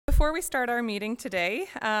before we start our meeting today,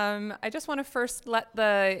 I just want to first let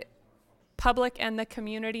the public and the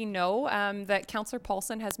community know that Councillor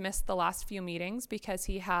Paulson has missed the last few meetings because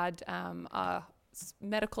he had a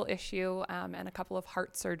medical issue and a couple of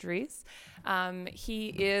heart surgeries. He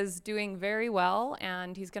is doing very well,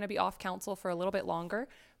 and he's going to be off council for a little bit longer,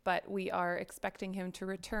 but we are expecting him to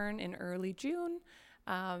return in early June.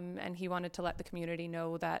 And he wanted to let the community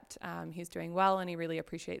know that he's doing well, and he really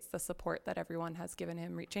appreciates the support that everyone has given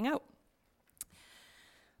him reaching out.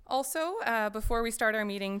 Also, before we start our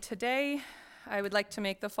meeting today, I would like to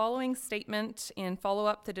make the following statement in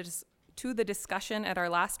follow-up to the discussion at our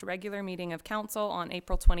last regular meeting of council on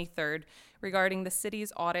April 23rd regarding the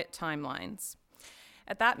city's audit timelines.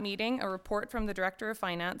 At that meeting, a report from the Director of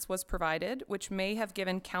Finance was provided, which may have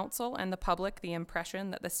given council and the public the impression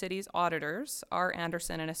that the city's auditors, R.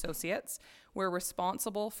 Anderson and Associates, were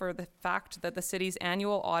responsible for the fact that the city's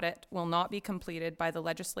annual audit will not be completed by the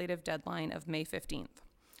legislative deadline of May 15th.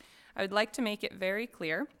 I would like to make it very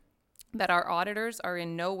clear that our auditors are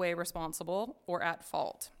in no way responsible or at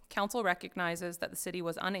fault. Council recognizes that the city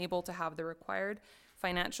was unable to have the required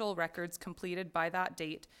financial records completed by that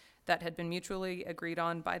date that had been mutually agreed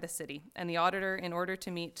on by the city and the auditor in order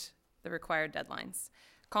to meet the required deadlines.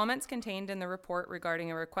 Comments contained in the report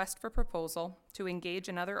regarding a request for proposal to engage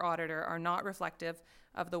another auditor are not reflective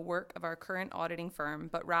of the work of our current auditing firm,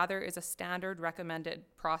 but rather is a standard recommended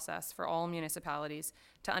process for all municipalities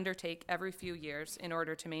to undertake every few years in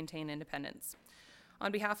order to maintain independence.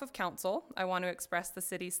 On behalf of council, I want to express the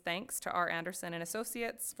city's thanks to R. Anderson and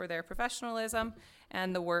Associates for their professionalism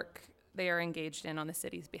and the work they are engaged in on the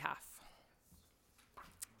city's behalf.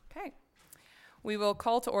 Okay. We will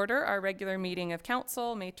call to order our regular meeting of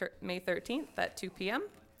council, May 13th at 2 p.m.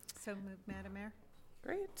 So moved, Madam Mayor.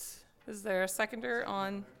 Great. Is there a seconder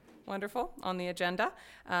on the agenda?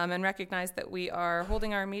 And recognize that we are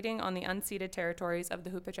holding our meeting on the unceded territories of the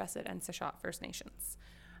Hoopajessit and Sishot First Nations.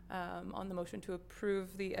 On the motion to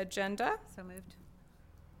approve the agenda. So moved.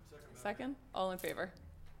 Second? All in favor?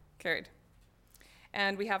 Carried.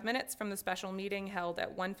 And we have minutes from the special meeting held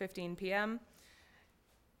at 1:15 p.m.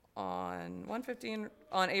 on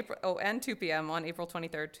 2 p.m. on April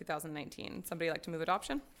 23rd, 2019. Somebody like to move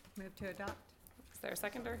adoption? Move to adopt. Is there a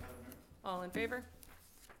seconder? All in favor?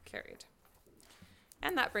 Carried.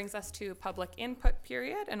 And that brings us to public input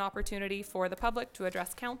period, an opportunity for the public to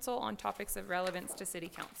address council on topics of relevance to city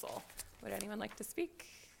council. Would anyone like to speak?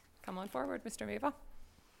 Come on forward, Mr. Mava.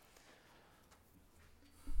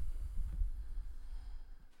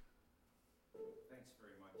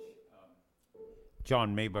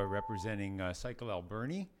 John Maba representing Cycle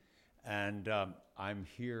Alberni, and I'm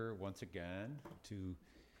here once again to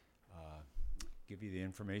give you the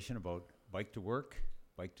information about Bike to Work,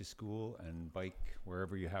 Bike to School, and Bike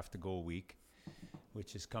Wherever You Have to Go week,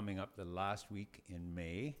 which is coming up the last week in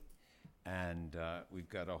May, and we've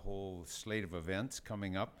got a whole slate of events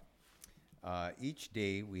coming up. Each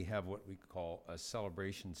day we have what we call a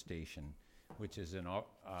celebration station, which is an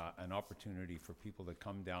opportunity for people to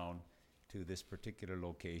come down to this particular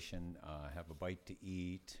location, have a bite to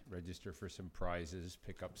eat, register for some prizes,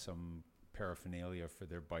 pick up some paraphernalia for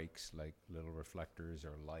their bikes like little reflectors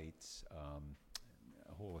or lights,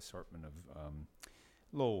 a whole assortment of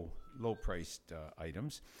low-priced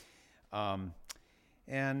items. So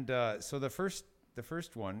the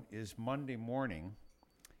first one is Monday morning,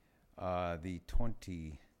 the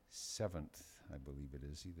 27th, I believe it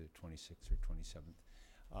is, either 26th or 27th.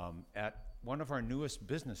 At one of our newest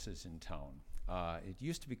businesses in town. It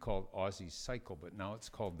used to be called Aussie Cycle, but now it's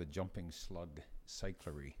called the Jumping Slug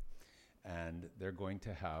Cyclery. And they're going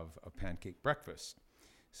to have a pancake breakfast.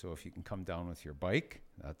 So if you can come down with your bike,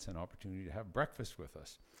 that's an opportunity to have breakfast with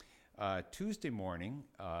us. Tuesday morning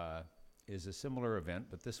is a similar event,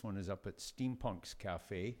 but this one is up at Steampunk's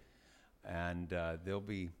Cafe. And they'll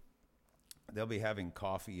be having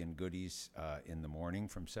coffee and goodies in the morning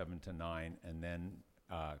from 7 to 9, and then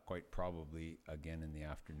quite probably again in the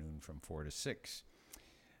afternoon from 4 to 6.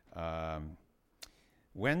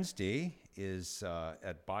 Wednesday is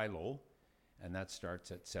at Bilo, and that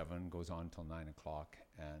starts at 7, goes on till 9 o'clock,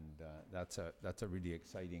 and that's a really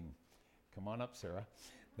exciting. Come on up, Sarah.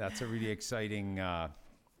 That's a really exciting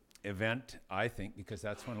event, I think, because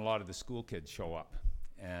that's when a lot of the school kids show up,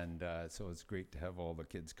 and so it's great to have all the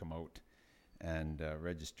kids come out and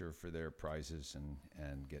register for their prizes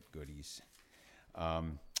and get goodies.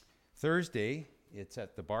 Thursday, it's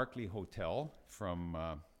at the Barclay Hotel from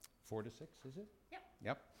 4 to 6, is it?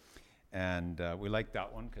 Yep. And we like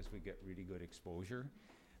that one because we get really good exposure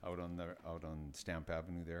out on Stamp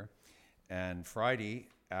Avenue there. And Friday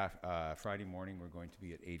morning, we're going to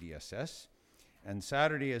be at ADSS. And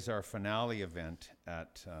Saturday is our finale event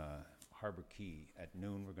at Harbor Key. At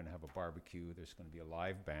noon, we're going to have a barbecue. There's going to be a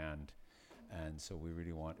live band. And so we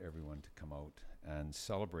really want everyone to come out and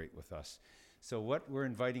celebrate with us. So what we're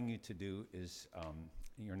inviting you to do is,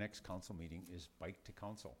 your next council meeting is Bike to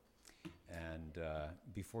Council. And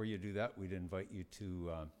before you do that, we'd invite you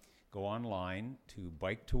to go online to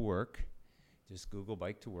Bike to Work. Just Google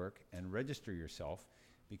Bike to Work and register yourself,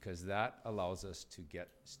 because that allows us to get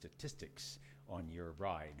statistics on your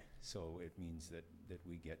ride. So it means that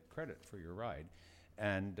we get credit for your ride.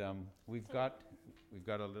 And we've got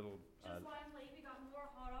a little... Just why I'm late, we got more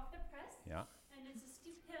hot off the press. Yeah. And it's a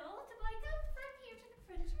steep hill to bike up from here to the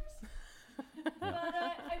printers. But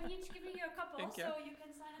I'm each giving you a couple, Thank you. so you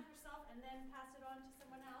can sign up yourself and then pass it on to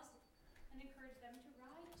someone else and encourage them to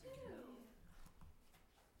ride too.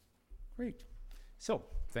 Great. So,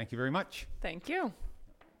 thank you very much. Thank you.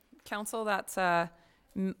 Council, that's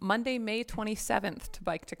Monday, May 27th to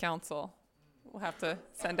Bike to Council. We'll have to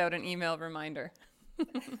send out an email reminder.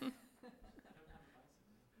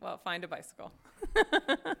 Well, find a bicycle.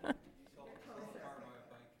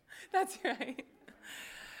 That's right.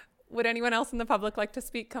 Would anyone else in the public like to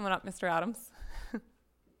speak? Coming up, Mr. Adams.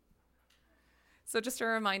 So just a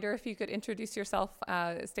reminder, if you could introduce yourself,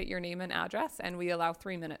 state your name and address, and we allow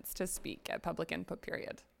 3 minutes to speak at public input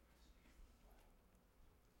period.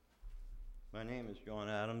 My name is John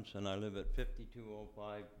Adams, and I live at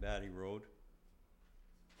 5205 Batty Road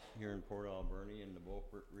here in Port Alberni in the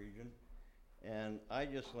Beaufort region. And I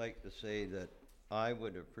just like to say that I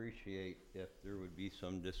would appreciate if there would be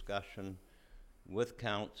some discussion with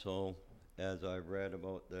council, as I've read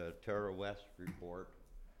about the Terra West report.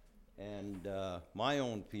 And my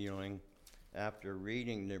own feeling after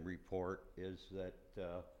reading the report is that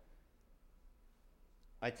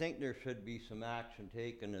I think there should be some action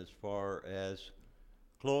taken as far as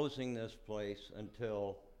closing this place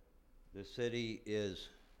until the city is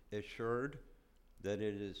assured that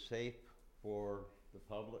it is safe for the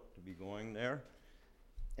public to be going there.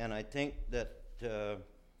 And I think that,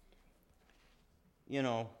 you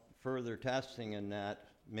know, further testing in that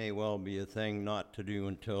may well be a thing not to do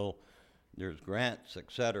until there's grants,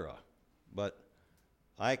 etc. But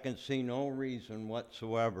I can see no reason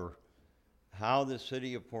whatsoever how the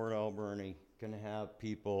city of Port Alberni can have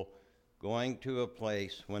people going to a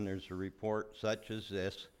place when there's a report such as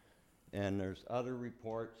this, and there's other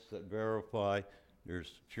reports that verify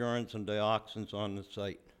there's furans and dioxins on the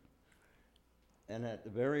site. And at the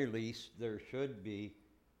very least, there should be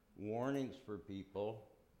warnings for people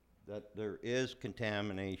that there is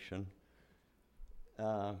contamination.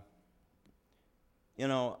 You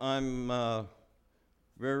know, I'm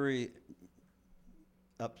very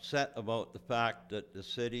upset about the fact that the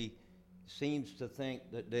city seems to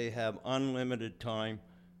think that they have unlimited time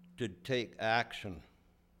to take action.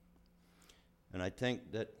 And I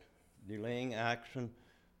think that delaying action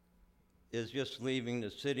is just leaving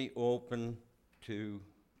the city open to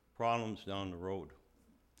problems down the road.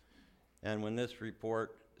 And when this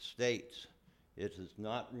report states it is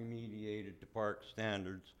not remediated to park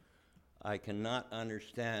standards, I cannot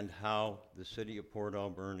understand how the city of Port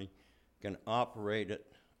Alberni can operate it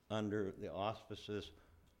under the auspices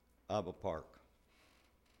of a park.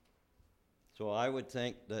 So I would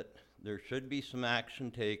think that there should be some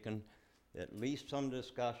action taken, at least some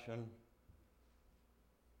discussion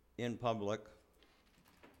in public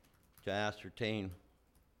to ascertain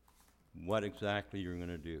what exactly you're going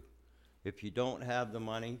to do. If you don't have the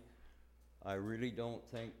money, I really don't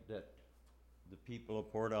think that the people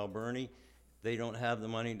of Port Alberni, they don't have the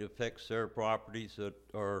money to fix their properties that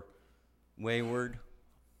are wayward.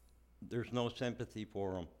 There's no sympathy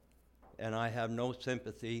for them. And I have no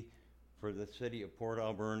sympathy for the city of Port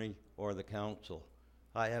Alberni or the council.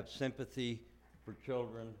 I have sympathy for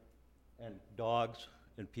children and dogs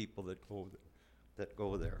and people that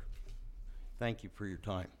go there. Thank you for your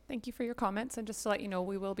time. Thank you for your comments. And just to let you know,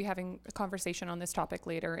 we will be having a conversation on this topic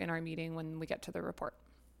later in our meeting when we get to the report.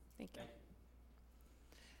 Thank you.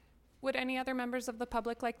 Would any other members of the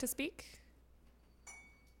public like to speak?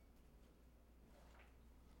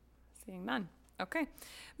 Seeing none. Okay.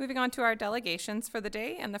 Moving on to our delegations for the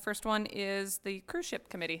day. And the first one is the Cruise Ship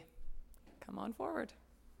Committee. Come on forward.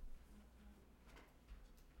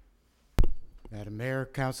 Madam Mayor,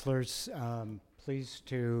 councillors, pleased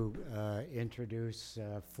to introduce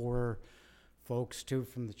 4 folks, 2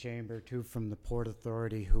 from the Chamber, 2 from the Port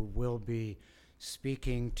Authority, who will be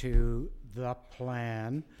speaking to the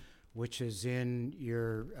plan, which is in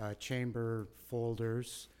your Chamber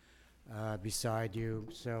folders beside you.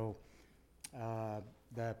 So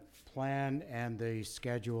the plan and the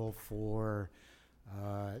schedule for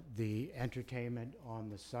The entertainment on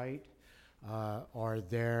the site are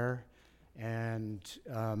there, and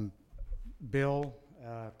Bill,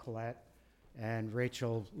 Colette, and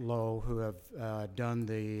Rachel Lowe, who have done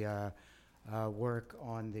the work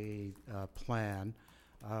on the plan,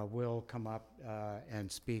 will come up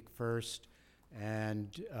and speak first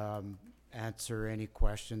and answer any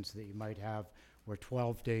questions that you might have. We're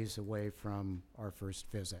 12 days away from our first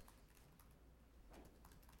visit.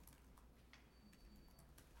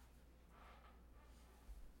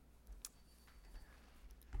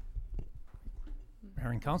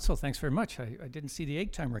 Mayor and Council, thanks very much. I didn't see the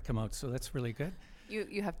egg timer come out, so that's really good.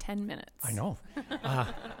 You have 10 minutes. I know.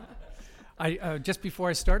 Just before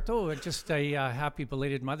I start, though, just a happy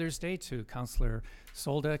belated Mother's Day to Councillor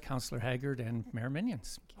Solda, Councillor Haggard, and Mayor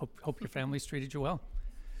Minions. Hope your family's treated you well.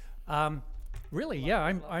 Really, yeah,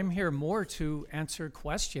 I'm here more to answer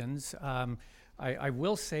questions. I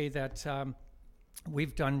will say that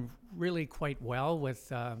we've done really quite well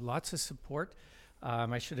with lots of support.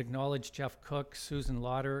 I should acknowledge Jeff Cook, Susan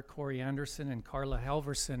Lauder, Corey Anderson, and Carla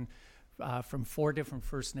Halverson from 4 different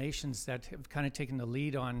First Nations that have kind of taken the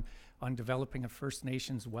lead on developing a First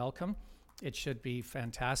Nations welcome. It should be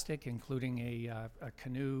fantastic, including a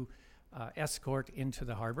canoe escort into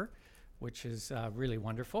the harbor, which is really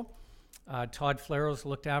wonderful. Todd Flaros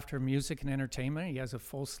looked after music and entertainment. He has a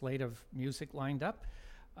full slate of music lined up.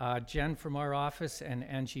 Jen from our office and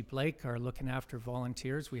Angie Blake are looking after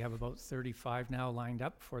volunteers. We have about 35 now lined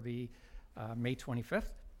up for the May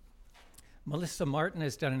 25th. Melissa Martin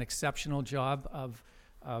has done an exceptional job of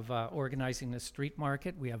organizing the street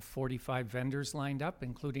market. We have 45 vendors lined up,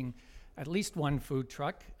 including at least 1 food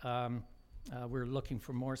truck. We're looking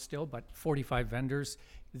for more still, but 45 vendors.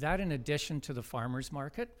 That in addition to the farmers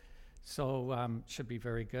market, so should be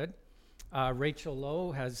very good. Rachel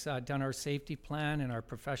Lowe has done our safety plan and our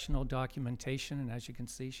professional documentation, and as you can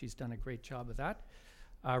see, she's done a great job of that.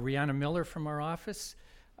 Rihanna Miller from our office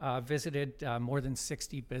visited more than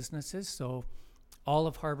 60 businesses, so all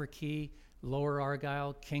of Harbour Quay, Lower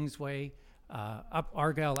Argyle, Kingsway, up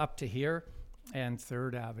Argyle up to here, and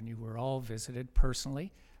 3rd Avenue were all visited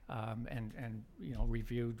personally and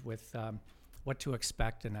reviewed with what to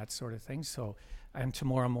expect and that sort of thing. So, and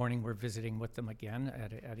tomorrow morning we're visiting with them again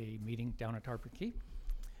at a meeting down at Harbour Quay.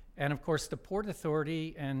 And of course the Port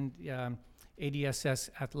Authority and ADSS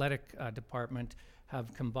Athletic Department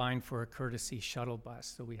have combined for a courtesy shuttle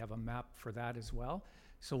bus. So we have a map for that as well.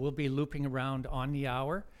 So we'll be looping around on the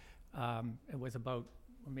hour with about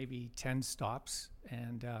maybe 10 stops.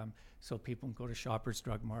 And so people can go to Shoppers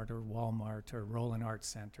Drug Mart or Walmart or Roland Arts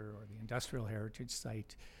Center or the Industrial Heritage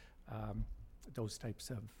Site, those types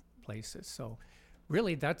of places. So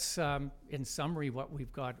really that's in summary what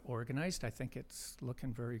we've got organized. I think it's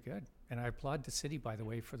looking very good. And I applaud the city, by the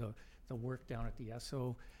way, for the work down at the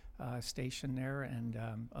Esso station there and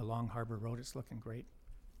along Harbour Road. It's looking great.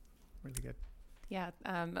 Really good. Yeah,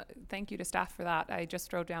 thank you to staff for that. I just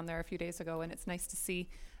drove down there a few days ago, and it's nice to see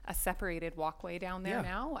a separated walkway down there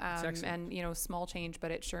now. And small change,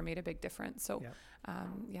 but it sure made a big difference. So,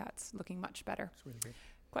 it's looking much better. It's really great.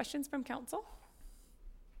 Questions from council?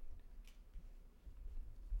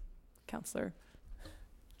 Councillor.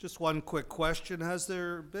 Just one quick question. Has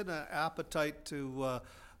there been an appetite to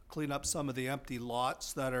clean up some of the empty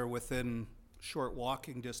lots that are within short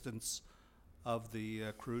walking distance of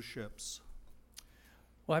the cruise ships?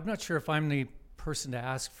 Well, I'm not sure if I'm the person to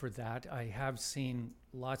ask for that. I have seen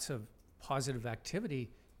lots of positive activity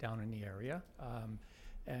down in the area.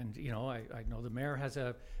 And I know the mayor has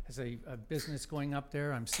a business going up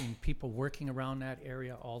there. I'm seeing people working around that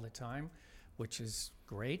area all the time, which is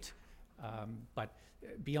great. But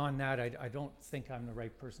beyond that, I don't think I'm the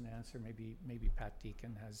right person to answer. Maybe Pat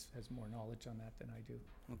Deacon has more knowledge on that than I do.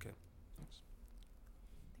 Okay, thanks.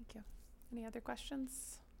 Thank you. Any other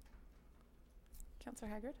questions?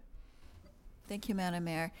 Councillor Haggard? Thank you, Madam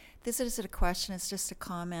Mayor. This isn't a question, it's just a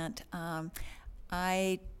comment.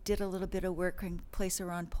 I did a little bit of work in place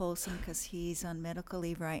around Polson because he's on medical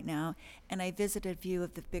leave right now, and I visited a few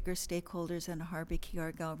of the bigger stakeholders in the Harbour Quay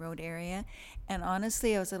Argyle Road area, and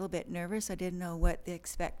honestly I was a little bit nervous. I didn't know what the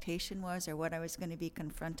expectation was or what I was going to be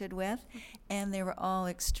confronted with, and they were all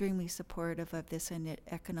extremely supportive of this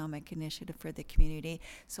economic initiative for the community.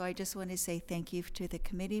 So I just want to say thank you to the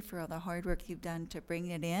committee for all the hard work you've done to bring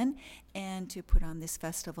it in and to put on this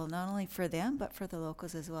festival, not only for them but for the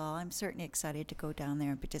locals as well. I'm certainly excited to go down there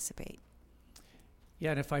and participate.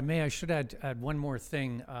 Yeah, and if I may, I should add one more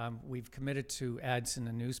thing. We've committed to ads in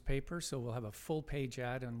the newspaper, so we'll have a full page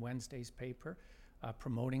ad on Wednesday's paper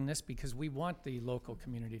promoting this because we want the local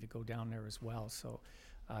community to go down there as well. So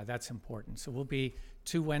That's important. So we'll be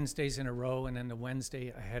 2 Wednesdays in a row, and then the Wednesday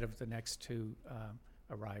ahead of the next 2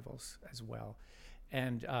 arrivals as well.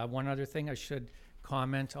 And one other thing I should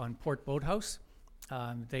comment on Port Boathouse.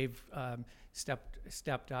 They've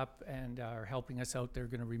stepped up and are helping us out. They're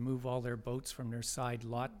going to remove all their boats from their side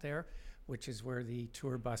lot there, which is where the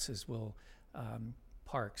tour buses will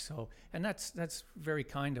park. So, and that's very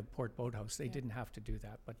kind of Port Boathouse. They didn't have to do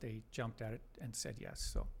that, but they jumped at it and said yes.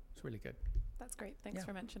 So it's really good. That's great. Thanks Yeah.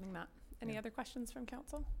 for mentioning that. Any Yeah. other questions from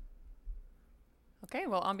council? Okay,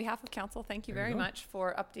 well, on behalf of council, thank you There you very go. much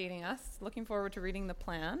for updating us. Looking forward to reading the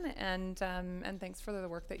plan, and thanks for the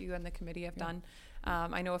work that you and the committee have Yeah. done.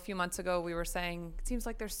 I know a few months ago we were saying it seems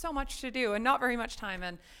like there's so much to do and not very much time.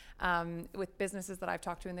 And with businesses that I've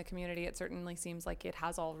talked to in the community, it certainly seems like it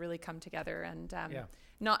has all really come together, and Yeah.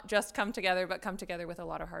 not just come together, but come together with a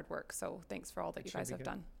lot of hard work. So thanks for all that It you should guys be have good.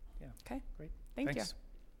 done. Yeah. Okay, Great. thank Thanks. you.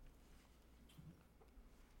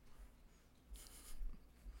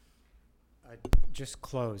 Just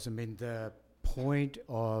close. I mean, the point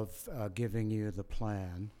of giving you the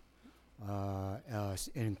plan,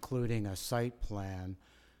 including a site plan,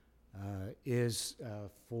 is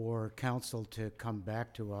for council to come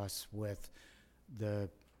back to us with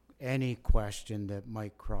any question that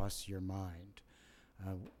might cross your mind.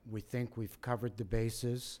 We think we've covered the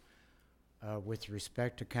bases. With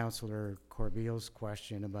respect to Councillor Corbeil's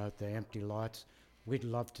question about the empty lots, we'd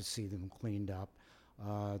love to see them cleaned up.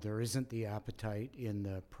 There isn't the appetite in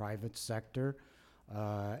the private sector,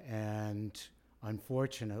 and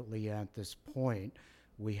unfortunately at this point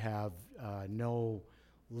we have no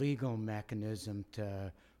legal mechanism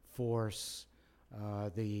to force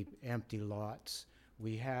the empty lots.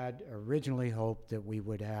 We had originally hoped that we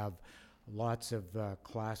would have lots of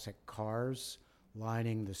classic cars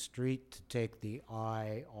lining the street to take the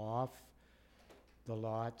eye off the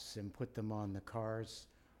lots and put them on the cars.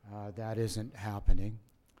 That isn't happening.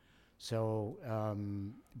 So,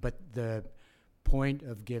 but the point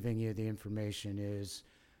of giving you the information is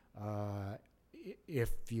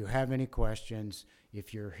if you have any questions,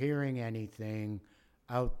 if you're hearing anything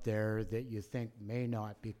out there that you think may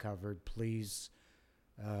not be covered, please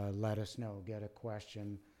let us know. Get a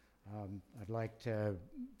question. I'd like to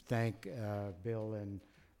thank Bill and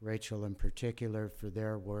Rachel in particular for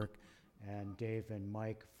their work, and Dave and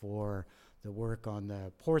Mike for the work on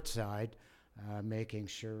the port side, making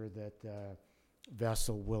sure that the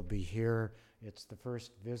vessel will be here. It's the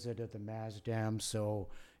first visit of the Maasdam, so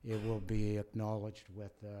it will be acknowledged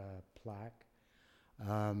with a plaque.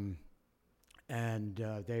 And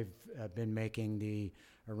they've been making the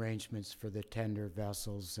arrangements for the tender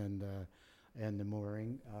vessels and the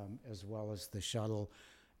mooring, as well as the shuttle.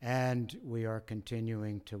 And we are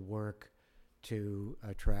continuing to work to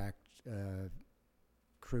attract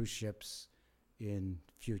cruise ships in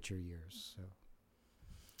future years. So.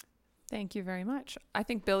 Thank you very much. I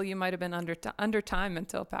think, Bill, you might have been under time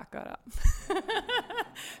until Pat got up.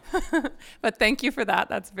 But thank you for that.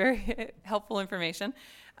 That's very helpful information.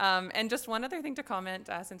 And just one other thing to comment,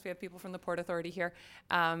 since we have people from the Port Authority here.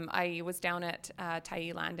 I was down at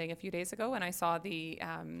Tyee Landing a few days ago, and I saw the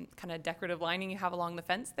kind of decorative lining you have along the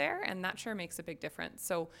fence there, and that sure makes a big difference.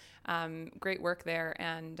 So great work there,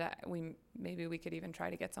 and maybe we could even try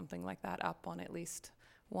to get something like that up on at least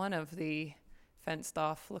one of the fenced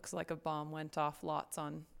off, looks like a bomb went off lots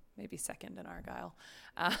on maybe 2nd and Argyle.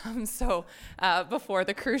 So before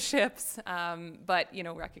the cruise ships, but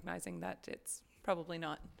recognizing that it's probably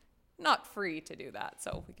not free to do that,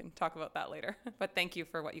 so we can talk about that later. But thank you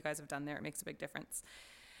for what you guys have done there. It makes a big difference.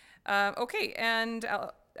 Okay, and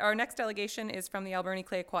our next delegation is from the Alberni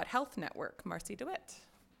Clayoquot Health Network. Marcy DeWitt.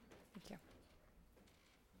 Thank you.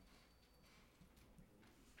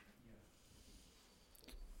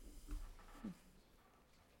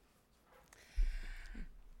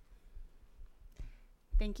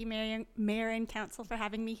 Thank you, Mayor and Council, for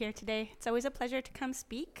having me here today. It's always a pleasure to come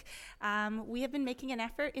speak. We have been making an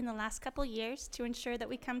effort in the last couple years to ensure that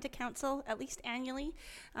we come to Council at least annually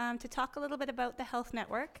to talk a little bit about the health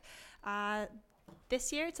network.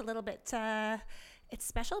 This year, it's a little bit it's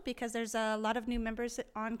special because there's a lot of new members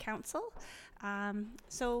on Council.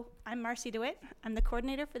 So I'm Marcy DeWitt. I'm the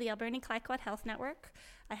coordinator for the Alberni Clayoquot Health Network.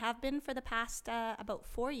 I have been for the past about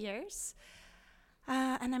 4 years.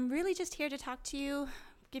 And I'm really just here to talk to you,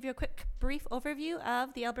 give you a quick brief overview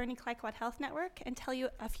of the Alberni Clayoquot Health Network and tell you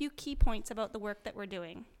a few key points about the work that we're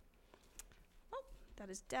doing. Oh, that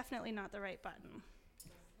is definitely not the right button.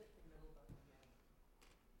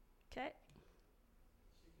 Okay.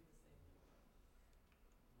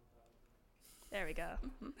 There we go.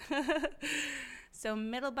 So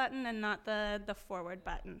middle button and not the forward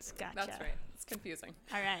buttons. Gotcha. That's right. It's Confusing.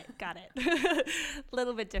 All right, got it. A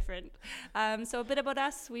little bit different. So a bit about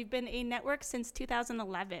us. We've been a network since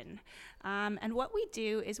 2011. And what we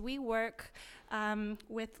do is we work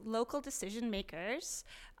with local decision makers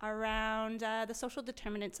around the social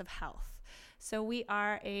determinants of health. So we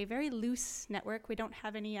are a very loose network. We don't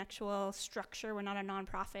have any actual structure. We're not a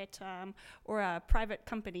nonprofit or a private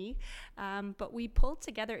company, but we pull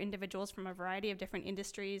together individuals from a variety of different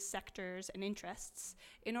industries, sectors, and interests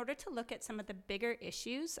in order to look at some of the bigger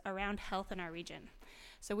issues around health in our region.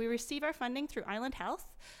 So we receive our funding through Island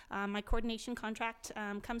Health. My coordination contract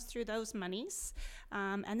comes through those monies.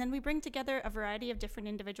 And then we bring together a variety of different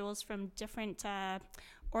individuals from different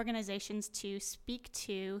organizations to speak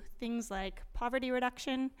to things like poverty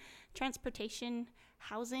reduction, transportation,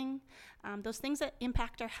 housing, those things that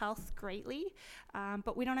impact our health greatly,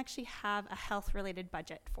 but we don't actually have a health-related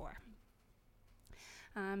budget for.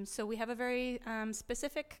 So we have a very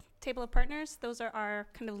specific table of partners. Those are our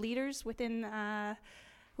kind of leaders within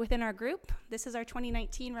our group. This is our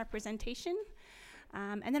 2019 representation.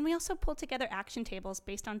 And then we also pull together action tables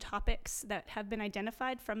based on topics that have been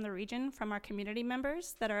identified from the region, from our community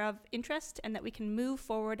members that are of interest and that we can move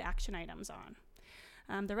forward action items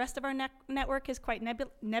on. The rest of our network is quite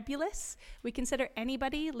nebulous. We consider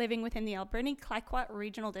anybody living within the Alberni-Clayoquot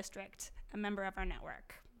Regional District a member of our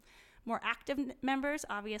network. More active members,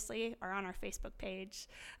 obviously, are on our Facebook page,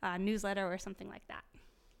 newsletter, or something like that.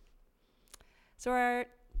 So our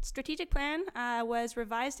strategic plan was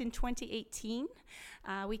revised in 2018.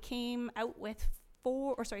 We came out with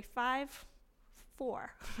four.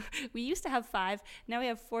 We used to have 5. Now we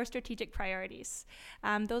have 4 strategic priorities.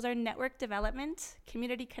 Those are network development,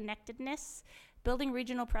 community connectedness, building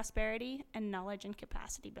regional prosperity, and knowledge and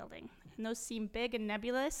capacity building. And those seem big and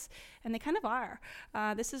nebulous, and they kind of are.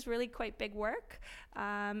 This is really quite big work.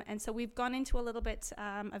 And so we've gone into a little bit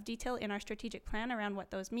of detail in our strategic plan around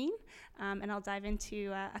what those mean, and I'll dive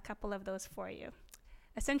into a couple of those for you.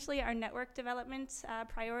 Essentially, our network development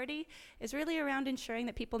priority is really around ensuring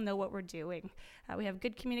that people know what we're doing. We have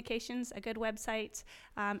good communications, a good website,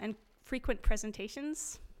 and frequent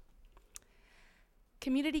presentations.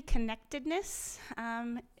 Community connectedness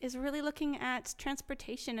is really looking at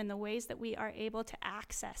transportation and the ways that we are able to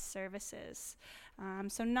access services.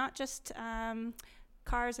 So not just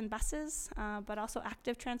cars and buses, but also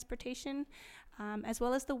active transportation, as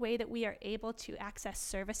well as the way that we are able to access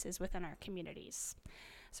services within our communities.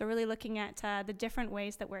 So really looking at the different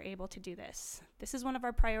ways that we're able to do this. This is one of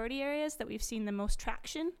our priority areas that we've seen the most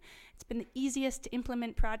traction. It's been the easiest to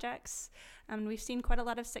implement projects. We've seen quite a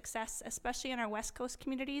lot of success, especially in our West Coast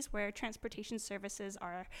communities where transportation services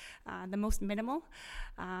are the most minimal.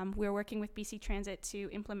 We're working with BC Transit to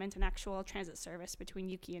implement an actual transit service between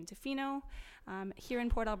Yuki and Tofino. Here in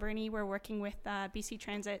Port Alberni, we're working with BC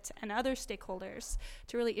Transit and other stakeholders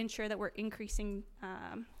to really ensure that we're increasing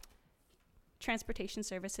transportation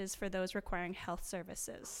services for those requiring health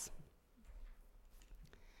services.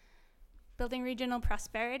 Building regional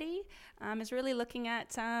prosperity is really looking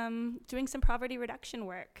at doing some poverty reduction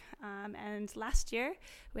work. And last year,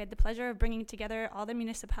 we had the pleasure of bringing together all the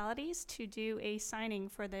municipalities to do a signing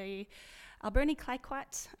for the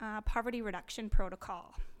Alberni-Clayoquot Poverty Reduction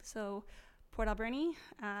Protocol. So Port Alberni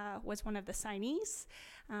was one of the signees,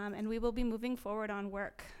 and we will be moving forward on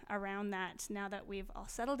work around that now that we've all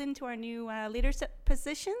settled into our new leadership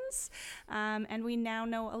positions, and we now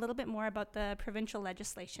know a little bit more about the provincial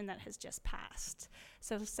legislation that has just passed.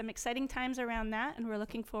 So some exciting times around that, and we're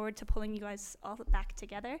looking forward to pulling you guys all back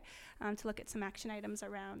together to look at some action items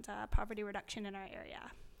around poverty reduction in our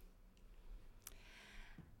area.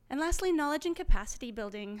 And lastly, knowledge and capacity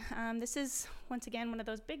building. This is, once again, one of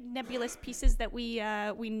those big nebulous pieces that we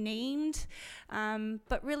named,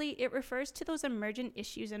 but really it refers to those emergent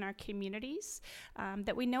issues in our communities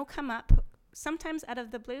that we know come up sometimes out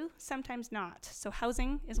of the blue, sometimes not. So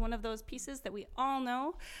housing is one of those pieces that we all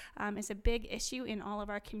know is a big issue in all of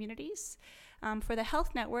our communities. For the health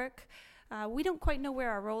network, we don't quite know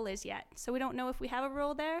where our role is yet. So we don't know if we have a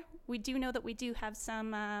role there. We do know that we do have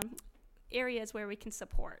some areas where we can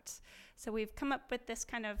support. So we've come up with this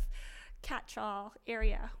kind of catch-all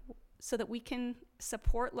area so that we can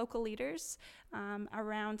support local leaders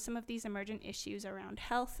around some of these emergent issues around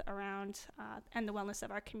health, around and the wellness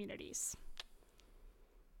of our communities.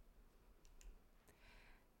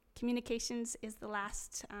 Communications is the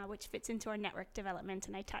last, which fits into our network development,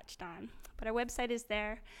 and I touched on. But our website is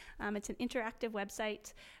there. It's an interactive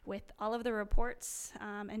website with all of the reports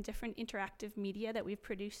and different interactive media that we've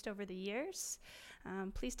produced over the years.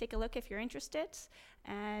 Please take a look if you're interested.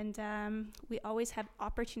 And we always have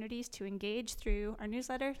opportunities to engage through our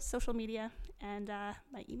newsletter, social media, and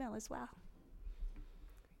my email as well.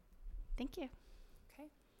 Thank you. Okay,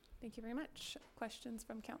 thank you very much. Questions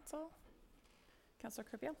from council? Councillor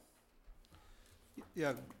Carpio?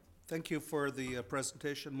 Yeah, thank you for the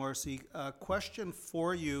presentation, Marcy. Question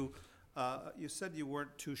for you. You said you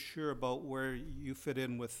weren't too sure about where you fit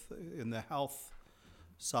in the health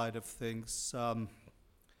side of things.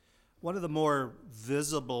 One of the more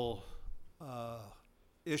visible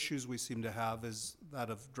issues we seem to have is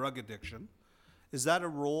that of drug addiction. Is that a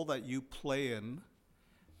role that you play in?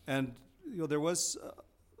 And there was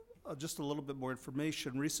just a little bit more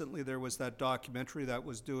information. Recently, there was that documentary that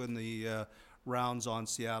was doing the rounds on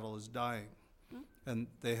Seattle is Dying, and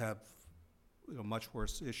they have much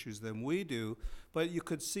worse issues than we do. But you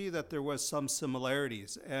could see that there was some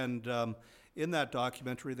similarities. And in that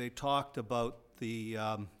documentary, they talked about the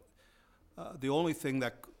only thing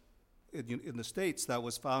that in the States that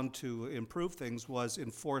was found to improve things was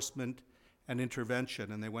enforcement and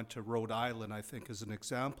intervention, and they went to Rhode Island, I think, as an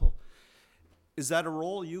example. Is that a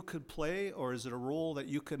role you could play, or is it a role that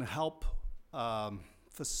you can help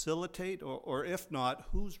facilitate, or if not,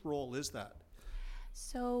 whose role is that?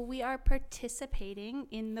 So we are participating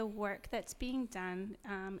in the work that's being done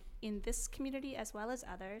in this community as well as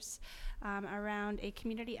others around a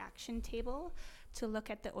community action table to look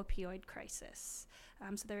at the opioid crisis.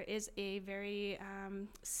 So there is a very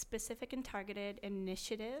specific and targeted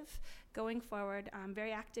initiative going forward,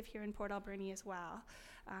 very active here in Port Alberni as well,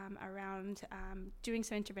 around doing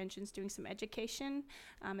some interventions, doing some education,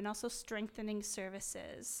 and also strengthening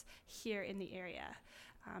services here in the area.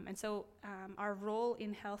 And so our role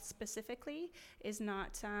in health specifically is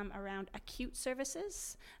not around acute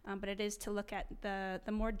services, but it is to look at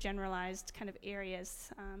the more generalized kind of areas.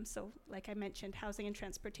 So like I mentioned, housing and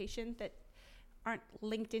transportation that aren't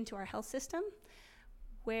linked into our health system,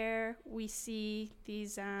 where we see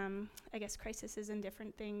these, I guess, crises and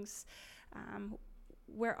different things.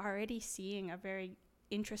 We're already seeing a very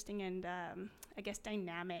interesting and, I guess,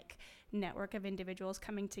 dynamic network of individuals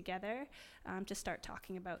coming together to start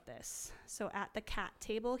talking about this. So at the CAT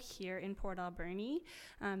table here in Port Alberni,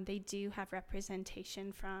 they do have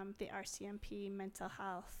representation from the RCMP, mental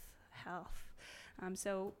health.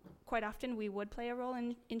 So quite often we would play a role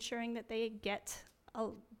in ensuring that they get a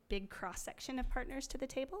big cross-section of partners to the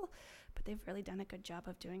table, but they've really done a good job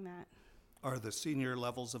of doing that. Are the senior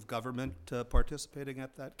levels of government participating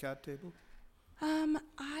at that CAT table?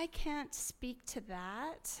 I can't speak to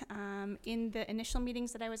that. In the initial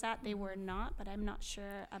meetings that I was at, they were not, but I'm not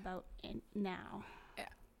sure about now.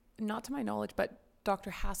 Not to my knowledge, but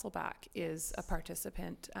Dr. Hasselback is a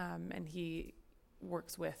participant, and he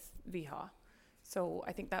works with VHA. So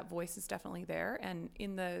I think that voice is definitely there. And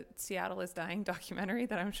in the Seattle is Dying documentary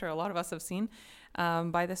that I'm sure a lot of us have seen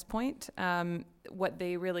by this point, what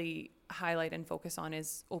they really highlight and focus on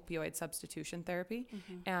is opioid substitution therapy.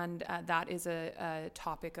 And that is a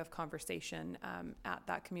topic of conversation at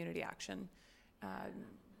that community action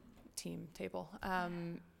team table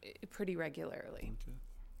pretty regularly. Okay.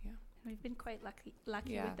 Yeah. We've been quite lucky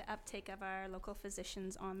Yeah. with the uptake of our local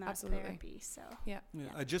physicians on that Absolutely. therapy. So Yeah. Yeah,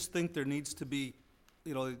 I just think there needs to be,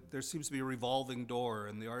 there seems to be a revolving door,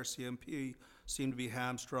 and the RCMP seem to be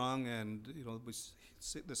hamstrung, and, we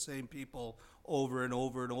see the same people over and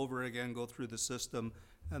over and over again go through the system,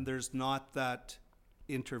 and there's not that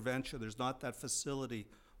intervention, there's not that facility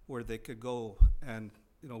where they could go, and,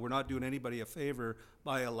 we're not doing anybody a favor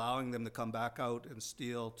by allowing them to come back out and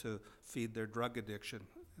steal to feed their drug addiction.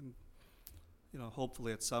 And,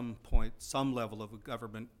 hopefully at some point, some level of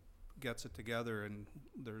government gets it together and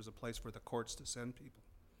there's a place for the courts to send people.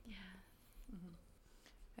 yeah.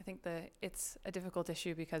 I think it's a difficult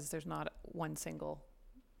issue because there's not one simple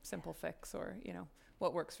fix, or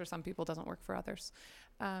what works for some people doesn't work for others.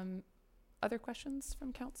 Other questions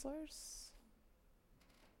from councillors?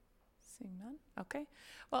 Seeing none. Okay.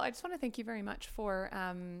 Well, I just want to thank you very much for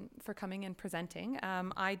coming and presenting.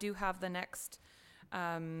 I do have the next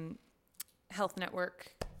Health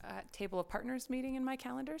Network Table of Partners meeting in my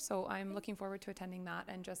calendar, so I'm looking forward to attending that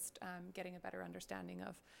and just getting a better understanding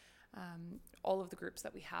of all of the groups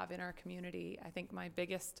that we have in our community. I think my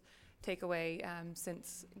biggest takeaway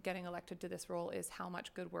since getting elected to this role is how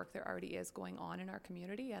much good work there already is going on in our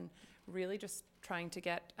community, and really just trying to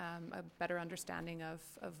get a better understanding of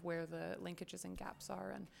where the linkages and gaps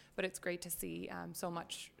are. But it's great to see so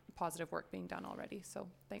much positive work being done already. So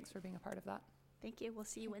thanks for being a part of that. Thank you. We'll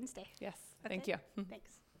see you Wednesday. Yes, Okay. thank you.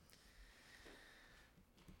 Thanks.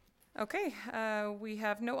 Okay, we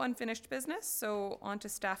have no unfinished business, so on to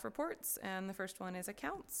staff reports, and the first one is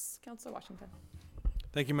accounts. Councillor Washington.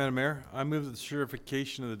 Thank you, Madam Mayor. I move that the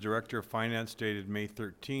certification of the Director of Finance dated May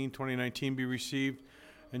 13, 2019 be received,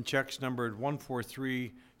 and checks numbered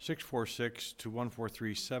 143 646 to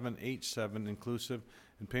 143,787 inclusive,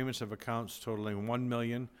 and payments of accounts totaling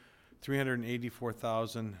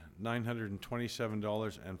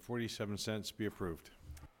 $1,384,927.47 be approved.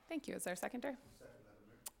 Thank you. Is there a seconder?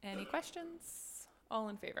 Any questions? All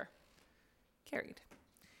in favor? Carried.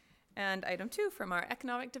 And item 2 from our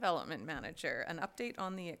Economic Development Manager, an update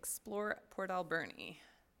on the Explore Port Alberni.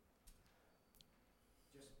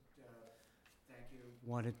 Thank you.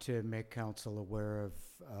 Wanted to make council aware of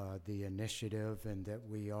the initiative and that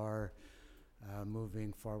we are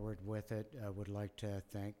moving forward with it. I would like to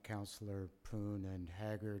thank Councillor Poon and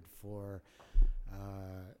Haggard for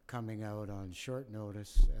coming out on short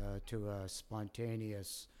notice to a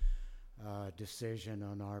spontaneous decision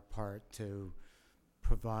on our part to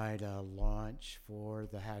provide a launch for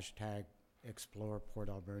the hashtag Explore Port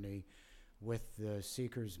Alberni with the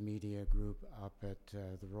Seekers Media Group up at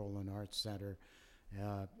the Roland Arts Center.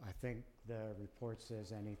 I think the report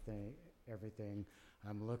says everything.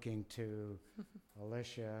 I'm looking to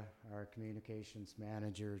Alicia, our communications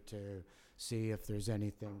manager, to see if there's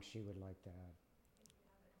anything she would like to add.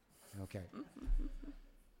 Okay.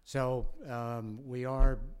 So we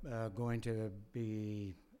are going to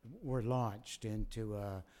be, we're launched into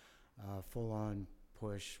a full-on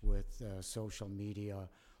push with social media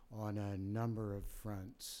on a number of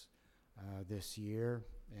fronts this year,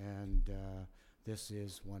 and this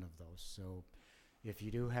is one of those. So if you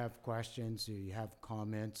do have questions, or you have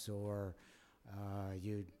comments, or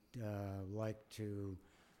you'd like to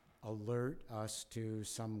alert us to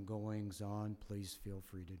some goings on, please feel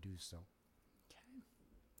free to do so. Okay.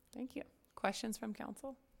 Thank you. Questions from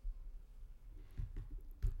council?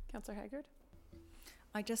 Councillor Haggard?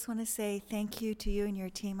 I just want to say thank you to you and your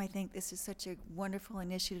team. I think this is such a wonderful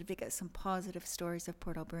initiative to get some positive stories of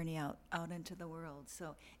Port Alberni out into the world.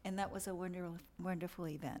 So, and that was a wonderful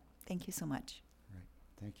event. Thank you so much. Right.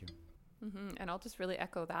 Thank you. And I'll just really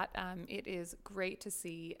echo that. It is great to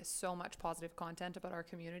see so much positive content about our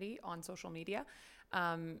community on social media,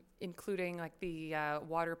 including like the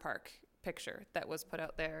water park picture that was put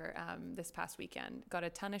out there this past weekend. Got a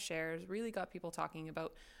ton of shares, really got people talking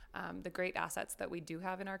about the great assets that we do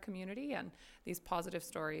have in our community, and these positive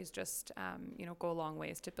stories just go a long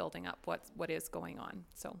ways to building up what is going on.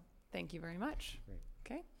 So thank you very much. Great.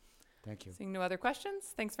 Okay. Thank you. Seeing no other questions,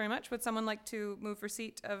 thanks very much. Would someone like to move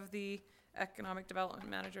receipt of the Economic Development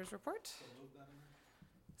Manager's report?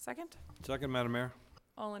 Second? Second, Madam Mayor.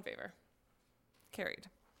 All in favor? Carried.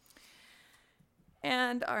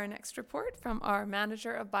 And our next report from our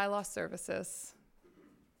Manager of Bylaw Services.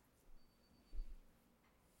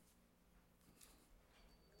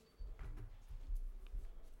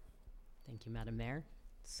 Thank you, Madam Mayor.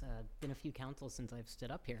 It's been a few councils since I've stood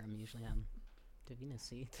up here. I'm usually on Davina's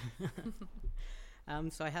seat.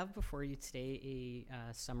 So I have before you today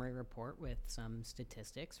a summary report with some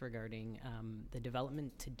statistics regarding the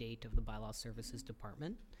development to date of the Bylaw Services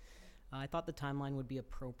Department. I thought the timeline would be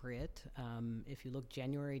appropriate. If you look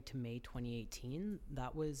January to May 2018,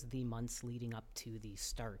 that was the months leading up to the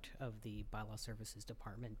start of the Bylaw Services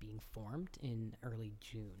Department being formed in early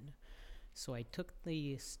June. So I took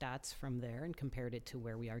the stats from there and compared it to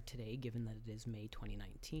where we are today, given that it is May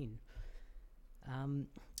 2019.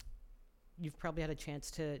 You've probably had a chance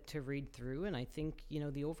to read through, and I think,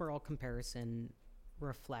 the overall comparison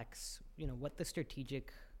reflects, what a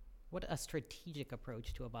strategic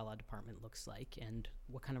approach to a bylaw department looks like and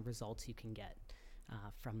what kind of results you can get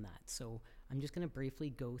from that. So I'm just going to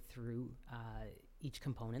briefly go through each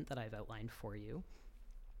component that I've outlined for you.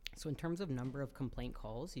 So in terms of number of complaint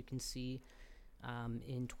calls, you can see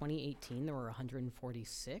in 2018 there were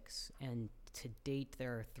 146, and to date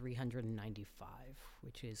there are 395,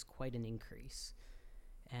 which is quite an increase.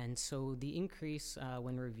 And so the increase,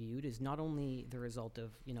 when reviewed, is not only the result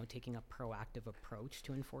of taking a proactive approach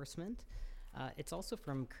to enforcement, it's also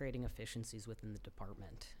from creating efficiencies within the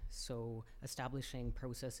department. So establishing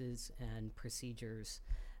processes and procedures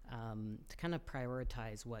to kind of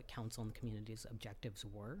prioritize what council and the community's objectives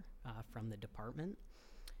were from the department,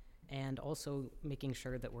 and also making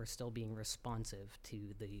sure that we're still being responsive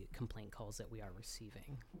to the complaint calls that we are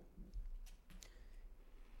receiving.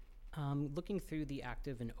 Looking through the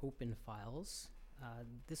active and open files,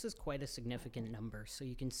 this is quite a significant number. So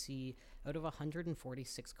you can see out of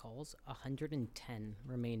 146 calls, 110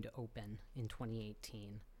 remained open in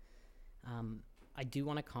 2018. I do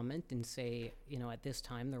want to comment and say, at this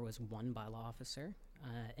time there was one bylaw officer,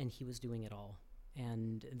 and he was doing it all.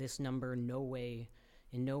 And this number in no way,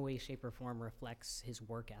 shape, or form reflects his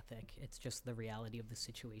work ethic. It's just the reality of the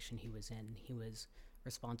situation he was in. He was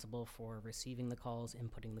responsible for receiving the calls,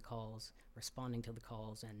 inputting the calls, responding to the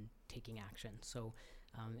calls, and taking action. So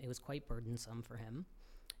It was quite burdensome for him.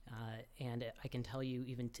 And I can tell you,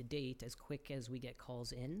 even to date, as quick as we get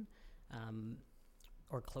calls in,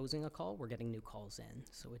 or closing a call, we're getting new calls in.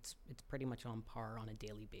 So it's pretty much on par on a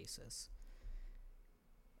daily basis.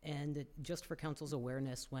 And just for council's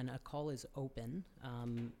awareness, when a call is open,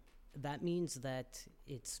 that means that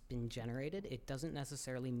it's been generated. It doesn't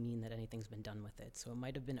necessarily mean that anything's been done with it. So it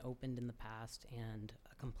might have been opened in the past and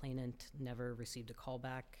a complainant never received a call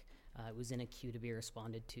back. It was in a queue to be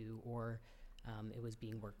responded to, or it was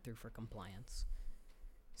being worked through for compliance.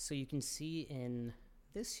 So you can see in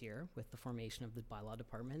this year, with the formation of the bylaw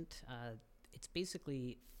department, it's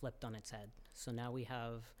basically flipped on its head. So now we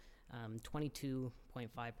have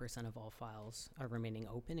 22.5% of all files are remaining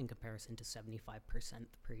open in comparison to 75%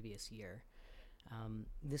 the previous year.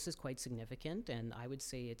 This is quite significant, and I would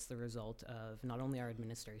say it's the result of not only our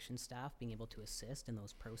administration staff being able to assist in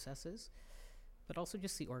those processes, but also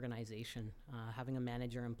just the organization. Having a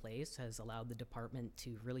manager in place has allowed the department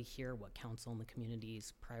to really hear what council and the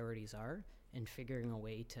community's priorities are and figuring a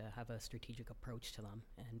way to have a strategic approach to them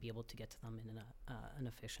and be able to get to them in an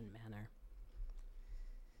efficient manner.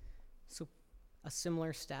 So a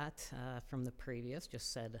similar stat from the previous,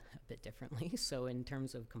 just said a bit differently. So in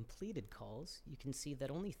terms of completed calls, you can see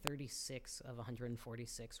that only 36 of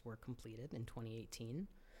 146 were completed in 2018,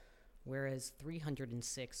 whereas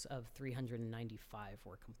 306 of 395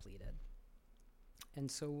 were completed.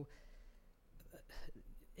 And so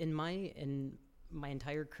in my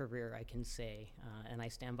entire career, I can say, and I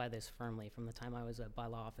stand by this firmly, from the time I was a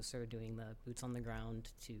bylaw officer doing the boots on the ground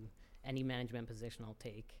to any management position I'll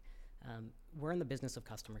take, we're in the business of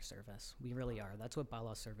customer service. We really are. That's what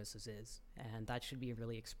bylaw services is, and that should be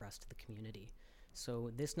really expressed to the community. So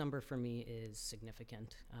this number for me is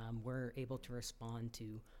significant. We're able to respond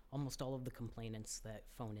to almost all of the complainants that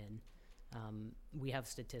phone in. We have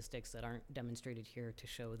statistics that aren't demonstrated here to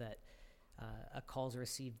show that a call's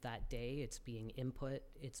received that day, it's being input,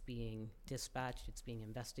 it's being dispatched, it's being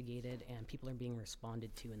investigated, and people are being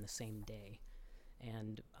responded to in the same day.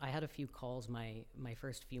 And I had a few calls my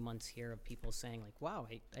first few months here of people saying like, wow,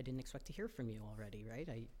 I didn't expect to hear from you already, right?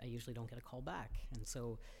 I usually don't get a call back. And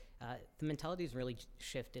so the mentality has really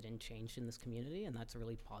shifted and changed in this community, and that's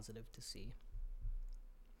really positive to see.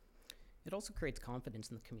 It also creates confidence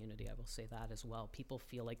in the community, I will say that as well. People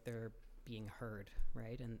feel like they're being heard,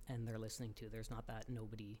 right? And they're listening to. There's not that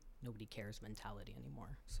nobody cares mentality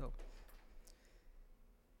anymore. So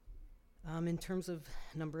in terms of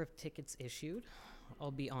number of tickets issued,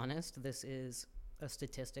 I'll be honest, this is a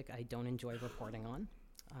statistic I don't enjoy reporting on.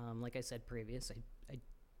 Like I said previous, I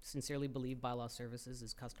sincerely believe bylaw services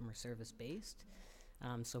is customer service based.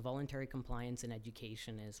 So voluntary compliance and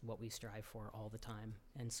education is what we strive for all the time.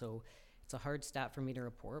 And so it's a hard stat for me to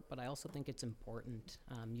report, but I also think it's important.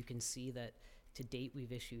 You can see that to date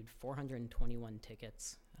we've issued 421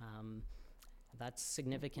 tickets. That's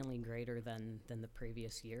significantly greater than the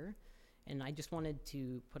previous year. And I just wanted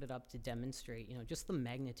to put it up to demonstrate, just the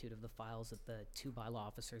magnitude of the files that the two bylaw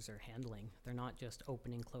officers are handling. They're not just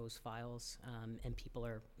open and close files, and people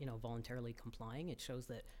are, voluntarily complying. It shows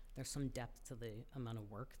that there's some depth to the amount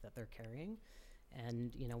of work that they're carrying.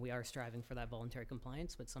 And, we are striving for that voluntary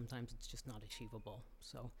compliance, but sometimes it's just not achievable.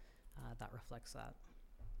 So that reflects that.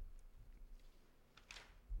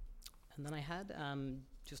 And then I had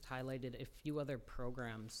just highlighted a few other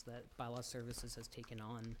programs that bylaw services has taken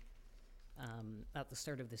on at the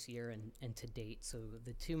start of this year and to date. So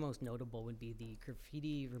the two most notable would be the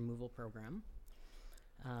graffiti removal program.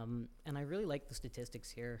 And I really like the statistics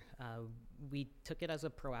here. We took it as a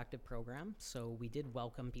proactive program, so we did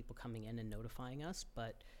welcome people coming in and notifying us,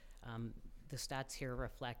 but the stats here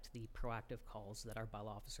reflect the proactive calls that our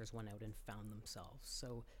bylaw officers went out and found themselves.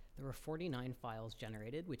 So there were 49 files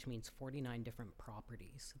generated, which means 49 different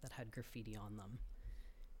properties that had graffiti on them.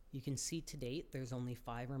 You can see to date there's only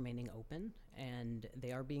 5 remaining open, and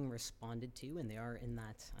they are being responded to, and they are in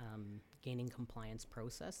that gaining compliance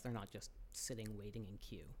process. They're not just sitting waiting in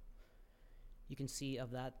queue. You can see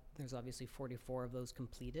of that there's obviously 44 of those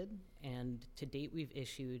completed, and to date we've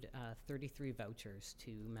issued 33 vouchers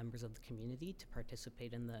to members of the community to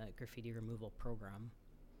participate in the graffiti removal program.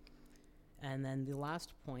 And then the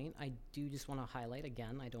last point I do just want to highlight,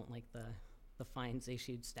 again, I don't like the fines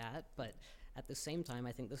issued stat, but at the same time,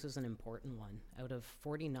 I think this is an important one. Out of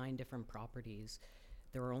 49 different properties,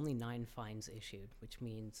 there were only 9 fines issued, which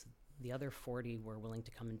means the other 40 were willing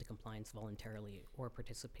to come into compliance voluntarily or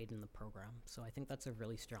participate in the program. So I think that's a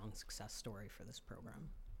really strong success story for this program.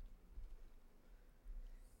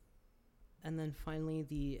 And then finally,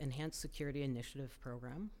 the Enhanced Security Initiative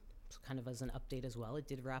program. So kind of as an update as well, it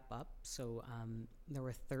did wrap up. So there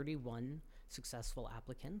were 31 successful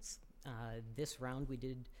applicants. This round we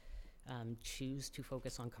did choose to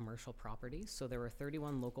focus on commercial properties. So there were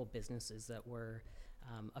 31 local businesses that were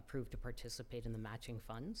approved to participate in the matching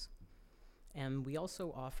funds. And we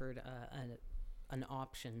also offered an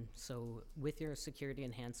option. So with your security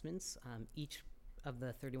enhancements, each of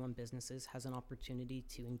the 31 businesses has an opportunity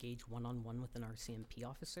to engage one-on-one with an RCMP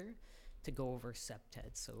officer to go over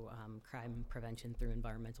CPTED, so crime prevention through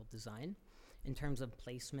environmental design, in terms of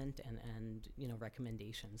placement and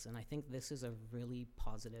recommendations. And I think this is a really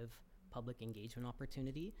positive public engagement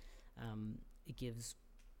opportunity. It gives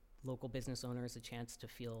local business owners a chance to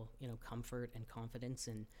feel comfort and confidence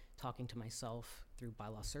in talking to myself through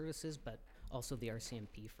bylaw services, but also the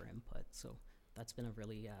RCMP for input. So that's been a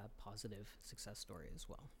really positive success story as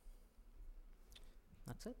well.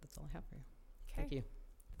 That's it. That's all I have for you. Okay. Thank you.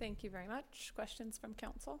 Thank you very much. Questions from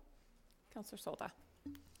council? Councillor Solda.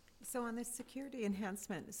 So on this security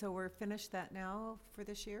enhancement, so we're finished that now for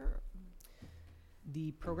this year?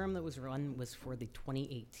 The program that was run was for the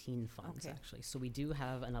 2018 funds, Okay. actually. So we do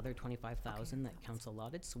have another 25,000 Okay. that council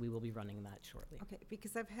allotted, so we will be running that shortly. Okay,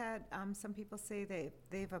 because I've had some people say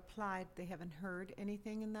they've applied, they haven't heard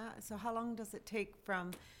anything in that. So how long does it take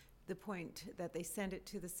from the point that they send it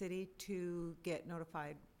to the city to get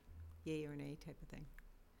notified, yay or nay type of thing?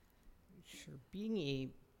 Sure. Being a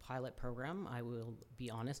pilot program, I will be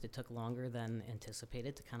honest, it took longer than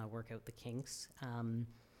anticipated to kind of work out the kinks.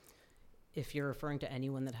 If you're referring to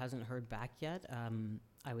anyone that hasn't heard back yet,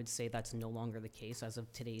 I would say that's no longer the case as of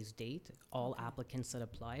today's date. All Okay. applicants that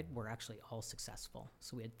applied were actually all successful.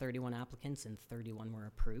 So we had 31 applicants and 31 were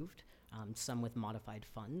approved, some with modified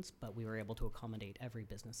funds, but we were able to accommodate every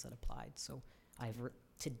business that applied. So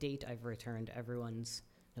to date, I've returned everyone's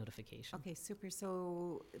notification. Okay, super.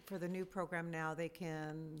 So for the new program now,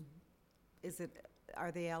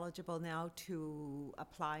 are they eligible now to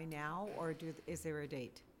apply now, or is there a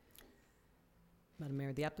date? Madam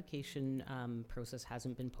Mayor, the application process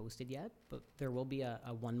hasn't been posted yet, but there will be a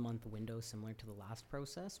 1-month window similar to the last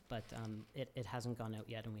process, but it hasn't gone out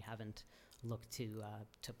yet, and we haven't looked to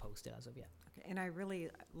post it as of yet. Okay, and I really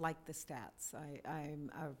like the stats. I'm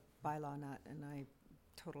a bylaw nut, and I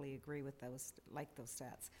totally agree with those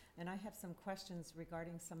stats. And I have some questions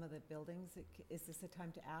regarding some of the buildings. Is this a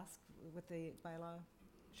time to ask with the bylaw?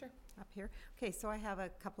 Sure. Up here? Okay, so I have a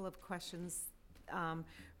couple of questions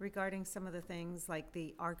regarding some of the things like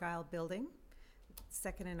the Argyle building,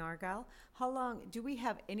 second in Argyle. How long, do we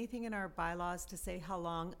have anything in our bylaws to say how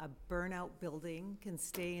long a burnout building can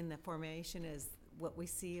stay in the formation as what we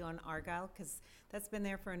see on Argyle? Because that's been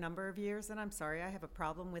there for a number of years, and I'm sorry, I have a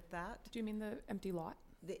problem with that. Do you mean the empty lot?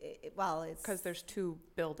 Well, it's... Because there's 2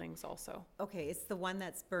 buildings also. Okay, it's the one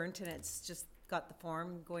that's burnt and it's just got the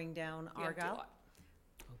form going down The empty Argyle? lot.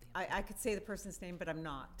 I could say the person's name, but I'm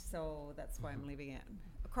not, so that's why I'm leaving it.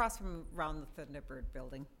 Across from around the Thunderbird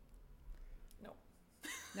building. No.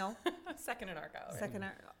 No? Second in Argyle. Right? Second,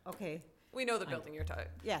 okay, We know the building you're talking.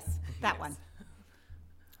 yes, that Yes. one.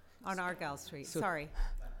 On Argyle Street, So- sorry.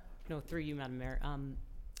 No, through you, Madam Mayor.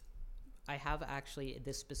 I have actually,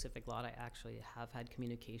 this specific lot, I actually have had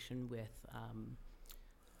communication with,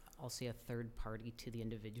 I'll say a third party to the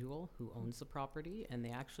individual who owns the property, and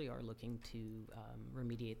they actually are looking to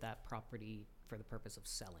remediate that property for the purpose of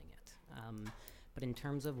selling it. But in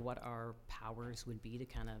terms of what our powers would be to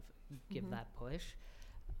kind of give that push,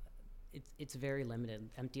 it's very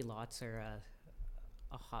limited. Empty lots are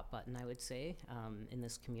a hot button, I would say, in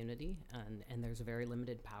this community, and there's very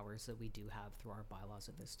limited powers that we do have through our bylaws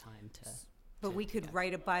at this time to. But we to could get-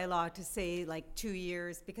 write a bylaw to say like 2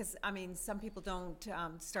 years, because, I mean, some people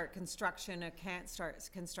don't start construction or can't start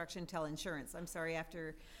construction till insurance. I'm sorry,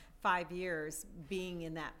 after 5 years being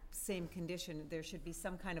in that same condition, there should be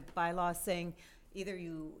some kind of bylaw saying either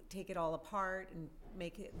you take it all apart and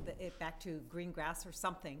make it back to green grass or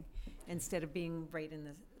something, instead of being right in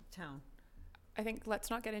the town. I think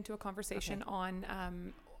let's not get into a conversation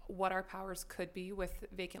on what our powers could be with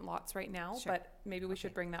vacant lots right now, Sure. but maybe we should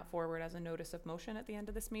Okay. bring that forward as a notice of motion at the end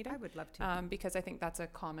of this meeting. I would love to. Because I think that's a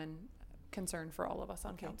common concern for all of us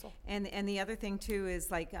on Okay. council. And the other thing too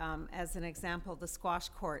is like, as an example, the squash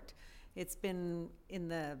court, it's been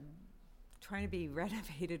trying to be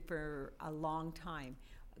renovated for a long time.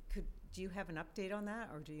 Do you have an update on that,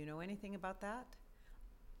 or do you know anything about that?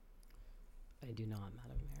 I do not,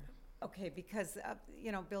 Madam Mayor. Okay, because,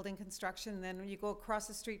 building construction, then you go across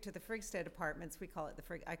the street to the Frigstead Apartments, I call it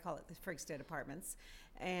the Frigstead Apartments,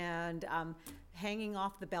 and hanging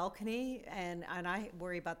off the balcony, and I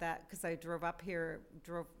worry about that because I drove up here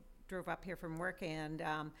from work, and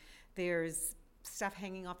there's stuff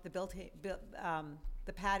hanging off the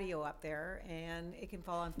the patio up there, and it can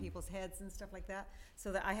fall on people's heads and stuff like that.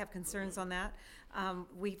 So that I have concerns on that.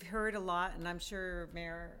 We've heard a lot, and I'm sure,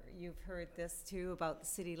 Mayor, you've heard this too, about the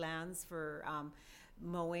city lands for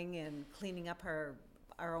mowing and cleaning up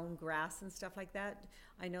our own grass and stuff like that.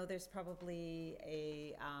 I know there's probably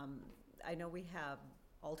I know we have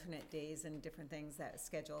alternate days and different things that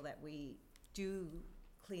schedule that we do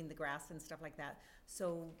clean the grass and stuff like that.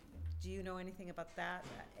 So do you know anything about that?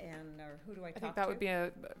 And, or who do I talk to? I think that would be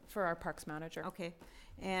for our parks manager. Okay.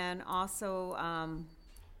 And also,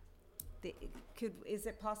 is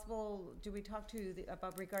it possible, do we talk to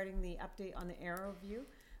about regarding the update on the Arrow View?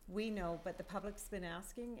 We know, but the public's been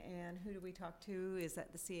asking, and who do we talk to? Is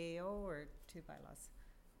that the CAO or to bylaws?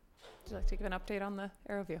 Would you like to give an update on the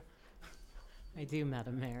Arrow View? I do,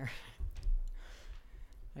 Madam Mayor.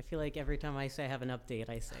 I feel like every time I say I have an update,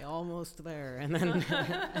 I say almost there, and then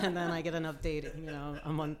and then I get an update, you know,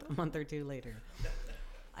 a month or two later.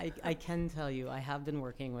 I can tell you, I have been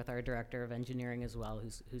working with our director of engineering as well,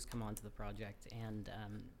 who's come onto the project, and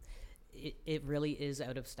it really is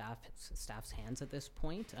out of staff's hands at this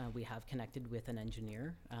point. We have connected with an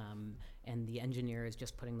engineer, and the engineer is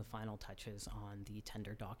just putting the final touches on the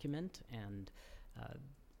tender document, and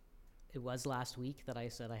it was last week that I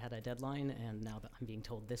said I had a deadline, and now that I'm being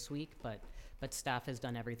told this week, but staff has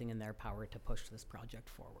done everything in their power to push this project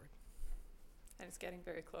forward. And it's getting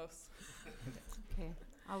very close. Okay,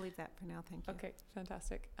 I'll leave that for now, thank you. Okay,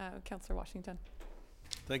 fantastic. Councillor Washington.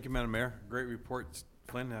 Thank you, Madam Mayor. Great report,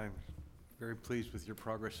 Flynn. I'm very pleased with your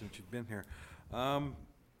progress since you've been here.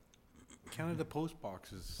 Canada Post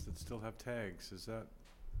boxes that still have tags, is that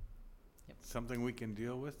something we can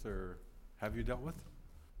deal with, or have you dealt with?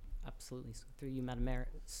 Absolutely. So through you, Madam Mayor.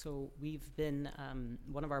 So we've been,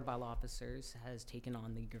 one of our bylaw officers has taken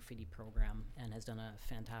on the graffiti program and has done a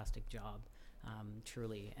fantastic job,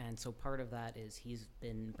 truly. And so part of that is he's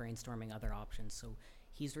been brainstorming other options. So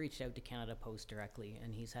he's reached out to Canada Post directly,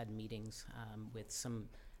 and he's had meetings with some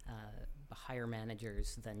higher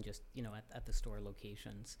managers than just, you know, at the store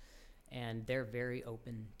locations. And they're very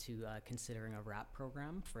open to considering a wrap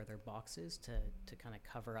program for their boxes to kind of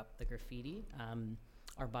cover up the graffiti.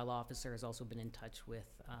 Our bylaw officer has also been in touch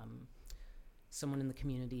with someone in the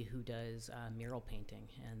community who does mural painting,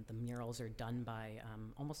 and the murals are done by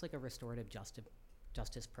almost like a restorative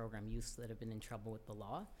justice program, youths that have been in trouble with the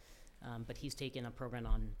law. But he's taken a program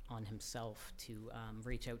on himself to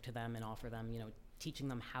reach out to them and offer them, you know, teaching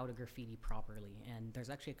them how to graffiti properly. And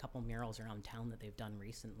there's actually a couple murals around town that they've done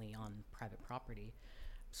recently on private property.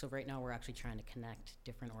 So right now we're actually trying to connect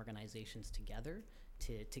different organizations together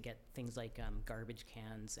to get things like garbage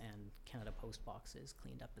cans and Canada Post boxes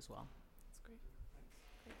cleaned up as well. That's great.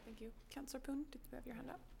 Great, thank you. Councillor Poon, did you have your hand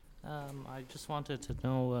up? I just wanted to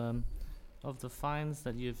know, of the fines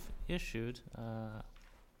that you've issued,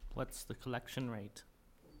 what's the collection rate?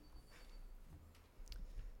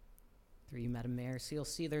 Through you, Madam Mayor. So you'll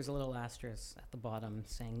see there's a little asterisk at the bottom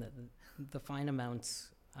saying that the fine amounts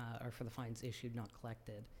are for the fines issued, not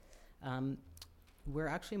collected. We're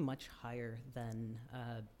actually much higher than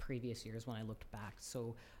previous years when I looked back.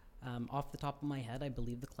 So off the top of my head, I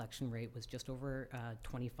believe the collection rate was just over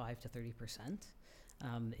 25 to 30%.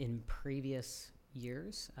 In previous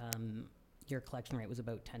years, your collection rate was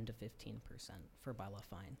about 10 to 15% for bylaw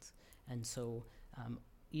fines. And so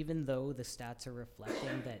even though the stats are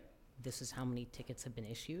reflecting that this is how many tickets have been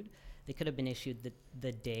issued, they could have been issued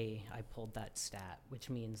the day I pulled that stat, which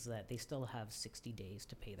means that they still have 60 days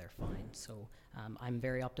to pay their fine. So I'm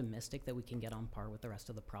very optimistic that we can get on par with the rest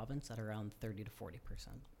of the province at around 30 to 40%.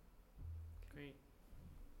 Great.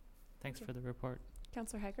 Thanks for the report.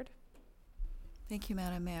 Councillor Haggard. Thank you,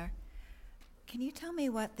 Madam Mayor. Can you tell me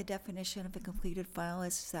what the definition of a completed file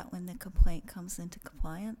is? Is that when the complaint comes into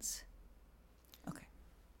compliance? Okay.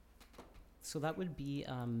 So that would be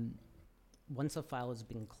once a file has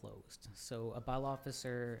been closed. So a bylaw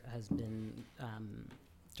officer has been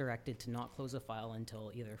directed to not close a file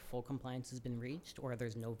until either full compliance has been reached or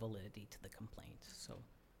there's no validity to the complaint. So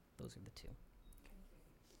those are the two.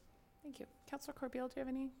 Thank you. Councillor Corbeil, do you have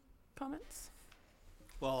any comments?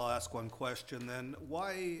 Well, I'll ask one question then.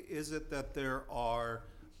 Why is it that there are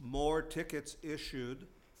more tickets issued,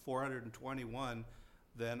 421,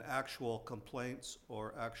 than actual complaints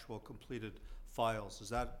or actual completed files? Is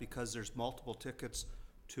that because there's multiple tickets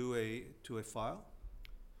to a file?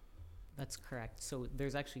 That's correct. So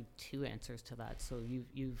there's actually two answers to that. So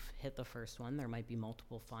you've hit the first one. There might be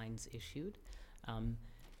multiple fines issued.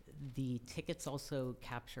 The tickets also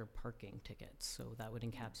capture parking tickets, so that would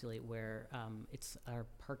encapsulate where it's our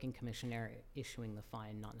parking commissioner issuing the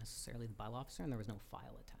fine, not necessarily the bylaw officer, and there was no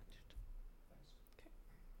file attached.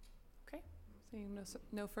 Okay. Seeing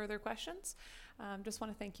no further questions, just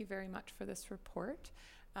want to thank you very much for this report.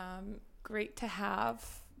 Great to have.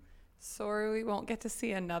 Sorry we won't get to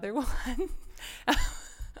see another one.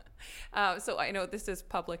 So I know this is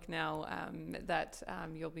public now, that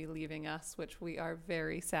you'll be leaving us, which we are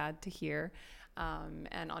very sad to hear.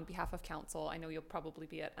 And on behalf of council, I know you'll probably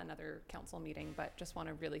be at another council meeting, but just want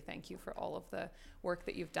to really thank you for all of the work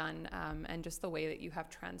that you've done, and just the way that you have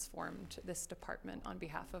transformed this department on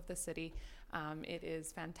behalf of the city. It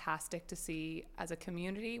is fantastic to see as a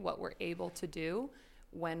community what we're able to do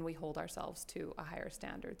when we hold ourselves to a higher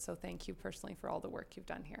standard. So thank you personally for all the work you've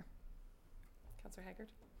done here. Councillor Haggard.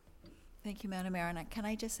 Thank you, Madam Mayor. And can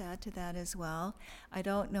I just add to that as well? I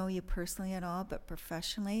don't know you personally at all, but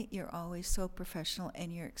professionally, you're always so professional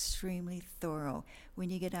and you're extremely thorough. When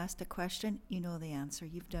you get asked a question, you know the answer.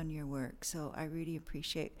 You've done your work. So I really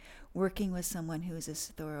appreciate working with someone who is as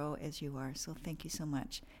thorough as you are. So thank you so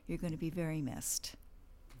much. You're going to be very missed.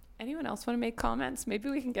 Anyone else want to make comments?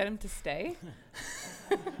 Maybe we can get him to stay.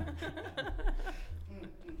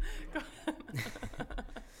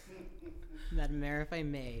 Madam Mayor, if I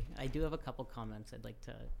may, I do have a couple comments I'd like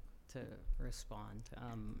to respond.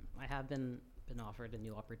 I have been offered a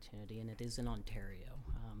new opportunity, and it is in Ontario.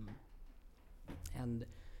 And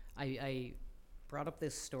I brought up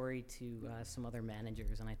this story to some other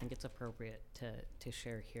managers, and I think it's appropriate to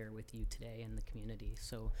share here with you today in the community.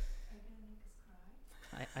 So, are you gonna make us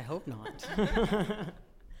cry? I hope not.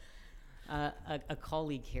 A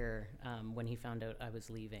colleague here, when he found out I was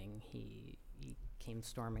leaving, he came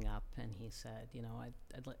storming up and he said, you know,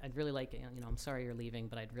 I'd really like, you know, I'm sorry you're leaving,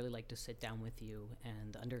 but I'd really like to sit down with you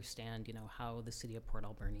and understand, you know, how the city of Port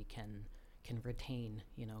Alberni can retain,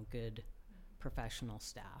 you know, good professional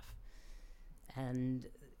staff. And,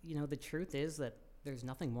 you know, the truth is that there's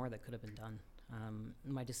nothing more that could have been done.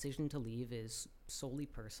 My decision to leave is solely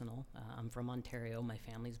personal. I'm from Ontario, my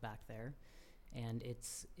family's back there, and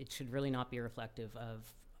it should really not be reflective of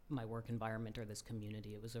my work environment or this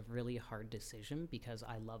community. It was a really hard decision because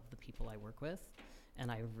I love the people I work with,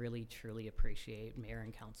 and I really truly appreciate mayor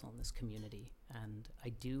and council in this community. And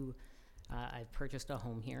I've purchased a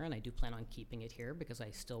home here, and I do plan on keeping it here because I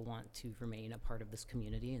still want to remain a part of this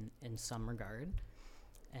community in some regard.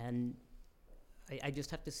 And I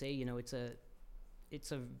just have to say, you know, it's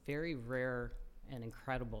a very rare and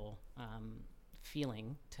incredible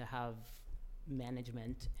feeling to have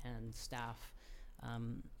management and staff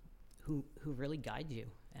who really guide you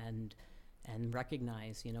and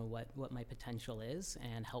recognize, you know, what my potential is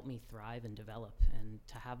and help me thrive and develop. And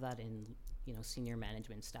to have that in, you know, senior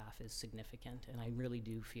management staff is significant. And I really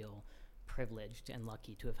do feel privileged and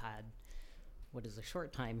lucky to have had what is a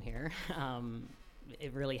short time here.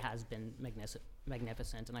 It really has been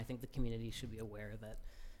magnificent. And I think the community should be aware that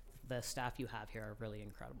the staff you have here are really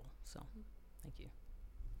incredible. So thank you.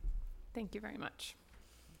 Thank you very much.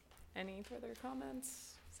 Any further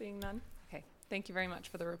comments? Seeing none? Okay, thank you very much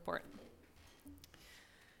for the report.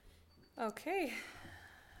 Okay,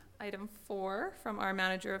 item 4 from our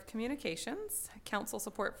Manager of Communications, Council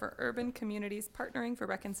Support for Urban Communities Partnering for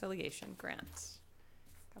Reconciliation Grant.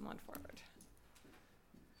 Come on forward.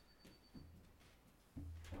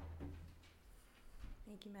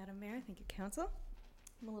 Thank you, Madam Mayor. Thank you, Council.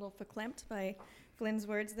 I'm a little verklempt by Flynn's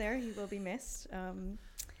words there. He will be missed.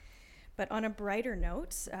 But on a brighter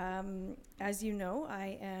note, as you know,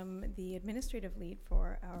 I am the administrative lead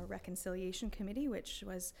for our Reconciliation Committee, which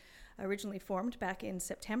was originally formed back in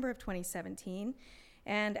September of 2017.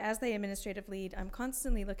 And as the administrative lead, I'm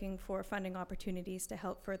constantly looking for funding opportunities to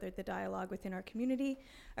help further the dialogue within our community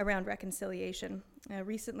around reconciliation.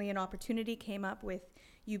 Recently, an opportunity came up with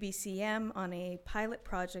UBCM on a pilot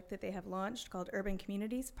project that they have launched called Urban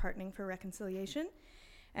Communities Partnering for Reconciliation.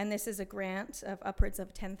 And this is a grant of upwards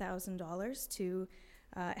of $10,000 to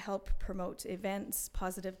help promote events,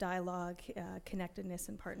 positive dialogue, connectedness,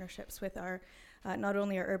 and partnerships with our, not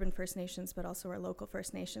only our urban First Nations, but also our local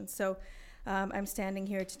First Nations. So I'm standing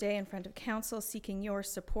here today in front of council seeking your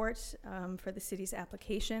support for the city's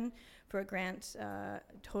application for a grant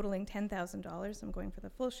totaling $10,000. I'm going for the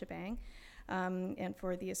full shebang, and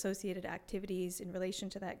for the associated activities in relation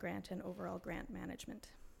to that grant and overall grant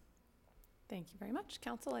management. Thank you very much.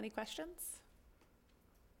 Council, any questions?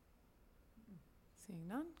 Seeing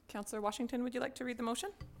none. Councillor Washington, would you like to read the motion?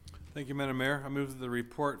 Thank you, Madam Mayor. I move that the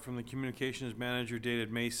report from the Communications Manager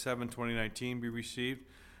dated May 7, 2019 be received,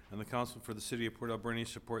 and the Council for the City of Port Alberni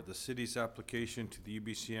support the city's application to the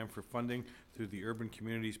UBCM for funding through the Urban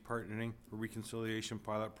Communities Partnering for Reconciliation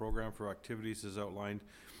pilot program for activities as outlined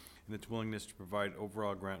in its willingness to provide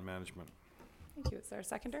overall grant management. Thank you. Is there a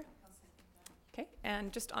seconder? Okay, Okay,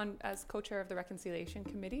 and just on, as co-chair of the Reconciliation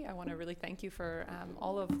Committee, I want to really thank you for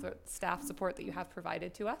all of the staff support that you have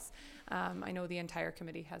provided to us. I know the entire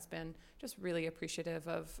committee has been just really appreciative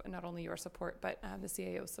of not only your support, but the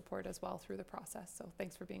CAO's support as well through the process. So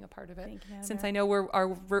thanks for being a part of it. Thank you, Madam Since Mayor. I know our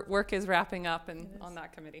work is wrapping up and It on is.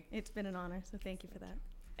 that committee. It's been an honor, so thank you for that.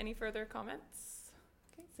 Any further comments?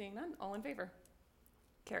 Okay, seeing none, all in favor?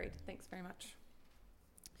 Carried, thanks very much.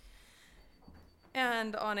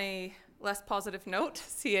 And on a less positive note,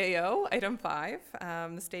 CAO, item 5,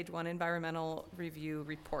 the Stage 1 Environmental Review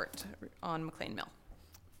Report on McLean Mill.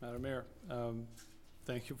 Madam Mayor,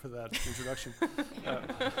 thank you for that introduction.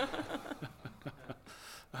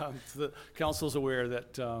 The council is aware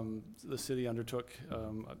that the city undertook,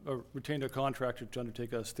 or retained a contractor to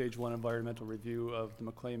undertake a Stage 1 environmental review of the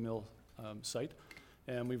McLean Mill site.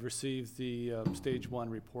 And we've received the Stage 1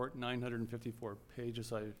 report, 954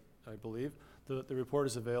 pages, I believe. The report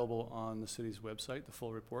is available on the city's website, the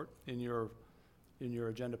full report. In your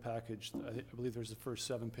agenda package, I believe there's the first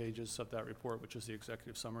 7 pages of that report, which is the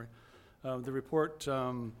executive summary. The report,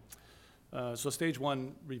 so Stage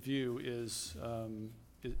 1 review is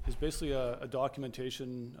basically a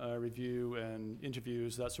documentation review and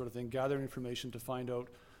interviews, that sort of thing, gathering information to find out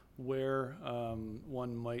where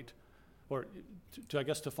one might, or I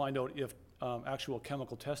guess to find out if actual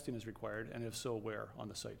chemical testing is required, and if so, where on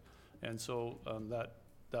the site. And so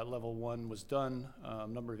that level 1 was done, a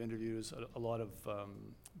number of interviews, a lot of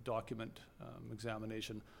document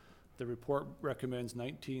examination. The report recommends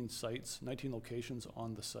 19 sites, 19 locations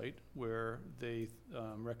on the site where they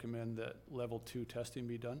recommend that level 2 testing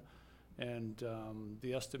be done. And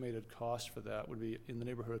the estimated cost for that would be in the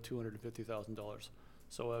neighborhood of $250,000.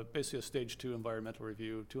 So basically a Stage 2 environmental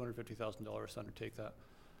review, $250,000 to undertake that.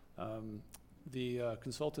 The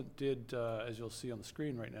consultant did, as you'll see on the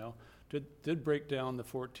screen right now, did break down the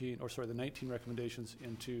 19 recommendations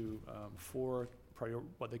into 4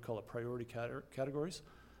 what they call priority categories.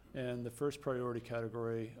 And the first priority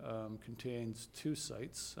category contains 2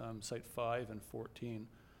 sites, Site 5 and 14,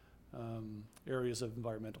 areas of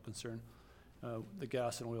environmental concern, the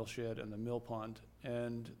gas and oil shed and the mill pond.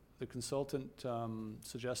 And the consultant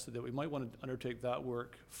suggested that we might want to undertake that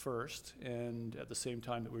work first, and at the same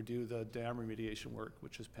time that we do the dam remediation work,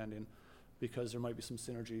 which is pending, because there might be some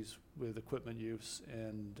synergies with equipment use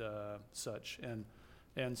and such,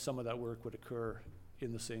 and some of that work would occur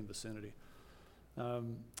in the same vicinity.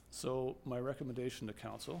 So my recommendation to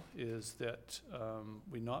council is that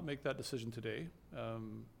we not make that decision today.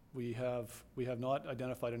 We have not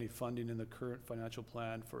identified any funding in the current financial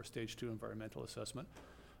plan for a Stage 2 environmental assessment.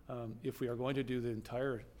 If we are going to do the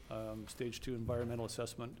entire Stage 2 environmental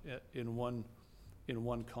assessment in one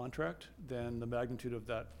contract, then the magnitude of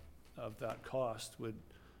that cost would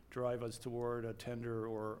drive us toward a tender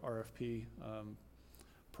or RFP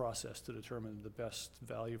process to determine the best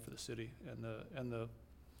value for the city and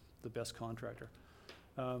the best contractor.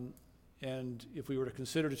 And if we were to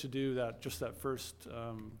consider to do just that first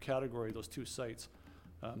category, those 2 sites,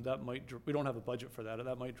 we don't have a budget for that, and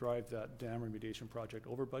that might drive that dam remediation project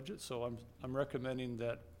over budget. So I'm recommending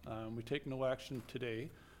that we take no action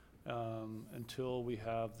today until we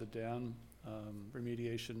have the dam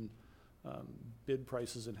remediation bid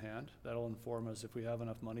prices in hand. That'll inform us if we have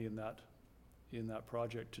enough money in that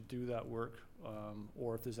project to do that work,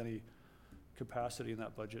 or if there's any capacity in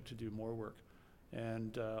that budget to do more work.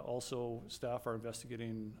 And also, staff are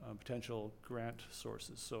investigating potential grant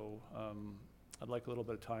sources. So I'd like a little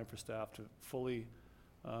bit of time for staff to fully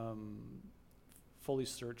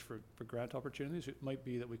search for grant opportunities. It might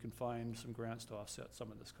be that we can find some grants to offset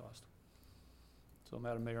some of this cost. So,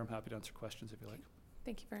 Madam Mayor, I'm happy to answer questions if you like.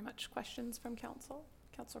 Thank you very much. Questions from council?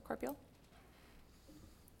 Councillor Corbeil?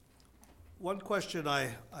 One question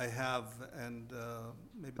I have, and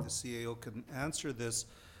maybe the CAO can answer this.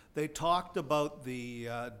 They talked about the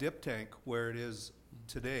dip tank where it is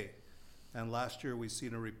today. And last year we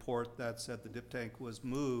seen a report that said the dip tank was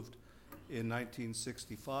moved in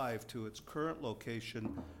 1965 to its current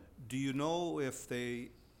location. Do you know if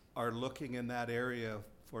they are looking in that area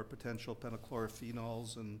for potential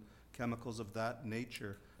pentachlorophenols and chemicals of that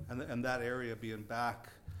nature? And that area being back,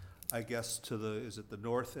 I guess, to is it the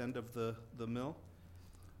north end of the mill?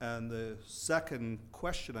 And the second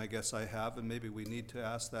question I guess I have, and maybe we need to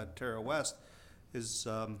ask that Tara West, is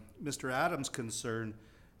Mr. Adams' concern.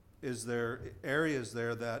 Is there areas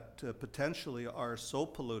there that potentially are so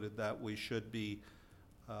polluted that we should be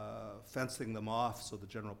fencing them off so the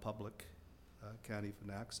general public can't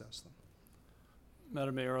even access them?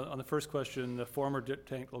 Madam Mayor, on the first question, the former dip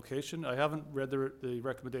tank location, I haven't read the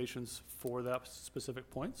recommendations for that specific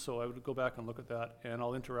point, so I would go back and look at that, and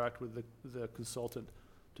I'll interact with the consultant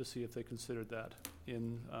to see if they considered that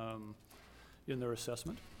in their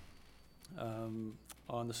assessment.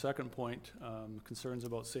 On the second point, concerns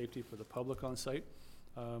about safety for the public on site,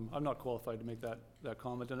 I'm not qualified to make that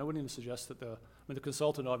comment, and I wouldn't even suggest that the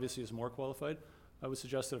consultant obviously is more qualified. I would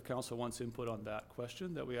suggest that if council wants input on that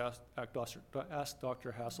question, that we ask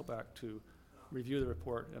Dr. Hasselback to review the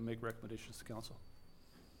report and make recommendations to council.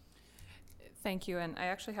 Thank you, and I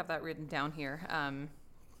actually have that written down here.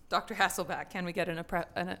 Dr. Hasselback, can we get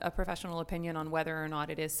a professional opinion on whether or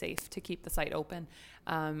not it is safe to keep the site open?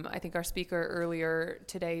 I think our speaker earlier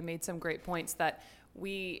today made some great points that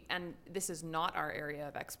and this is not our area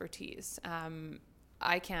of expertise.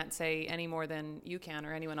 I can't say any more than you can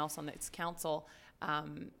or anyone else on this council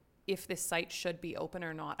if this site should be open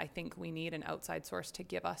or not. I think we need an outside source to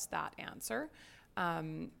give us that answer.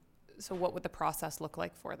 So what would the process look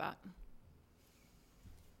like for that?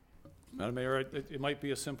 Madam Mayor, it might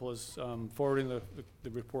be as simple as forwarding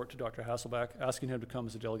the report to Dr. Hasselback, asking him to come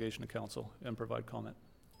as a delegation to council and provide comment.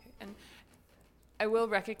 Okay. And I will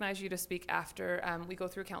recognize you to speak after we go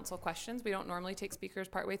through council questions. We don't normally take speakers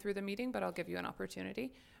partway through the meeting, but I'll give you an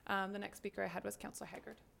opportunity. The next speaker I had was Councillor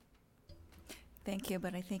Haggard. Thank you,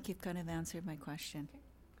 but I think you've kind of answered my question.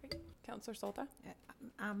 Okay, great. Councillor Solta?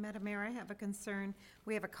 Madam Mayor, I have a concern.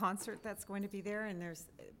 We have a concert that's going to be there, and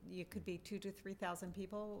you could be 2,000 to 3,000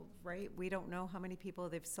 people, right? We don't know how many people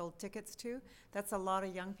they've sold tickets to. That's a lot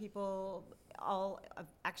of young people,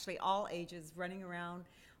 actually all ages, running around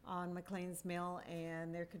on McLean's Mill,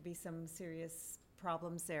 and there could be some serious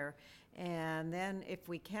problems there. And then if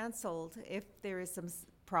there is some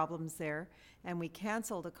problems there, and we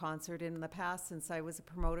canceled a concert in the past, since I was a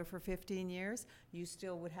promoter for 15 years, you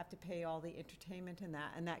still would have to pay all the entertainment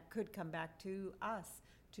and that could come back to us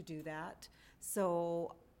to do that.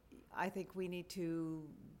 So I think we need to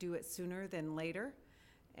do it sooner than later,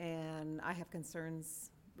 and I have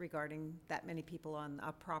concerns regarding that many people on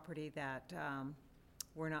a property that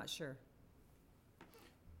we're not sure.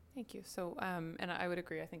 Thank you. So, and I would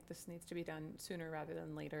agree. I think this needs to be done sooner rather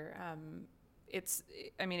than later. It's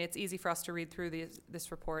easy for us to read through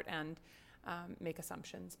this report and make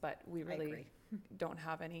assumptions, but we really don't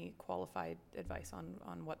have any qualified advice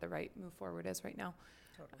on what the right move forward is right now.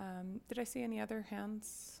 Totally. Did I see any other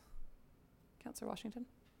hands? Councillor Washington?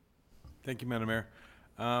 Thank you, Madam Mayor.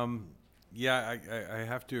 Yeah, I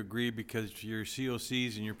have to agree, because your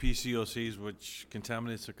COCs and your PCOCs, which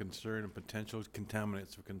contaminants of concern and potential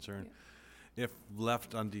contaminants of concern, if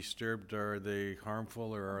left undisturbed, are they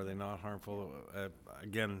harmful or are they not harmful?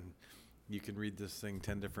 Again, you can read this thing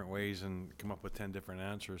 10 different ways and come up with 10 different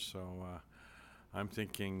answers. So I'm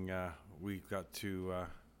thinking we've got to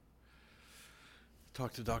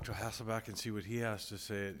talk to Dr. Hasselback and see what he has to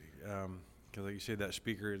say. Because like you say, the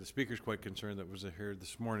speaker's quite concerned that was here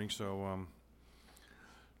this morning. So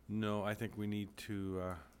no, I think we need to,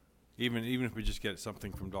 even if we just get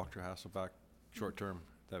something from Dr. Hasselback short term,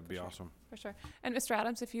 that'd be awesome. For sure. And Mr.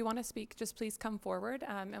 Adams, if you want to speak, just please come forward,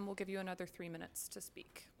 and we'll give you another 3 minutes to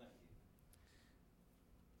speak.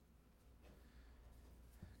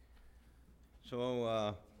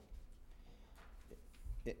 So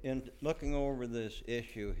in looking over this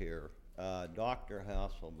issue here, Dr.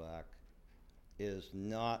 Hasselback is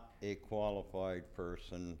not a qualified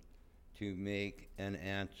person to make an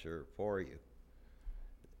answer for you.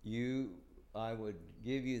 I would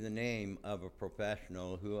give you the name of a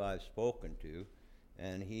professional who I've spoken to,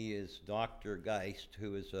 and he is Dr. Geist,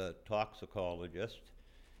 who is a toxicologist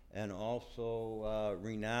and also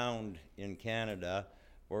renowned in Canada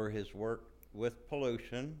for his work with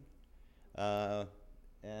pollution,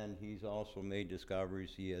 and he's also made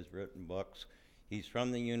discoveries. He has written books. He's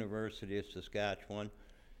from the University of Saskatchewan,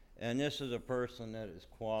 and this is a person that is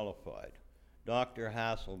qualified. Dr.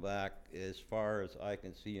 Hasselback, as far as I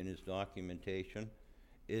can see in his documentation,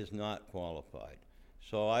 is not qualified.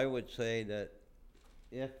 So I would say that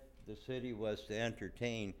if the city was to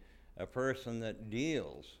entertain a person that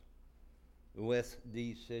deals with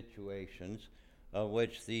these situations, of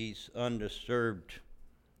which these undisturbed,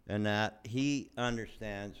 and that he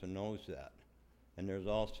understands and knows that. And there's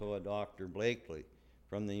also a Dr. Blakely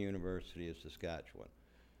from the University of Saskatchewan.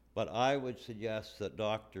 But I would suggest that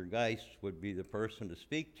Dr. Geist would be the person to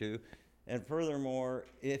speak to. And furthermore,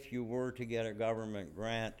 if you were to get a government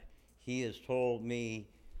grant, he has told me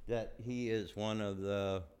that he is one of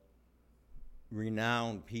the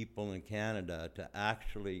renowned people in Canada to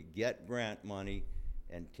actually get grant money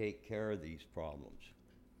and take care of these problems.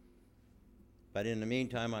 But in the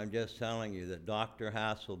meantime, I'm just telling you that Dr.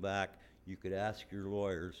 Hasselback, you could ask your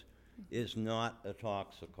lawyers, is not a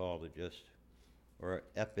toxicologist or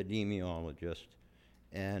epidemiologist.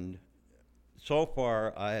 And so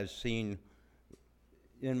far, I have seen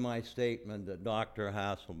in my statement that Dr.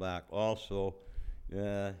 Hasselback also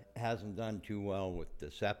hasn't done too well with the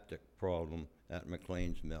septic problem at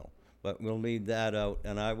McLean's Mill. But we'll leave that out,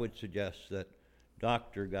 and I would suggest that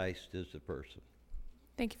Dr. Geist is the person.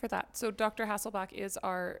 Thank you for that. So Dr. Hasselback is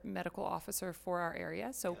our medical officer for our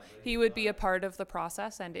area, so he would be a part of the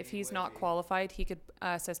process, and if he's not qualified, he could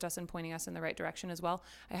assist us in pointing us in the right direction as well.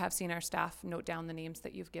 I have seen our staff note down the names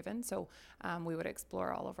that you've given, so we would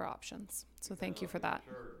explore all of our options. So thank you for that.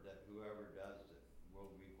 I'm sure that whoever does it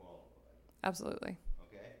will be qualified. Absolutely.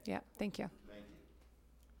 Okay? Yeah, thank you. Thank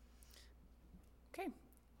you. Okay.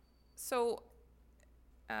 So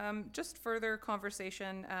just further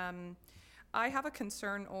conversation. I have a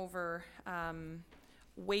concern over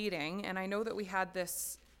waiting, and I know that we had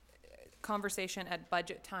this conversation at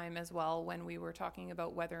budget time as well when we were talking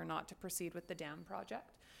about whether or not to proceed with the dam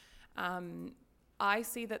project. I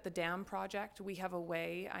see that the dam project, we have a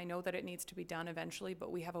way, I know that it needs to be done eventually,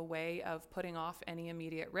 but we have a way of putting off any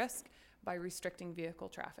immediate risk by restricting vehicle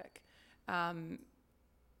traffic.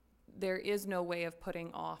 There is no way of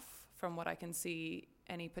putting off, from what I can see,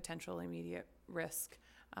 any potential immediate risk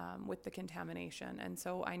with the contamination. And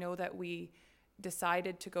so I know that we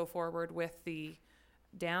decided to go forward with the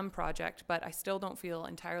dam project, but I still don't feel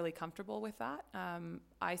entirely comfortable with that.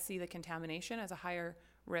 I see the contamination as a higher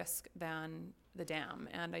risk than the dam.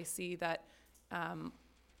 And I see that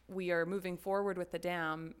we are moving forward with the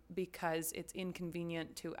dam because it's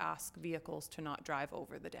inconvenient to ask vehicles to not drive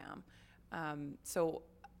over the dam. So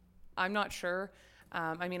I'm not sure.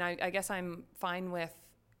 I mean, I guess I'm fine with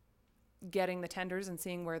getting the tenders and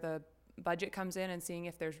seeing where the budget comes in and seeing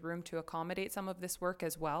if there's room to accommodate some of this work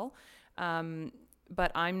as well.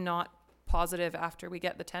 But I'm not positive after we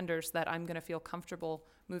get the tenders that I'm going to feel comfortable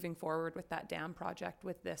moving forward with that dam project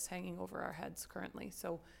with this hanging over our heads currently.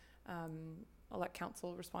 So I'll let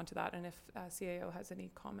council respond to that, and if CAO has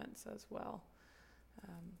any comments as well.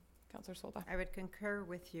 Councillor Solda. I would concur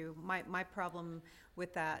with you. My problem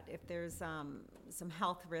with that, if there's some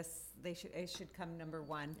health risks, it should come number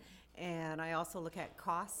one. And I also look at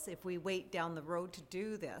costs. If we wait down the road to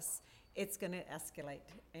do this, it's going to escalate,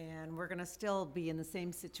 and we're going to still be in the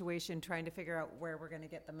same situation trying to figure out where we're going to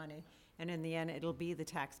get the money. And in the end, it'll be the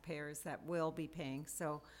taxpayers that will be paying.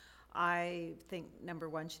 So I think number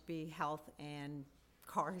one should be health and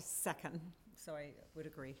cars second. So I would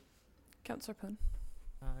agree. Councillor Poon.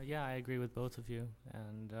 Yeah, I agree with both of you,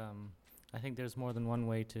 and I think there's more than one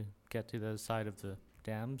way to get to the side of the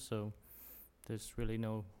dam, so there's really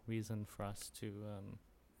no reason for us to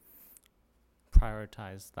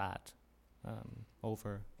prioritize that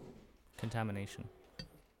over contamination.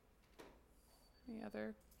 Any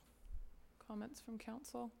other comments from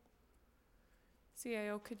council?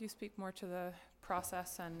 CAO, could you speak more to the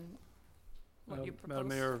process and what you propose? Madam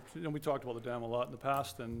Mayor, we talked about the dam a lot in the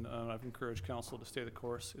past, and I've encouraged council to stay the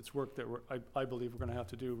course. It's work that I believe we're going to have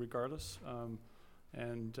to do regardless,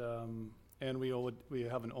 and we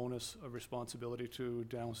have an onus of responsibility to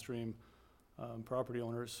downstream property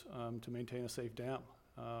owners to maintain a safe dam,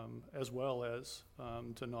 as well as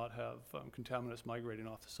to not have contaminants migrating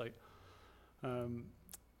off the site.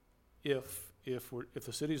 If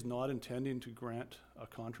the city's not intending to grant a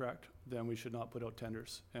contract, then we should not put out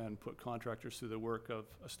tenders and put contractors through the work of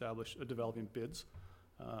developing bids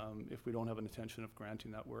if we don't have an intention of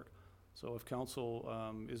granting that work. So if council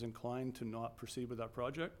is inclined to not proceed with that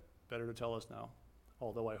project, better to tell us now,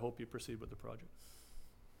 although I hope you proceed with the project.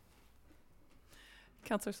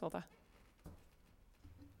 Councillor Solda.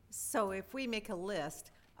 So if we make a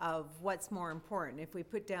list of what's more important, if we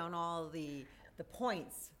put down all the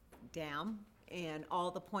points, dam, and all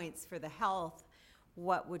the points for the health,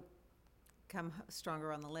 what would come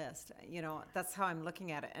stronger on the list? You know, that's how I'm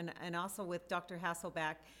looking at it. And also with Dr.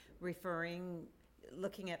 Hasselback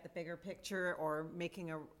looking at the bigger picture or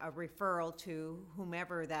making a referral to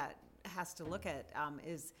whomever that has to look at,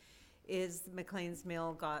 is McLean's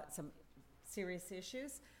Mill got some serious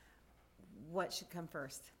issues? What should come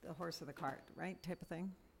first, the horse or the cart, right, type of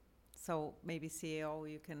thing? So maybe CAO,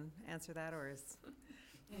 you can answer that, or is...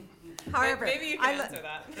 However, maybe you can answer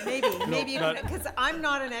that. Maybe you can, because I'm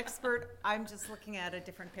not an expert. I'm just looking at a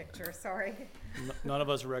different picture. Sorry. None of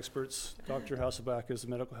us are experts. Dr. Hasselback is a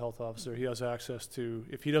medical health officer. He has access to,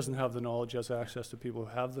 if he doesn't have the knowledge, he has access to people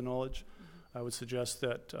who have the knowledge. I would suggest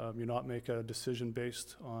that you not make a decision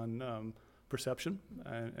based on perception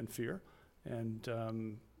and fear, and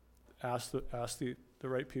ask the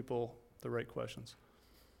right people the right questions.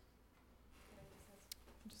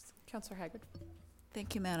 Councillor Haggard.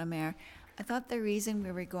 Thank you, Madam Mayor. I thought the reason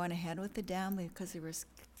we were going ahead with the dam was because there was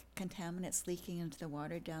contaminants leaking into the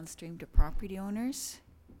water downstream to property owners.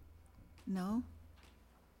 No?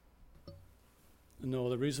 No,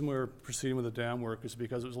 the reason we're proceeding with the dam work is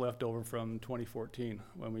because it was left over from 2014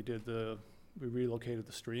 when we relocated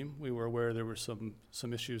the stream. We were aware there were some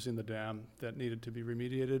issues in the dam that needed to be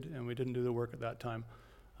remediated, and we didn't do the work at that time.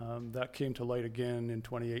 That came to light again in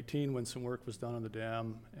 2018 when some work was done on the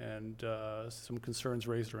dam and some concerns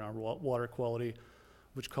raised around water quality,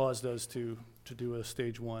 which caused us to do a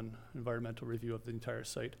stage 1 environmental review of the entire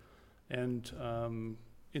site, and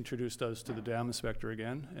introduced us to the dam inspector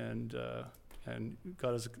again, and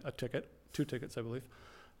got us a ticket, 2 tickets, I believe,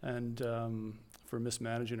 and for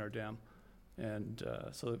mismanaging our dam. And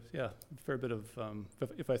so, yeah, a fair bit of,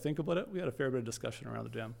 if I think about it, we had a fair bit of discussion around the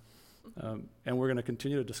dam. And we're going to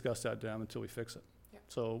continue to discuss that dam until we fix it. Yep.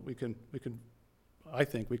 So I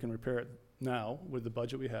think we can repair it now with the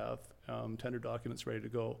budget we have, tender documents ready to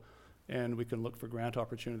go, and we can look for grant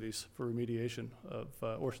opportunities for remediation of,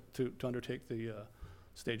 or to undertake the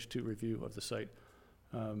stage 2 review of the site.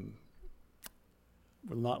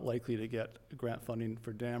 We're not likely to get grant funding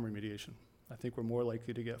for dam remediation. I think we're more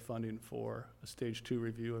likely to get funding for a stage 2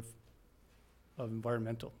 review of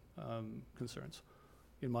environmental concerns,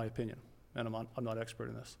 in my opinion. And I'm not expert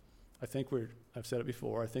in this. I think I've said it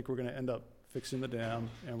before, I think we're gonna end up fixing the dam,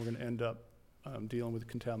 and we're gonna end up dealing with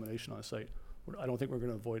contamination on the site. I don't think we're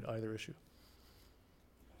gonna avoid either issue.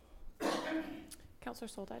 Councillor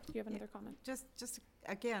Soldat, do you have another comment? Just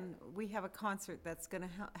again, we have a concert that's going to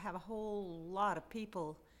have a whole lot of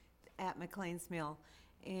people at McLean's Mill,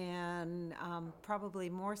 and probably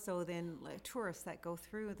more so than tourists that go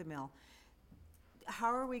through the mill.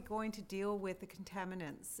 How are we going to deal with the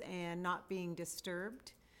contaminants and not being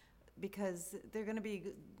disturbed? Because they're going to be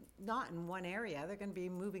not in one area, they're going to be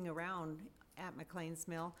moving around at McLean's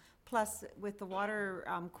Mill. Plus, with the water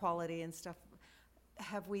quality and stuff,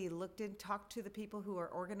 have we talked to the people who are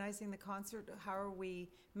organizing the concert? How are we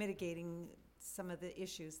mitigating some of the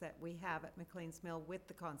issues that we have at McLean's Mill with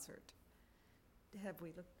the concert? Have we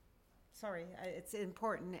looked? Sorry, it's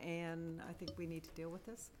important, and I think we need to deal with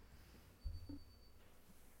this.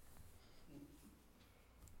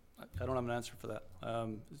 I don't have an answer for that.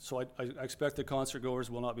 So I expect the concert goers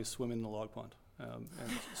will not be swimming in the log pond. And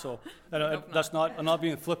so, that's not, I'm not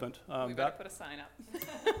being flippant. We better put a sign up.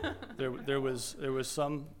 There was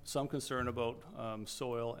some concern about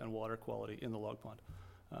soil and water quality in the log pond.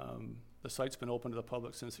 The site's been open to the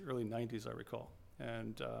public since the early 90s, I recall,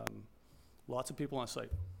 and lots of people on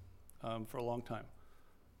site for a long time.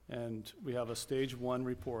 And we have a stage 1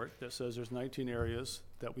 report that says there's 19 areas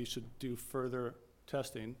that we should do further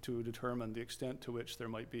testing to determine the extent to which there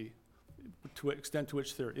might be,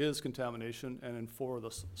 there is contamination, and in 4 of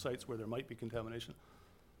the sites where there might be contamination.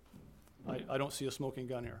 I don't see a smoking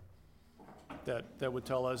gun here that would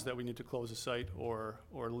tell us that we need to close the site or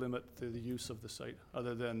limit the use of the site,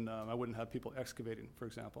 other than I wouldn't have people excavating, for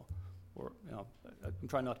example. Or, you know, I'm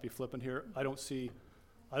trying not to be flippant here. I don't see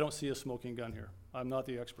a smoking gun here. I'm not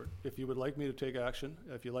the expert. If you would like me to take action,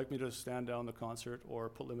 if you'd like me to stand down the concert or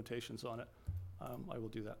put limitations on it, I will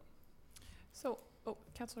do that. So,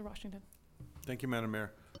 Councillor Washington. Thank you, Madam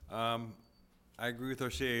Mayor. I agree with our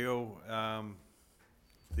CAO.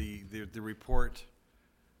 The report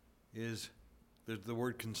is, the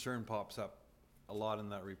word concern pops up a lot in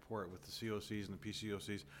that report with the COCs and the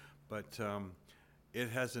PCOCs, but it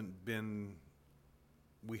hasn't been,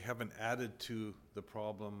 we haven't added to the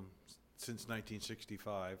problem since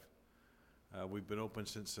 1965. We've been open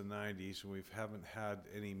since the 90s, and we haven't had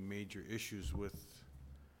any major issues with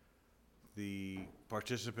the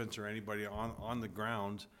participants or anybody on the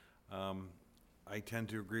ground. I tend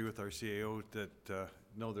to agree with our CAO that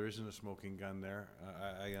no, there isn't a smoking gun there.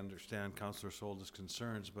 I understand Councillor Solda's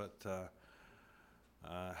concerns, but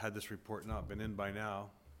had this report not been in by now,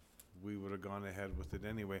 we would have gone ahead with it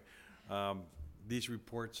anyway. These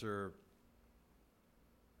reports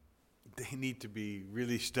they need to be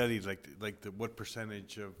really studied, like what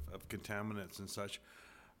percentage of contaminants and such.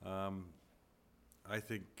 I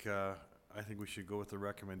think we should go with the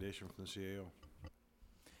recommendation from the CAO.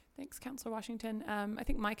 Thanks, Councillor Washington. I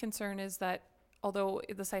think my concern is that although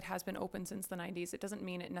the site has been open since the 90s, it doesn't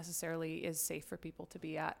mean it necessarily is safe for people to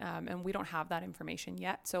be at, and we don't have that information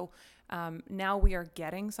yet. So now we are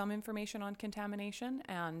getting some information on contamination,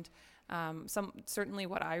 and certainly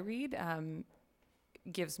what I read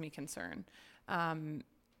gives me concern. I'm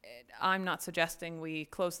not suggesting we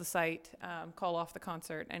close the site, call off the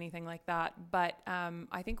concert, anything like that, but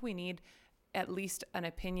I think we need at least an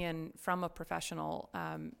opinion from a professional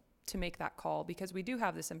to make that call, because we do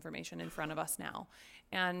have this information in front of us now.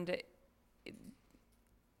 And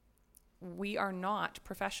we are not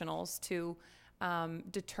professionals to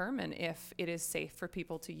determine if it is safe for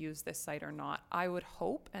people to use this site or not. I would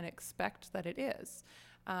hope and expect that it is.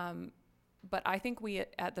 But I think we,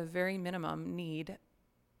 at the very minimum, need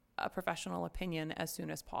a professional opinion as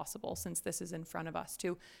soon as possible, since this is in front of us,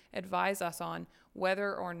 to advise us on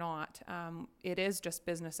whether or not it is just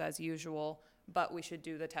business as usual, but we should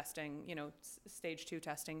do the testing, stage 2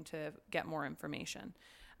 testing to get more information.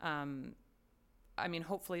 I mean,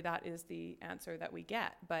 hopefully that is the answer that we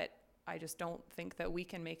get, but I just don't think that we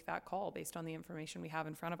can make that call based on the information we have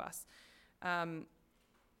in front of us.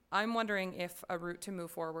 I'm wondering if a route to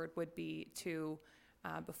move forward would be to,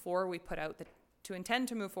 before we put out to intend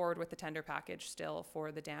to move forward with the tender package still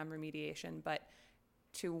for the dam remediation, but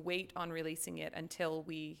to wait on releasing it until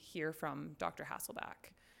we hear from Dr.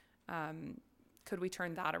 Hasselback. Could we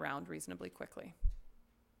turn that around reasonably quickly?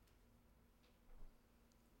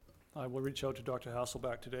 I will reach out to Dr.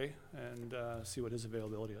 Hasselback today and see what his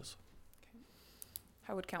availability is. Okay.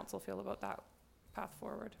 How would council feel about that path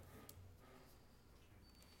forward?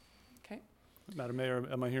 Okay. Madam Mayor,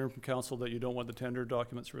 am I hearing from council that you don't want the tender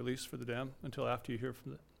documents released for the dam until after you hear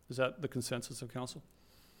from is that the consensus of council?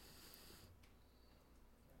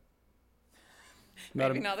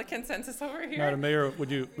 Maybe not the consensus over here. Madam Mayor, would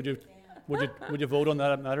you vote on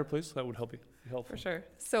that matter, please? That would help you. Helpful. For sure.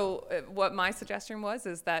 So what my suggestion was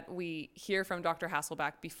is that we hear from Dr.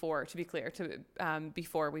 Hasselback before, to be clear,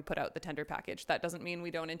 before we put out the tender package. That doesn't mean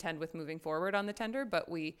we don't intend with moving forward on the tender, but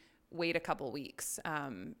we wait a couple weeks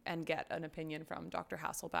and get an opinion from Dr.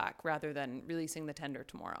 Hasselback rather than releasing the tender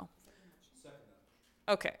tomorrow.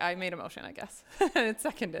 Okay, I made a motion, I guess. And it's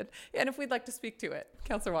seconded. And if we'd like to speak to it,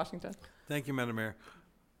 Councillor Washington. Thank you, Madam Mayor.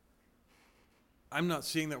 I'm not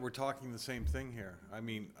seeing that we're talking the same thing here. I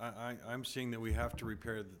mean, I'm seeing that we have to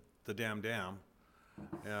repair the dam.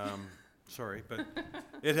 Sorry, but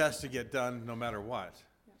it has to get done no matter what.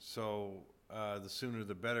 Yeah. So the sooner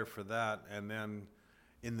the better for that. And then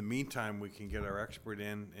in the meantime, we can get our expert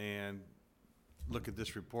in and look at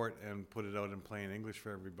this report and put it out in plain English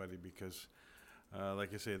for everybody, because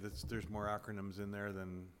like I say, there's more acronyms in there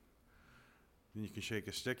than you can shake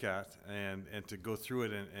a stick at, and to go through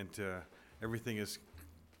it and to everything is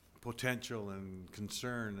potential and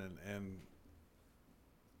concern, and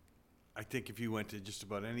I think if you went to just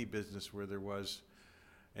about any business where there was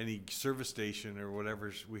any service station or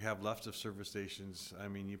whatever we have left of service stations, I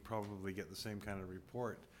mean, you probably get the same kind of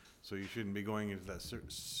report. So you shouldn't be going into that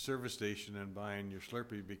service station and buying your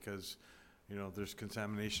Slurpee because, there's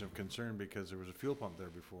contamination of concern because there was a fuel pump there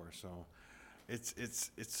before. So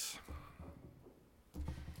it's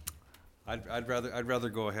I'd rather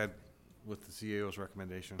go ahead with the CAO's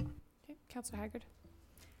recommendation. Okay, Councillor Haggard.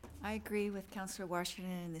 I agree with Councillor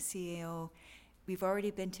Washington and the CAO. We've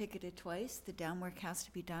already been ticketed twice. The dam work has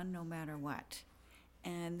to be done no matter what.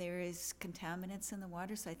 And there is contaminants in the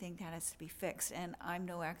water, so I think that has to be fixed. And I'm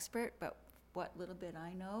no expert, but what little bit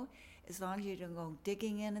I know, as long as you don't go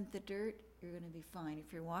digging in the dirt, you're going to be fine.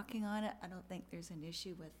 If you're walking on it, I don't think there's an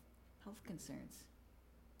issue with health concerns.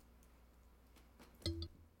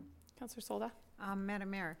 Councillor Solda. Madam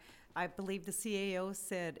Mayor, I believe the CAO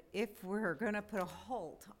said if we're going to put a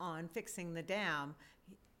halt on fixing the dam,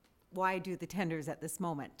 why do the tenders at this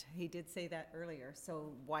moment? He did say that earlier.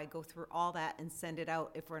 So why go through all that and send it out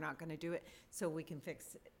if we're not going to do it so we can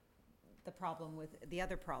fix the problem with the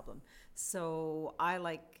other problem? So I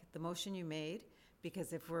like the motion you made,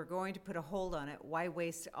 because if we're going to put a hold on it, why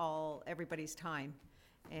waste everybody's time?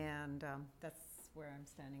 And that's where I'm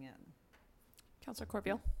standing at. Councillor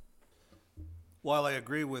Corbeil. While I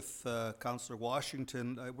agree with Councillor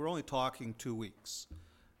Washington, we're only talking 2 weeks,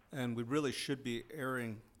 and we really should be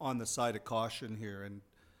erring on the side of caution here,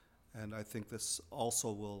 and I think this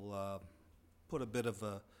also will put a bit of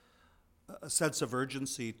a sense of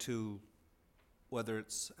urgency to whether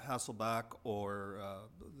it's Hasselback or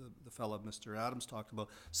the fellow Mr. Adams talked about,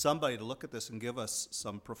 somebody to look at this and give us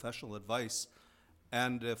some professional advice.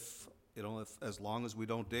 And if as long as we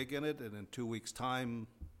don't dig in it, and in 2 weeks' time,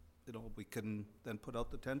 we can then put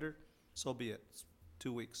out the tender, so be it. It's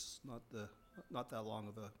 2 weeks, not that long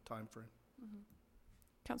of a time frame. Mm-hmm.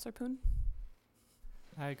 Councillor Poon.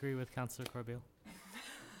 I agree with Councillor Corbeil.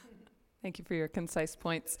 Thank you for your concise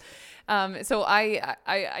points. So I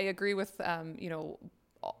agree with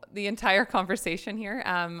the entire conversation here.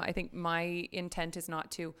 I think my intent is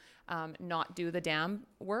not to not do the dam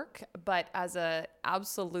work, but as a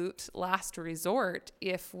absolute last resort,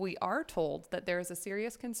 if we are told that there is a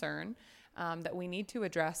serious concern that we need to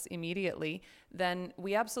address immediately, then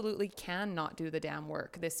we absolutely can not do the dam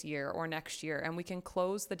work this year or next year, and we can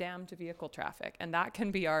close the dam to vehicle traffic. And that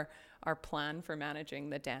can be our plan for managing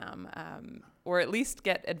the dam, or at least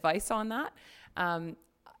get advice on that.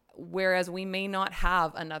 Whereas we may not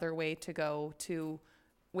have another way to go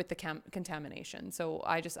with the contamination. So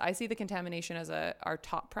I see the contamination as our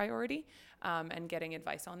top priority, and getting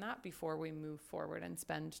advice on that before we move forward and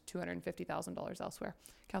spend $250,000 elsewhere.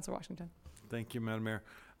 Councillor Washington. Thank you, Madam Mayor.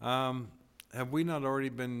 Have we not already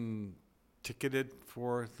been ticketed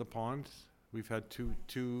for the pond? We've had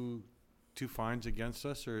two fines against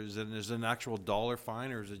us, or is it an actual dollar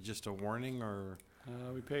fine, or is it just a warning, or?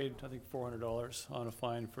 We paid, I think, $400 on a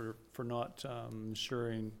fine for not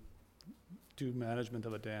ensuring due management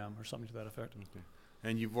of a dam or something to that effect. Okay.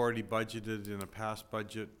 And you've already budgeted in a past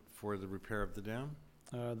budget for the repair of the dam?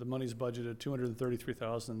 The money's budgeted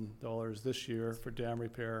 $233,000 this year for dam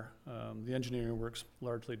repair. The engineering work's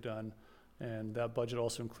largely done, and that budget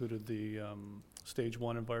also included the Stage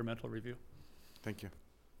 1 environmental review. Thank you.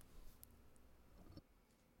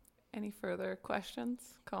 Any further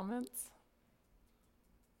questions, comments?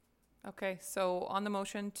 Okay, so on the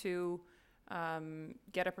motion to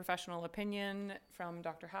get a professional opinion from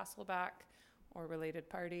Dr. Hasselback or related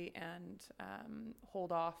party and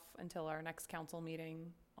hold off until our next council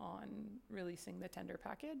meeting on releasing the tender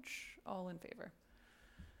package. All in favor?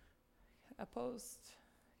 Opposed?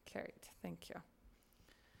 Carried. Thank you.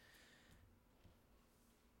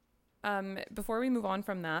 Before we move on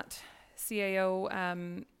from that,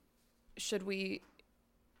 CAO, should we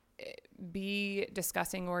be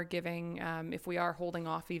discussing or giving, if we are holding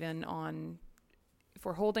off if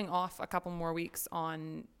we're holding off a couple more weeks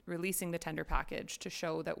on releasing the tender package to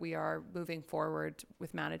show that we are moving forward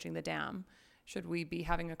with managing the dam, should we be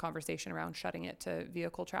having a conversation around shutting it to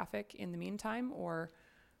vehicle traffic in the meantime, or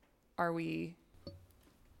are we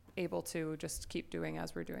able to just keep doing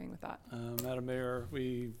as we're doing with that? Madam Mayor,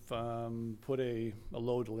 we've put a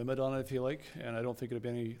load limit on it, if you like, and I don't think it'll be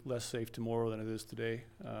any less safe tomorrow than it is today,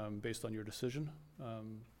 based on your decision.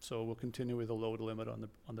 So we'll continue with a load limit on the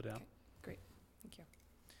dam. Okay, great, thank you.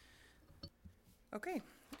 Okay,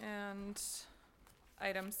 and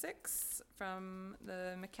item 6 from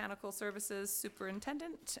the Mechanical Services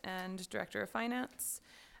Superintendent and Director of Finance.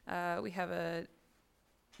 We have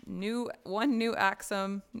one new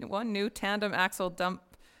tandem axle dump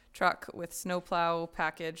truck with snowplow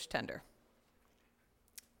package tender.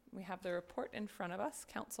 We have the report in front of us.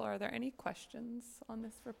 Council, are there any questions on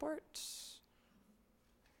this report?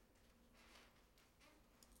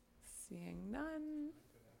 Seeing none.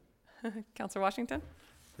 Councillor Washington?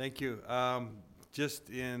 Thank you. Just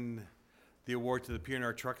in the award to the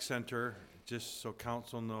P&R Truck Center, just so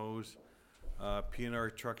council knows, P&R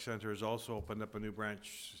Truck Center has also opened up a new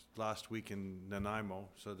branch last week in Nanaimo,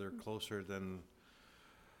 so they're closer than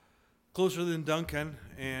Duncan.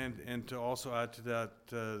 And to also add to that,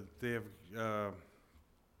 they have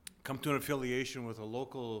come to an affiliation with a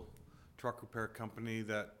local truck repair company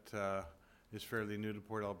that is fairly new to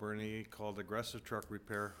Port Alberni, called Aggressive Truck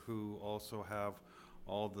Repair, who also have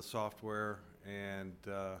all the software and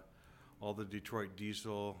all the Detroit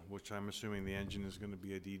diesel, which I'm assuming the engine is going to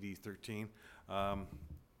be a DD13.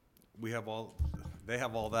 They have all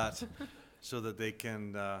that so that they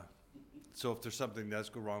can, so if there's something that does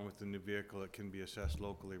go wrong with the new vehicle, it can be assessed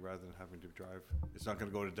locally rather than having to drive. It's not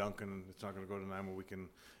going to go to Duncan, it's not going to go to Nanaimo.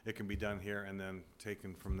 It can be done here and then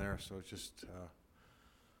taken from there. So it's just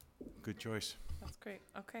good choice. That's great.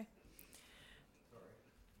 Okay.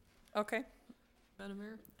 Okay. Madam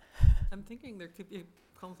Mayor, I'm thinking there could be a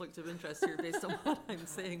conflict of interest here based on what I'm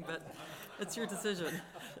saying, but it's your decision.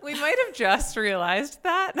 We might have just realized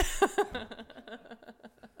that.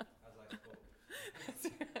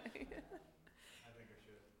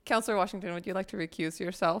 Councillor Washington, would you like to recuse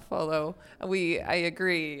yourself? Although I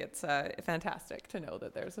agree, it's fantastic to know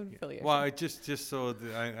that there's an affiliation. Well, just so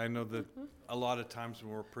that I know that a lot of times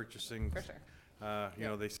when we're purchasing, For sure. you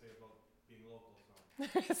know, they say about being local. So.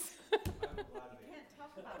 Can't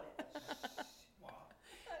talk about it.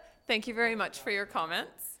 Thank you very much for your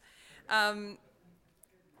comments.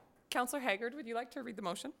 Councillor Haggard, would you like to read the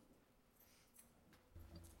motion?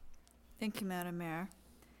 Thank you, Madam Mayor.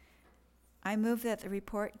 I move that the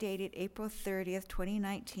report dated April 30th,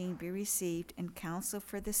 2019 be received and Council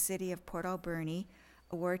for the City of Port Alberni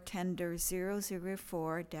award tender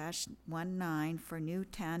 004-19 for new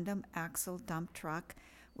tandem axle dump truck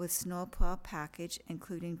with snowplow package,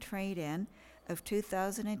 including trade-in of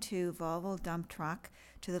 2002 Volvo dump truck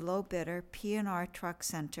to the low bidder P&R Truck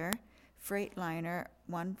Center, Freightliner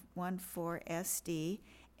 114SD,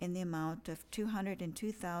 in the amount of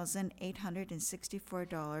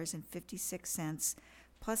 $202,864.56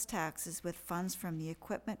 plus taxes with funds from the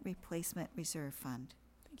Equipment Replacement Reserve Fund.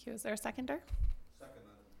 Thank you. Is there a seconder?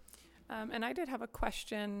 And I did have a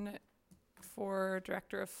question for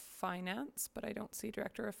Director of Finance, but I don't see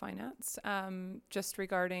Director of Finance, just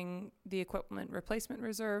regarding the Equipment Replacement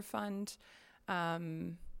Reserve Fund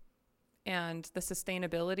and the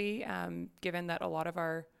sustainability, given that a lot of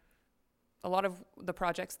the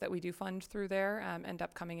projects that we do fund through there end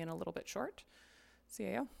up coming in a little bit short.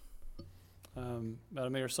 CAO?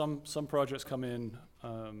 Madam Mayor, some projects come in,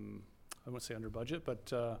 I won't say under budget,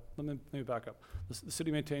 but let me back up. The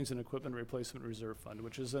city maintains an equipment replacement reserve fund,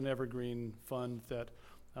 which is an evergreen fund that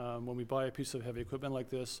when we buy a piece of heavy equipment like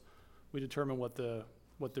this, we determine what the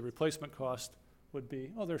replacement cost would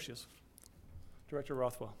be. Oh, there she is. Director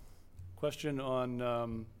Rothwell. Question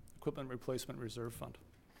on equipment replacement reserve fund.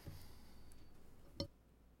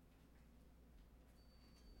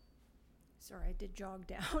 Sorry, I did jog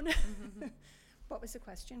down. What was the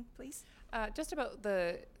question, please? Just about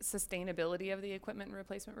the sustainability of the Equipment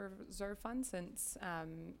Replacement Reserve Fund, since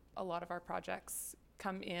a lot of our projects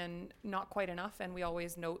come in not quite enough, and we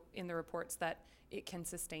always note in the reports that it can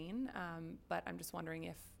sustain, but I'm just wondering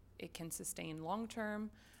if it can sustain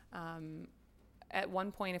long-term. At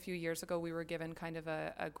one point a few years ago, we were given kind of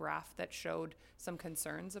a graph that showed some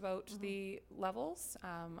concerns about the levels.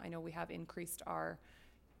 I know we have increased our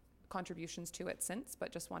contributions to it since,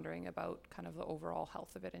 but just wondering about kind of the overall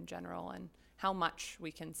health of it in general and how much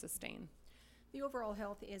we can sustain. The overall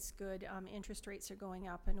health is good. Interest rates are going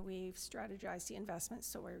up, and we've strategized the investments,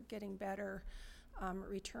 so we're getting better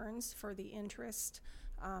returns for the interest,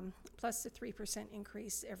 plus the 3%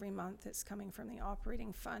 increase every month that's coming from the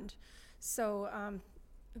operating fund. So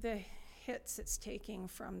the hits it's taking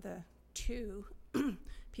from the two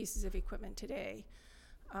pieces of equipment today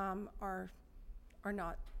are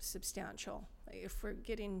not substantial. If we're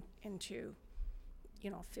getting into,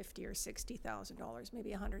 $50,000 or $60,000, maybe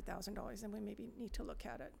 $100,000, then we maybe need to look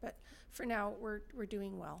at it. But for now, we're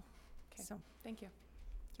doing well. Okay. So thank you.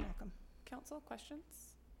 You're welcome. Council,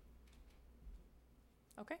 questions?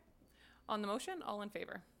 Okay. On the motion, all in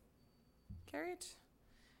favor? Carried.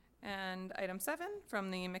 And item 7 from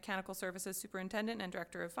the Mechanical Services Superintendent and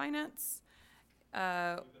Director of Finance.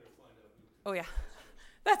 Oh yeah.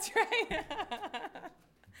 That's right.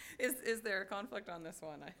 Is there a conflict on this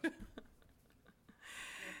one? That's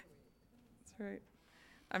right.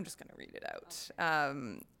 I'm just going to read it out.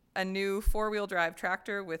 A new 4-wheel drive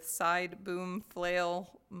tractor with side boom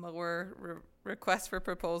flail mower request for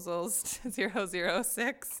proposals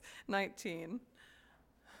 00619.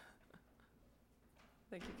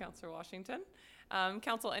 Thank you, Councillor Washington.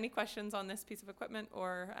 Council, any questions on this piece of equipment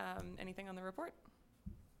or anything on the report?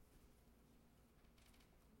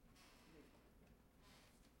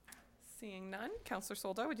 Seeing none, Councillor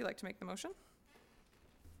Solda, would you like to make the motion?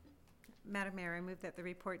 Madam Mayor, I move that the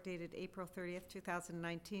report dated April 30th,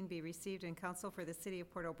 2019 be received in council for the City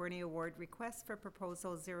of Port Alberni Award request for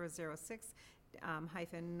proposal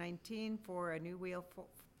 006-19 for a new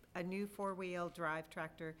 4-wheel drive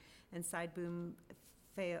tractor and side boom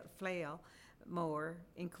flail mower,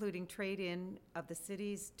 including trade-in of the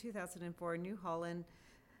city's 2004 New Holland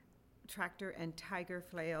tractor and Tiger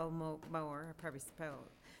flail mower, I probably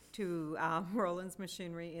spelled, to Roland's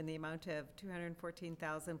Machinery in the amount of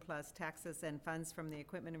 $214,000 plus taxes and funds from the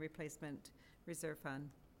Equipment and Replacement Reserve Fund.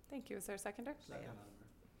 Thank you. Is there a seconder? Second.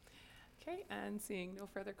 Okay, and seeing no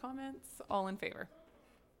further comments, all in favor?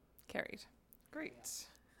 Carried. Great.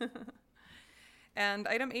 And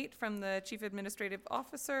item 8 from the Chief Administrative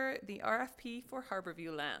Officer, the RFP for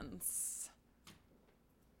Harborview lands.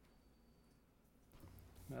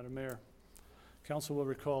 Madam Mayor, Council will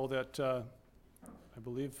recall that I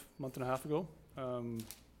believe a month and a half ago,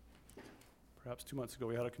 perhaps 2 months ago,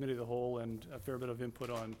 we had a committee of the whole and a fair bit of input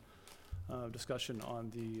on discussion on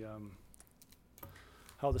the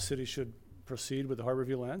how the city should proceed with the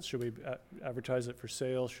Harborview lands. Should we advertise it for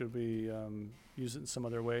sale? Should we use it in some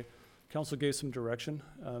other way? Council gave some direction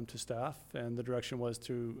to staff, and the direction was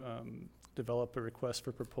to develop a request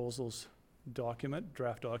for proposals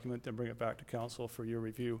draft document, then bring it back to council for your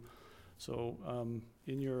review. So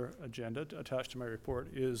in your agenda, attached to my report,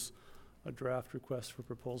 is a draft request for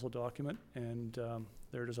proposal document, and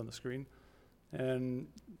there it is on the screen. And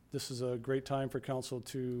this is a great time for council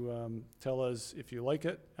to tell us if you like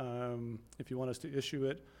it, if you want us to issue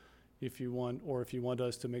it, if you want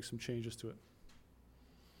us to make some changes to it.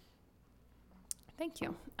 Thank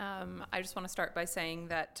you. I just want to start by saying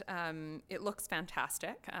that it looks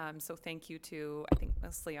fantastic. So thank you to, I think,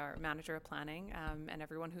 mostly our manager of planning and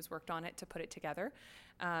everyone who's worked on it to put it together.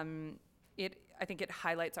 I think it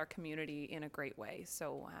highlights our community in a great way.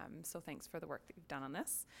 So, so thanks for the work that you've done on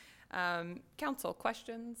this. Council,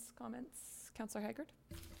 questions, comments? Councillor Haggard?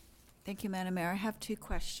 Thank you, Madam Mayor. I have two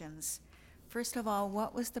questions. First of all,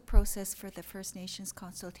 what was the process for the First Nations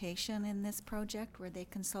consultation in this project? Were they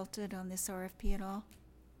consulted on this RFP at all?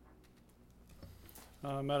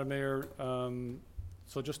 Madam Mayor,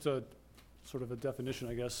 so just a sort of a definition,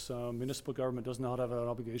 I guess, municipal government does not have an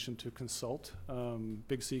obligation to consult,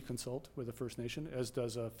 Big C consult with the First Nation, as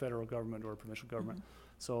does a federal government or a provincial government.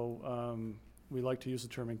 Mm-hmm. So we like to use the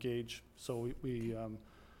term engage. So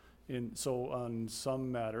so on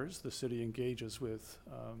some matters, the city engages with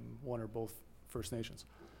one or both First Nations.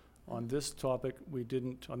 On this topic,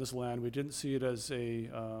 on this land, we didn't see it as a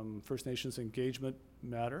First Nations engagement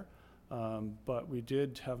matter, but we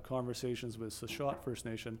did have conversations with Sashot First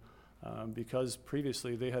Nation because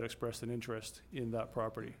previously they had expressed an interest in that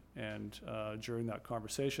property. And during that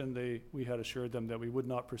conversation, we had assured them that we would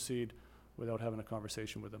not proceed without having a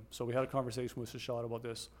conversation with them. So we had a conversation with Sashot about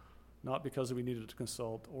this, not because we needed to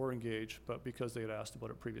consult or engage, but because they had asked about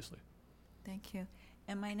it previously. Thank you.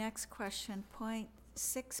 And my next question, point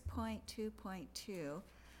 6.2.2,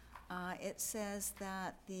 it says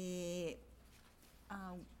that the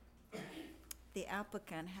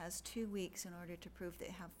applicant has 2 weeks in order to prove they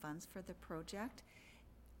have funds for the project.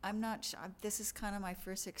 I'm not sure, this is kind of my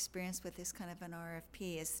first experience with this kind of an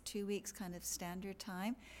RFP. Is 2 weeks kind of standard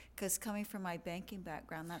time? Because coming from my banking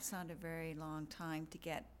background, that's not a very long time to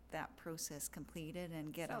get that process completed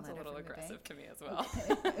and get Sounds a letter a little from the aggressive bank. to me as well.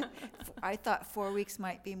 I thought 4 weeks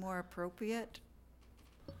might be more appropriate.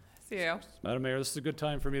 See you. Madam Mayor, this is a good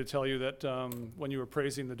time for me to tell you that when you were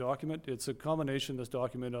praising the document, it's a combination, this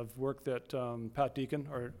document, of work that Pat Deacon,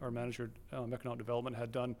 our manager of economic development,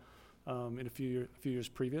 had done in a few years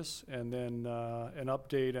previous, and then an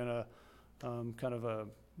update and a kind of a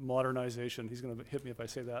modernization. He's going to hit me if I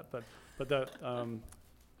say that, but that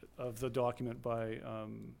of the document by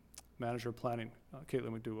manager of planning,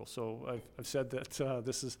 Caitlin McDougall. So I've said that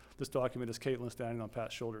this document is Caitlin standing on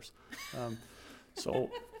Pat's shoulders. So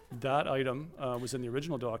that item was in the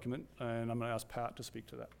original document, and I'm going to ask Pat to speak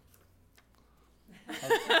to that.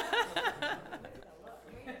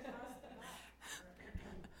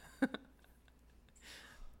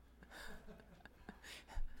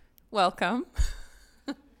 Welcome.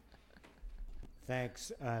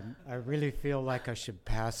 Thanks. I really feel like I should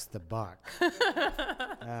pass the buck.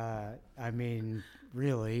 I mean,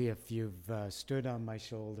 really, if you've stood on my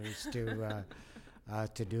shoulders to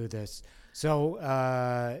do this. So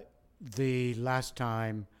the last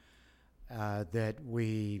time that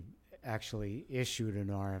we actually issued an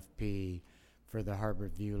RFP for the Harbor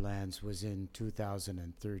View lands was in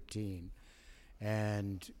 2013.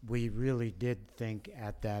 And we really did think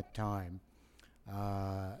at that time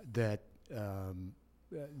that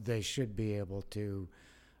they should be able to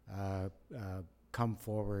come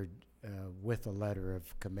forward with a letter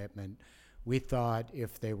of commitment. We thought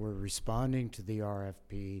if they were responding to the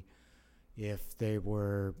RFP, if they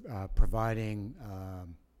were providing,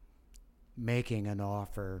 making an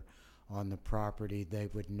offer on the property, they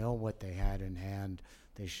would know what they had in hand.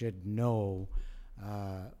 They should know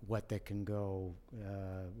what they can go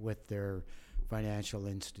with their financial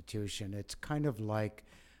institution. It's kind of like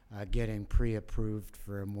getting pre-approved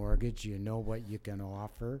for a mortgage. You know what you can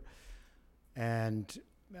offer. And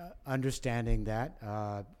understanding that,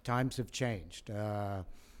 times have changed.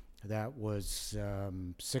 That was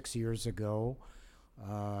 6 years ago.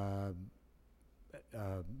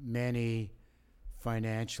 Many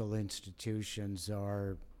financial institutions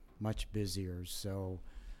are much busier, so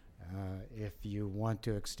if you want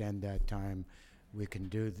to extend that time, we can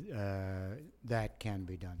do that. Can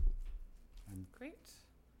be done. Great.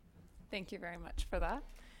 Thank you very much for that.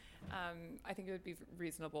 I think it would be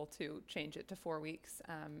reasonable to change it to 4 weeks,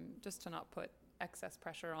 just to not put excess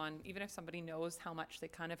pressure on, even if somebody knows how much they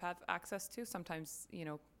kind of have access to. Sometimes, you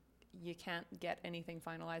know, you can't get anything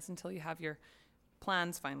finalized until you have your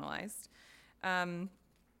plans finalized. I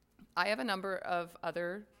have a number of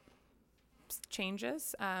other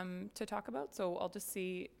changes to talk about, so I'll just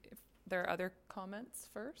see if there are other comments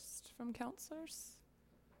first from councillors.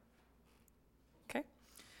 Okay.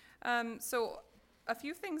 So a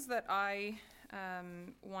few things that I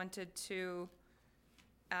wanted to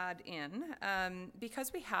add in,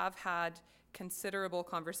 because we have had considerable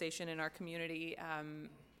conversation in our community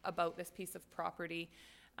about this piece of property.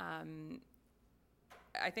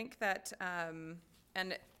 I think that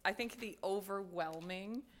And I think the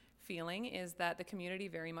overwhelming feeling is that the community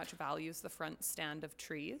very much values the front stand of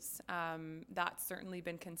trees. That's certainly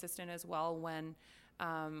been consistent as well when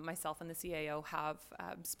myself and the CAO have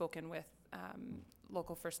spoken with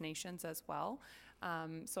local First Nations as well.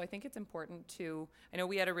 So I think it's important to, I know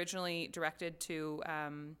we had originally directed to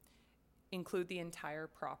include the entire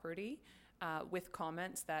property with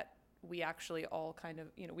comments that we actually all kind of,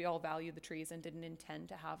 we all value the trees and didn't intend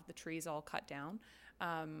to have the trees all cut down.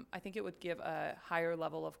 I think it would give a higher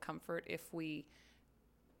level of comfort if we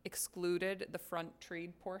excluded the front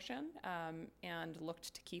treed portion and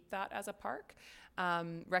looked to keep that as a park,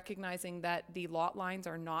 recognizing that the lot lines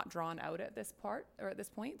are not drawn out at this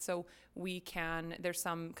point. So there's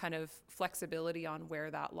some kind of flexibility on where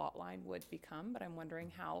that lot line would become, but I'm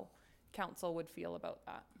wondering how council would feel about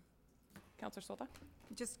that. Councillor Solda?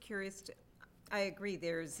 Just curious, I agree,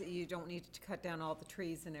 you don't need to cut down all the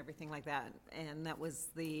trees and everything like that, and that was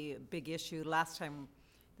the big issue last time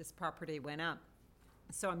this property went up.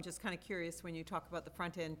 So I'm just kind of curious, when you talk about the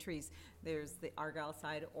front end trees, there's the Argyle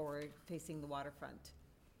side or facing the waterfront.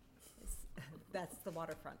 That's the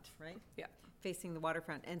waterfront, right? Yeah. Facing the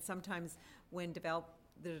waterfront. And sometimes when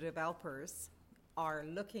the developers are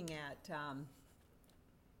looking at,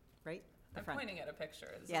 right? I'm pointing at a picture.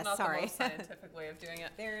 This Yes, is not sorry. the most scientific way of doing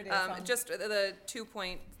it. There it is. Just the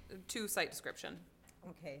 2.2 site description.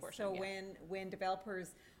 Okay, portion, so yeah. when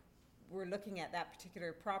developers were looking at that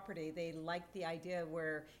particular property, they liked the idea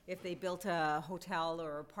where if they built a hotel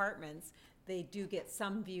or apartments, they do get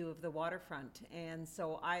some view of the waterfront. And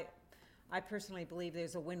so I personally believe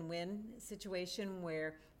there's a win-win situation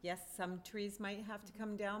where, yes, some trees might have to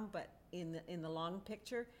come down, but in the long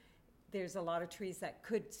picture, there's a lot of trees that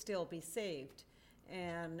could still be saved.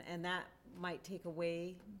 And that might take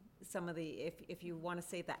away some of the, if you want to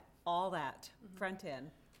save all that front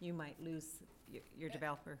end, you might lose your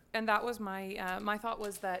developer. And that was my thought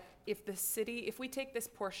was that if we take this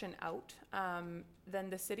portion out, then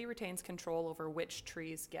the city retains control over which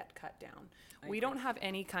trees get cut down. We don't have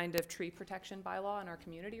any kind of tree protection bylaw in our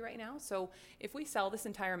community right now. So if we sell this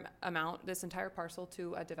entire parcel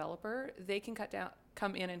to a developer, they can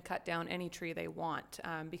come in and cut down any tree they want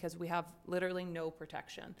because we have literally no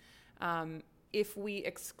protection. If we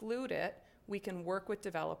exclude it, we can work with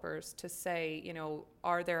developers to say,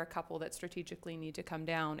 are there a couple that strategically need to come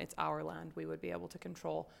down? It's our land. We would be able to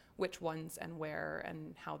control which ones and where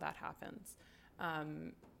and how that happens.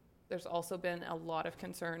 There's also been a lot of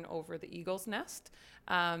concern over the eagle's nest.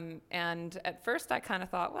 And at first I kind of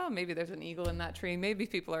thought, well, maybe there's an eagle in that tree. Maybe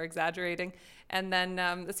people are exaggerating. And then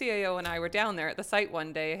the CAO and I were down there at the site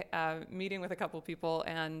one day meeting with a couple people,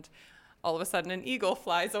 and all of a sudden an eagle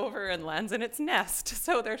flies over and lands in its nest.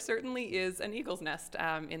 So there certainly is an eagle's nest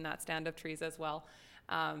in that stand of trees as well.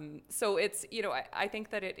 So it's, I think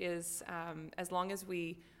that it is, as long as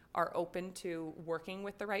we are open to working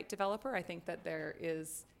with the right developer, I think that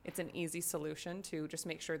it's an easy solution to just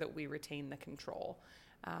make sure that we retain the control.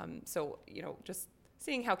 So, just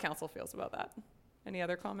seeing how council feels about that. Any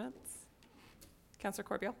other comments? Councillor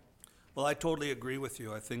Corbeil? Well, I totally agree with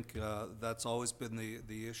you. I think that's always been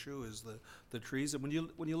the issue is the trees. And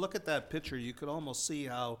when you look at that picture, you could almost see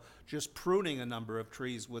how just pruning a number of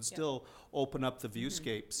trees would still open up the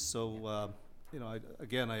viewscapes. So,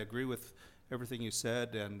 I agree with everything you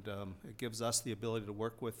said, and it gives us the ability to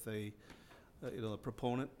work with a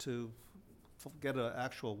proponent to get an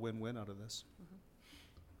actual win-win out of this.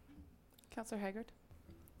 Councillor Haggard?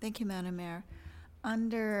 Thank you, Madam Mayor.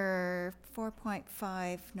 Under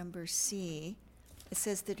 4.5, number C, it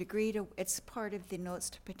says it's part of the notes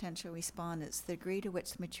to potential respondents, the degree to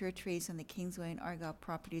which the mature trees on the Kingsway and Argyle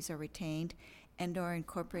properties are retained and or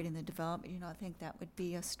incorporated in the development. You don't think that would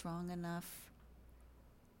be a strong enough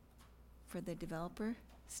for the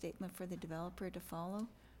statement for the developer to follow?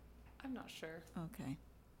 I'm not sure. Okay.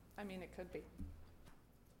 I mean, it could be,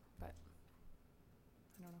 but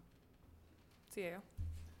I don't know. CAO?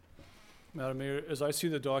 Madam Mayor, as I see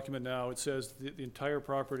the document now, it says the entire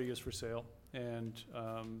property is for sale, and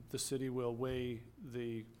the city will weigh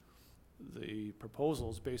the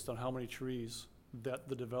proposals based on how many trees that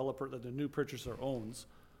the new purchaser owns,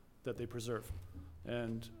 that they preserve.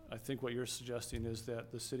 And I think what you're suggesting is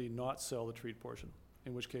that the city not sell the treed portion,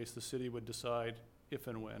 in which case the city would decide if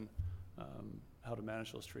and when how to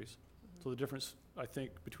manage those trees. So the difference, I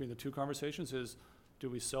think, between the two conversations is, do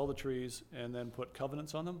we sell the trees and then put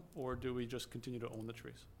covenants on them, or do we just continue to own the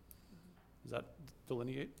trees? Does that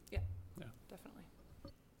delineate? Yeah, Yeah. definitely.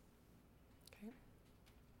 Okay.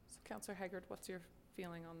 So Councillor Haggard, what's your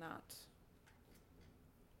feeling on that?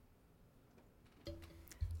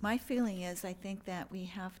 my feeling is I think that we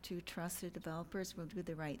have to trust the developers will do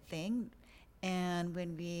the right thing. And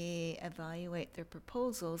when we evaluate their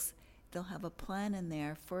proposals, they'll have a plan in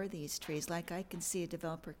there for these trees. Like I can see a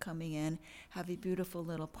developer coming in, have a beautiful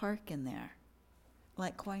little park in there.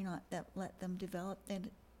 Like why not let them develop and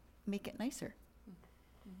make it nicer?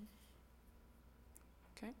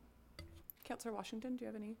 Okay. Councillor Washington, do you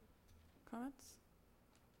have any comments?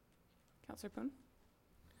 Councillor Poon?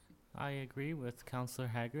 I agree with Councillor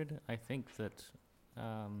Haggard. I think that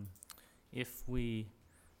if we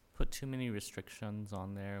put too many restrictions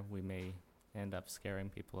on there, we may end up scaring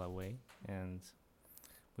people away, and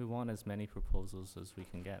we want as many proposals as we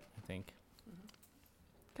can get, I think.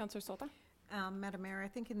 Councillor Solta? Madam Mayor, I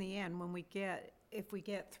think in the end, if we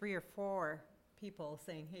get 3 or 4 people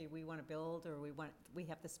saying, hey, we want to build, or we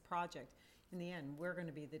have this project, in the end, we're going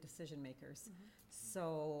to be the decision makers.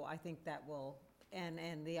 So I think that will, and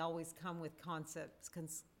they always come with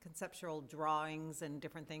conceptual drawings and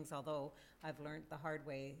different things, although I've learned the hard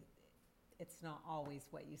way, it's not always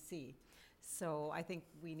what you see. So I think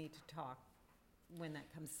we need to talk when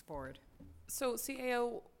that comes forward. So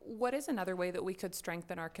CAO, what is another way that we could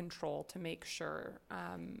strengthen our control to make sure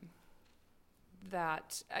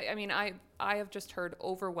that, I mean, I have just heard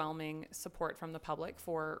overwhelming support from the public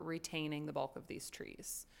for retaining the bulk of these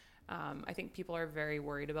trees. I think people are very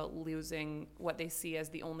worried about losing what they see as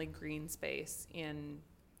the only green space in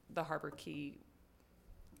the Harbour Quay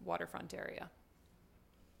waterfront area.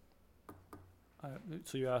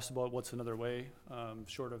 So you asked about what's another way,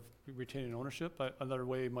 short of retaining ownership. Another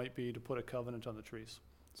way might be to put a covenant on the trees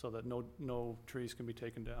so that no trees can be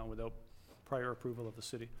taken down without prior approval of the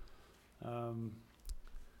city. And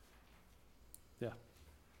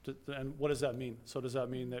what does that mean? So does that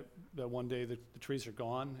mean that one day the trees are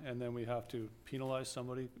gone and then we have to penalize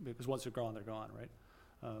somebody? Because once they're gone, right?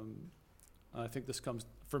 I think this comes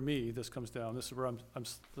down, this is where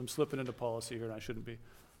I'm slipping into policy here and I shouldn't be.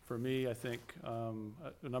 For me, I think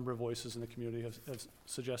a number of voices in the community have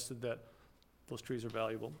suggested that those trees are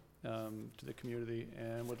valuable to the community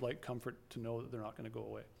and would like comfort to know that they're not going to go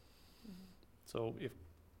away. So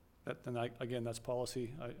again, that's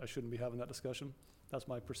policy. I shouldn't be having that discussion. That's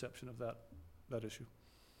my perception of that issue.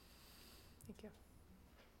 Thank you.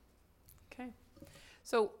 Okay.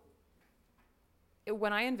 So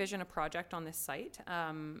when I envision a project on this site,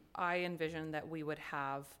 I envision that we would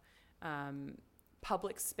have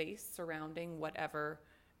public space surrounding whatever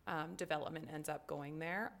development ends up going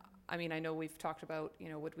there. I mean, I know we've talked about,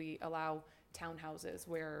 would we allow townhouses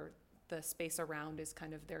where the space around is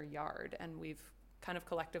kind of their yard, and we've kind of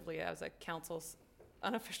collectively as a council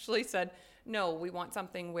unofficially said, no, we want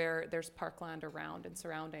something where there's parkland around and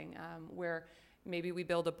surrounding, where maybe we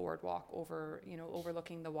build a boardwalk over,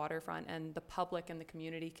 overlooking the waterfront, and the public and the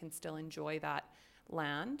community can still enjoy that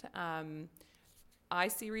land. I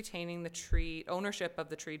see retaining the ownership of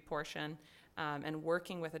the treed portion and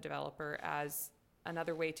working with a developer as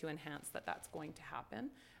another way to enhance that's going to happen.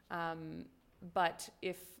 But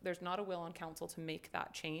if there's not a will on council to make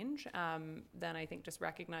that change, then I think just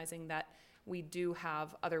recognizing that we do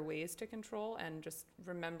have other ways to control, and just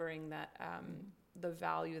remembering that the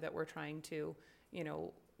value that we're trying to,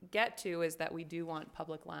 get to is that we do want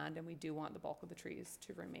public land and we do want the bulk of the trees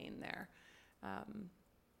to remain there.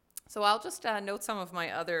 So I'll just note some of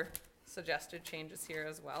my other suggested changes here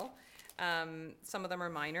as well. Some of them are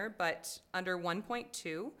minor, but under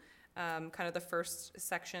 1.2, kind of the first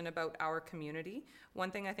section about our community, one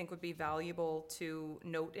thing I think would be valuable to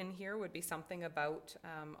note in here would be something about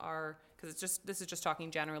because this is just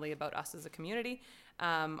talking generally about us as a community,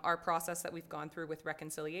 our process that we've gone through with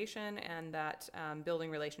reconciliation, and that building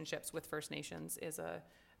relationships with First Nations is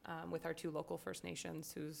with our 2 local First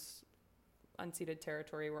Nations whose unceded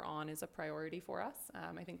territory we're on is a priority for us.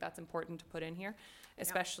 I think that's important to put in here,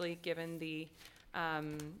 especially given the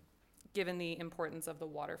importance of the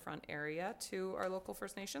waterfront area to our local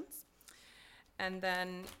First Nations. And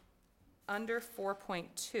then under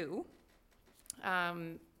 4.2,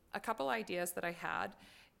 a couple ideas that I had.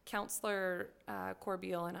 Councillor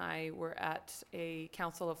Corbeil and I were at a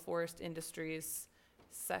Council of Forest Industries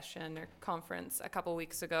session or conference a couple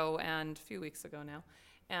weeks ago, and a few weeks ago now.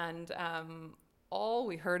 And all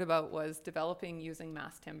we heard about was developing using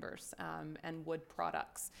mass timbers and wood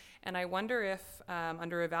products. And I wonder if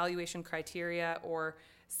under evaluation criteria or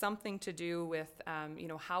something to do with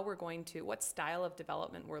how we're going to, what style of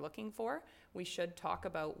development we're looking for, we should talk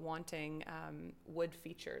about wanting wood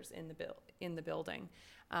features in the building.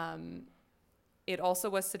 It also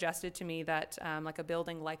was suggested to me that like a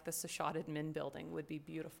building like the Seshotted Min building would be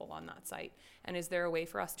beautiful on that site. And is there a way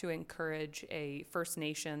for us to encourage a First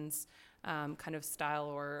Nations kind of style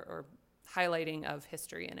or highlighting of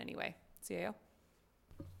history in any way. CAO?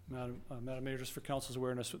 Madam Mayor, just for council's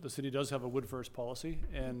awareness, the city does have a wood first policy,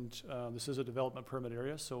 and this is a development permit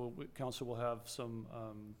area, so council will have some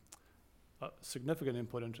significant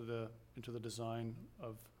input into the design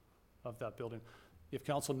of that building. If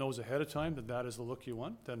council knows ahead of time that that is the look you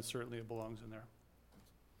want, then certainly it belongs in there.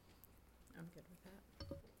 I'm good with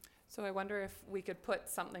that. So I wonder if we could put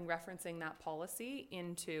something referencing that policy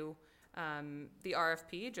into the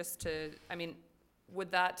RFP, just to, I mean,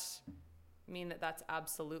 would that mean that that's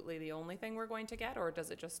absolutely the only thing we're going to get, or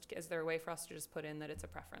does it just, is there a way for us to just put in that it's a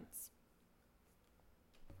preference?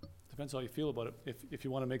 Depends how you feel about it. If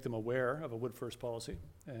you want to make them aware of a wood first policy,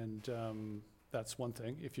 and that's one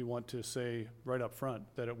thing. If you want to say right up front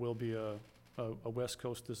that it will be a West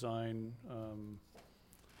Coast design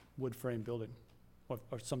wood frame building, or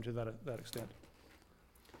something to that extent.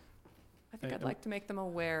 I think I'd like to make them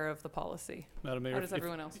aware of the policy. Madam Mayor, how does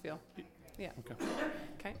everyone else feel? Yeah. Okay.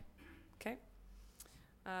 Okay. Okay.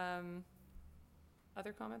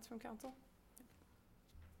 Other comments from council?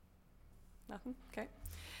 Nothing? Okay.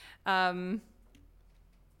 I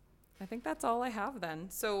think that's all I have then.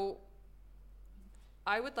 So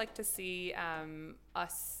I would like to see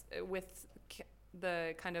us with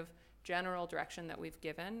the kind of general direction that we've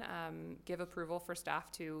given, give approval for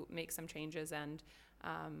staff to make some changes and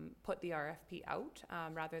put the RFP out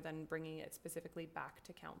rather than bringing it specifically back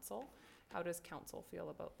to council. How does council feel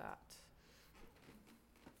about that?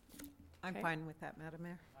 I'm fine with that, Madam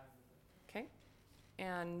Mayor. Okay.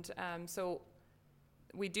 And so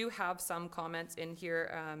we do have some comments in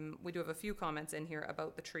here. We do have a few comments in here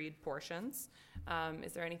about the treed portions.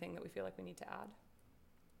 Is there anything that we feel like we need to add?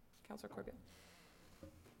 Councillor Corbett.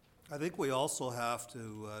 I think we also have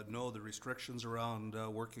to know the restrictions around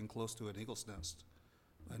working close to an eagle's nest.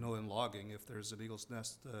 I know in logging, if there's an eagle's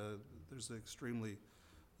nest, there's an extremely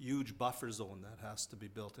huge buffer zone that has to be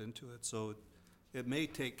built into it. So it may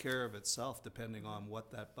take care of itself depending on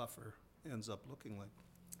what that buffer ends up looking like.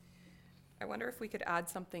 I wonder if we could add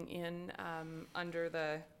something in under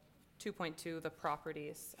the 2.2, the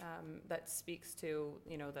properties, that speaks to,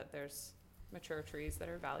 you know, that there's mature trees that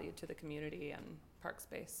are valued to the community and park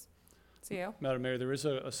space. CEO? Madam Mayor, there is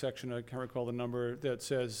a section, I can't recall the number, that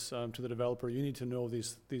says to the developer, you need to know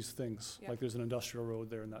these things. Yep. Like there's an industrial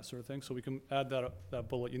road there and that sort of thing. So we can add that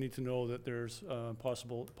bullet. You need to know that there's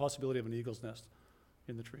possibility of an eagle's nest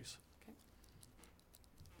in the trees. Okay.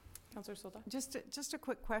 Councillor Solda? Just a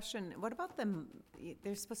quick question. What about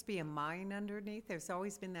there's supposed to be a mine underneath. There's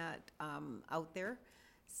always been that out there.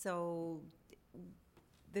 So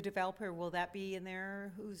the developer, will that be in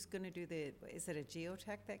there? Who's going to do is it a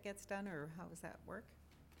geotech that gets done, or how does that work?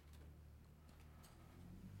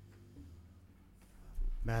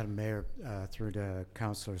 Madam Mayor, through to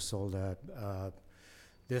Councillor Solda,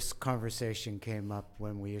 this conversation came up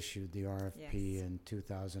when we issued the RFP in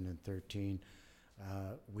 2013.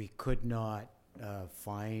 We could not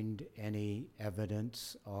find any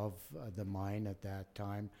evidence of the mine at that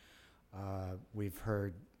time. We've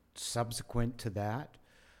heard subsequent to that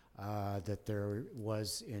that there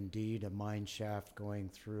was indeed a mine shaft going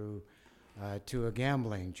through to a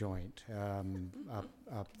gambling joint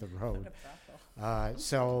up the road.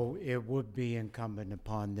 So it would be incumbent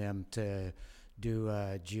upon them to do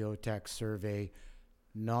a geotech survey,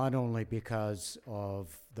 not only because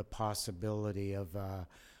of the possibility of a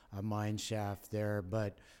mine shaft there,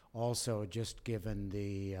 but also just given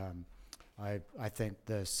the, I think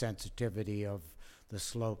the sensitivity of the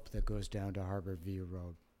slope that goes down to Harbor View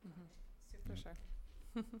Road. For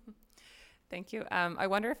sure. Thank you. I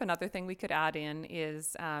wonder if another thing we could add in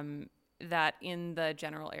is that in the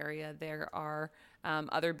general area there are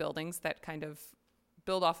other buildings that kind of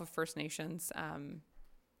build off of First Nations, kind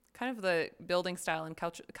of the building style and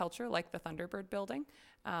culture like the Thunderbird building,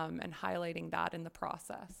 and highlighting that in the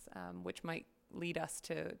process, which might lead us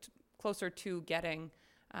to closer to getting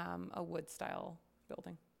a wood style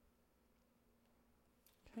building.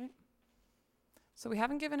 Okay. So we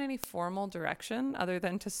haven't given any formal direction other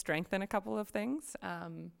than to strengthen a couple of things.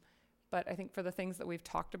 But I think for the things that we've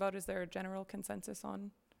talked about, is there a general consensus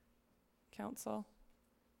on council?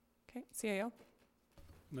 Okay, CAO?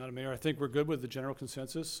 Madam Mayor, I think we're good with the general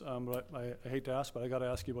consensus, but I hate to ask, but I got to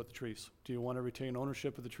ask you about the trees. Do you want to retain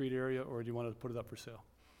ownership of the treat area, or do you want to put it up for sale?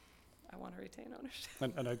 I want to retain ownership.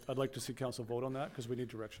 And I'd like to see council vote on that because we need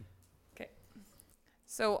direction. Okay.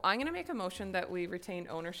 So I'm going to make a motion that we retain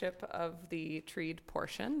ownership of the treed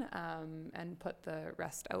portion and put the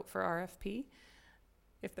rest out for RFP.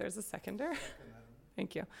 If there's a seconder.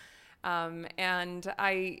 Thank you. And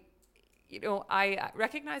you know,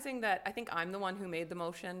 recognizing that I think I'm the one who made the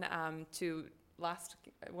motion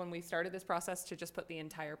when we started this process to just put the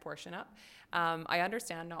entire portion up. I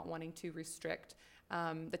understand not wanting to restrict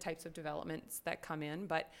the types of developments that come in,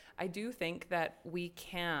 but I do think that we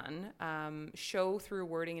can show through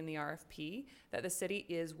wording in the RFP that the city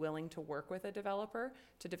is willing to work with a developer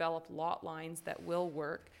to develop lot lines that will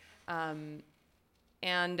work.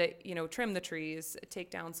 And, you know, trim the trees, take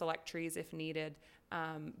down select trees if needed,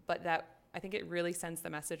 but that I think it really sends the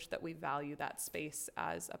message that we value that space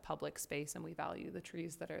as a public space and we value the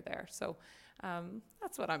trees that are there. So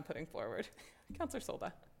that's what I'm putting forward. Councillor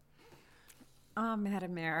Solda.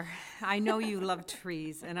 Madam Mayor, I know you love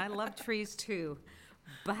trees, and I love trees too,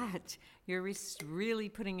 but you're really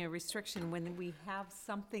putting a restriction when we have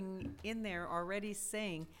something in there already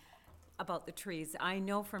saying about the trees. I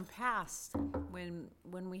know from past, when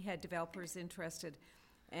we had developers interested,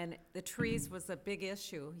 and the trees was a big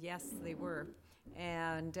issue. Yes, they were.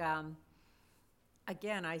 And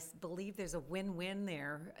again, I believe there's a win-win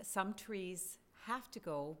there. Some trees have to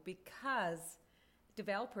go because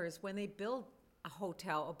developers, when they build a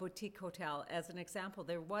hotel, a boutique hotel, as an example,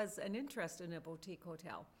 there was an interest in a boutique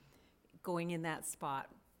hotel going in that spot.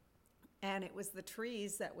 And it was the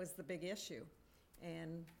trees that was the big issue.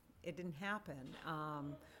 And it didn't happen.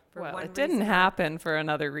 Well, it didn't happen for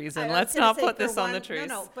another reason. Let's not put this on the trees.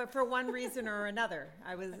 No, but for one reason or another.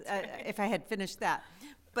 I was, if I had finished that.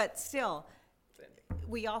 But still,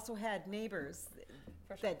 we also had neighbors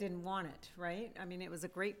that didn't want it, right? I mean, it was a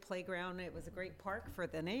great playground. It was a great park for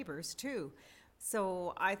the neighbors too.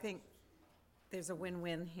 So I think there's a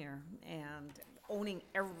win-win here. And owning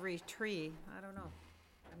every tree, I don't know.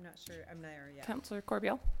 I'm not sure I'm there yet. Councillor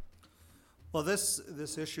Corbeil. Well, this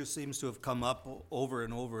issue seems to have come up over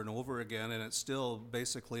and over and over again, and it's still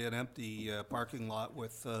basically an empty parking lot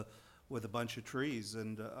with a bunch of trees.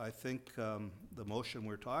 And I think the motion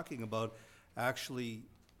we're talking about actually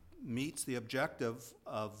meets the objective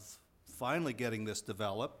of finally getting this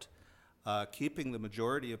developed, keeping the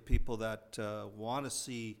majority of people that want to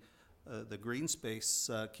see the green space,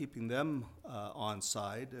 keeping them on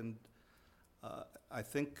side. And I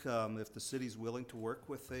think if the city's willing to work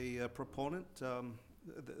with a proponent,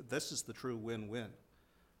 this is the true win-win.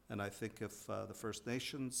 And I think if the First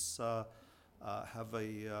Nations have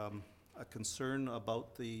a concern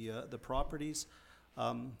about the properties,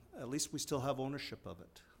 at least we still have ownership of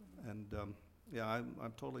it. And yeah,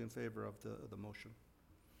 I'm totally in favor of the motion.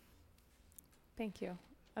 Thank you.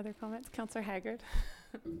 Other comments? Councillor Haggard.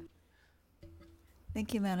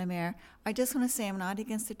 Thank you, Madam Mayor. I just want to say I'm not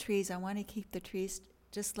against the trees. I want to keep the trees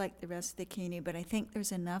just like the rest of the community, but I think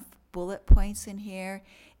there's enough bullet points in here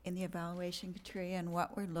in the evaluation criteria and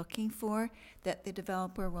what we're looking for that the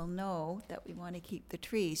developer will know that we want to keep the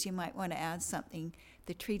trees. You might want to add something.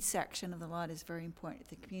 The tree section of the lot is very important.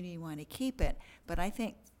 The community want to keep it, but I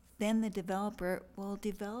think then the developer will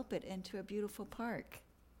develop it into a beautiful park.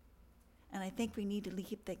 And I think we need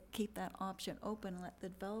to keep that option open and let the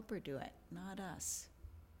developer do it, not us.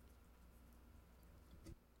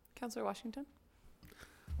 Councillor Washington.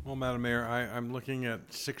 Well, Madam Mayor, I'm looking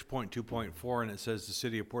at 6.2.4, and it says the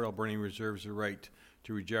City of Port Alberni reserves the right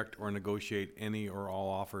to reject or negotiate any or all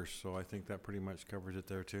offers. So I think that pretty much covers it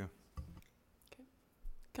there too. Okay.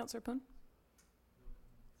 Councillor Poon.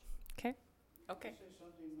 Okay. Okay.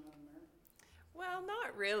 Well,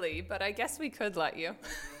 not really, but I guess we could let you.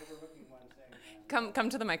 Come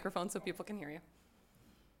to the microphone so people can hear you.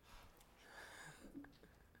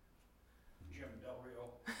 Jim Del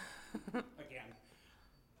Rio. Again.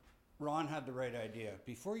 Ron had the right idea.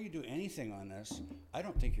 Before you do anything on this, I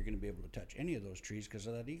don't think you're going to be able to touch any of those trees because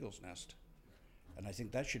of that eagle's nest. And I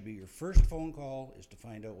think that should be your first phone call, is to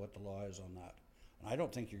find out what the law is on that. And I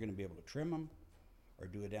don't think you're going to be able to trim them or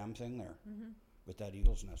do a damn thing there with that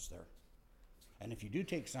eagle's nest there. And if you do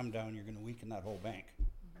take some down, you're going to weaken that whole bank.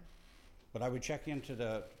 But I would check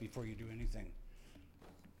into before you do anything,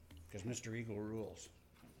 because Mr. Eagle rules.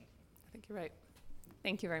 I think you're right.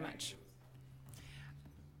 Thank you very much.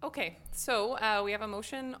 Okay, so we have a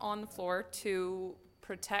motion on the floor to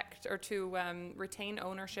protect or to retain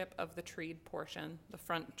ownership of the treed portion, the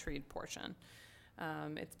front treed portion.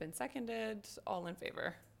 It's been seconded. All in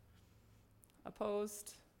favor?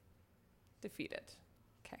 Opposed? Defeated.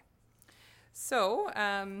 Okay. So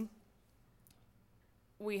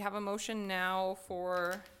we have a motion now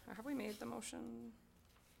for, have we made the motion?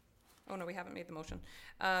 Oh no, we haven't made the motion.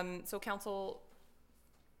 So council,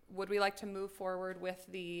 would we like to move forward with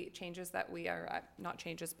the changes that we are, not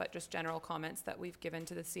changes, but just general comments that we've given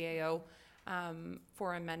to the CAO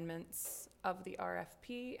for amendments of the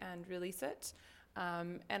RFP and release it?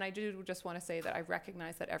 And I do just want to say that I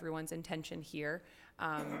recognize that everyone's intention here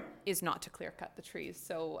is not to clear cut the trees.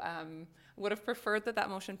 So would have preferred that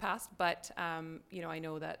motion passed, but you know, I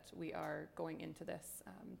know that we are going into this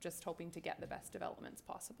just hoping to get the best developments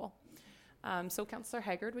possible. So Councillor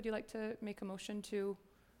Haggard, would you like to make a motion to,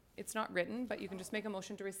 it's not written, but you can just make a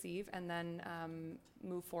motion to receive and then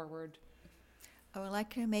move forward. I would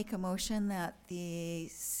like to make a motion that the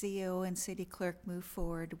CEO and city clerk move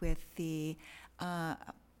forward with the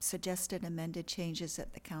suggested amended changes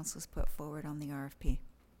that the council's put forward on the RFP.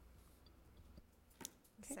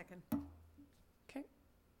 Okay. Second. Okay.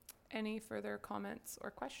 Any further comments or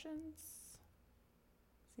questions?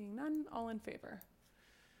 Seeing none, all in favor?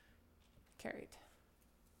 Carried.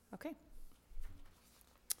 Okay.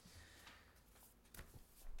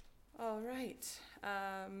 All right.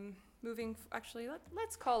 Actually,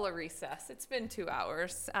 let's call a recess. It's been 2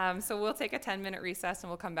 hours. So we'll take a 10-minute recess and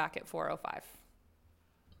we'll come back at 4:05.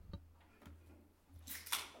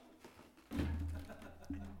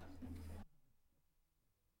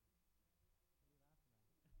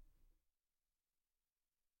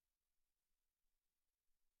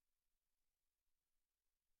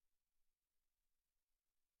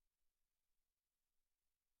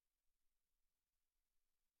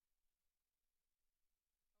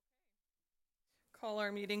 Call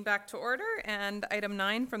our meeting back to order, and item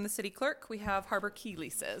 9 from the city clerk, we have harbor key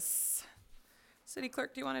leases. City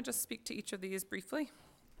clerk, do you want to just speak to each of these briefly?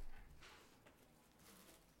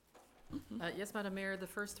 Yes, Madam Mayor, the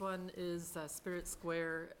first one is Spirit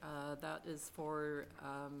Square. That is for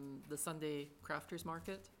the Sunday Crafters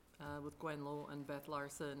Market with Gwen Lowe and Beth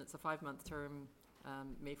Larson. It's a 5-month term,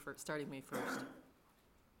 starting May 1st.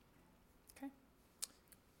 Okay.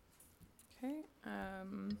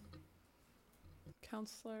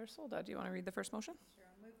 Councillor Solda, do you want to read the first motion? Sure,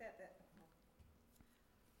 I'll move that,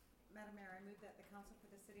 Madam Mayor, I move that the council for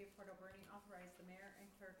the city of Port Alberni authorize the mayor and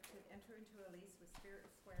clerk to enter into a lease with Spirit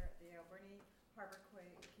Square at the Alberni Harbor Quay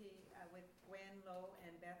with Gwen Lowe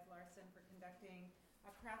and Beth Larson for conducting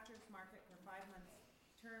a crafters market for 5 months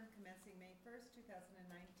term commencing May 1st,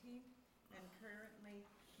 2019, and currently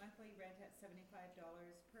monthly rent at $75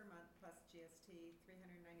 per month plus GST,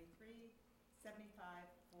 $393.75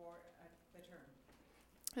 for the term.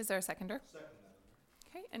 Is there a seconder? Second, Madam Mayor.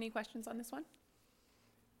 Okay, any questions on this one?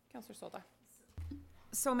 Councillor Solda.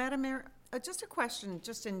 So, Madam Mayor, just a question,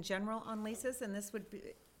 just in general on leases, and this would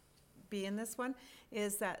be in this one,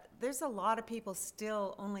 is that there's a lot of people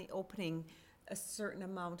still only opening a certain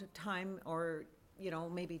amount of time, or, you know,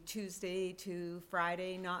 maybe Tuesday to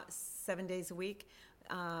Friday, not 7 days a week.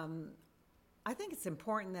 I think it's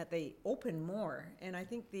important that they open more, and I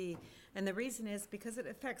think the reason is because it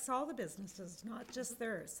affects all the businesses, not just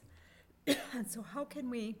theirs. And so how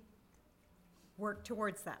can we work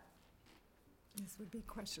towards that? This would be a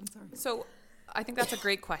question, sorry. So I think that's a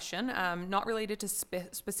great question, not related to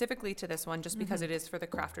specifically to this one, just because it is for the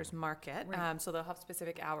crafters market. Right. So they'll have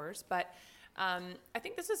specific hours. But I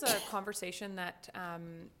think this is a conversation that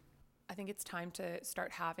I think it's time to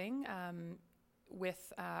start having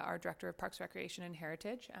with our Director of Parks, Recreation and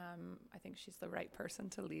Heritage. I think she's the right person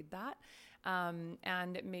to lead that.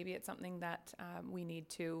 And maybe it's something that we need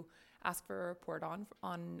to ask for a report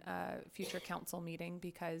on a future council meeting,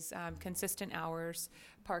 because consistent hours,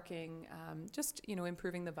 parking, just, you know,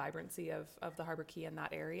 improving the vibrancy of the Harbour Quay in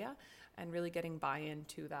that area and really getting buy-in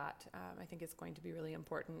to that, I think is going to be really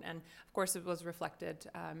important. And of course it was reflected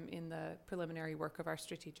in the preliminary work of our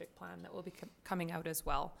strategic plan that will be coming out as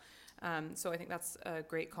well. So I think that's a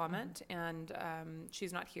great comment, and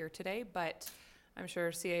she's not here today, but I'm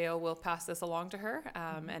sure CAO will pass this along to her,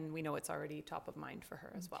 and we know it's already top of mind for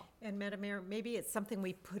her as well. And Madam Mayor, maybe it's something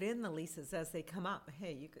we put in the leases as they come up.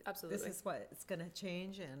 Hey, you could, Absolutely. this is what it's gonna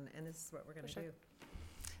change, and this is what we're gonna For sure. do.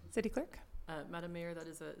 City Clerk? Madam Mayor, that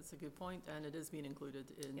is it's a good point, and it is being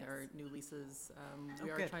included in Yes. our new leases. Oh, We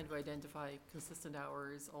are good. trying to identify consistent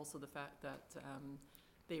hours, also the fact that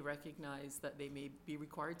they recognize that they may be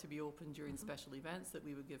required to be open during special events, that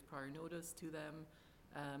we would give prior notice to them,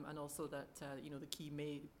 and also that you know, the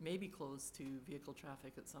quay may be closed to vehicle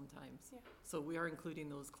traffic at some times. Yeah. So we are including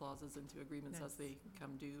those clauses into agreements as Nice. they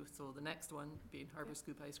come due. So the next one being Harbour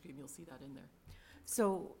Scoop Ice Cream, you'll see that in there.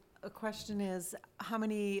 So a question is, how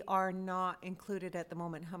many are not included at the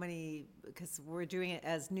moment? How many, because we're doing it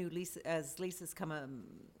as leases come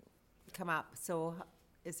up. So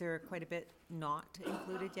is there quite a bit not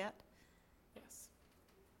included yet? Yes.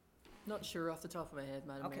 Not sure off the top of my head,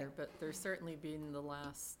 Madam Okay. Mayor, but there's certainly been the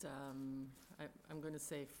last, I'm going to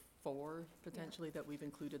say 4 potentially that we've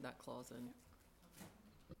included that clause in.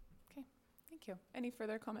 Okay, thank you. Any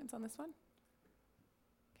further comments on this one?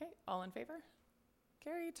 Okay, all in favor?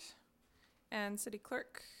 Carried. And city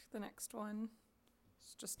clerk, the next one.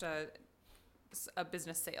 It's just a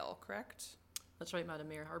business sale, correct? That's right, Madam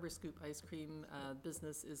Mayor. Harbor Scoop Ice Cream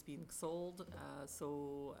business is being sold.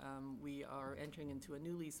 So we are entering into a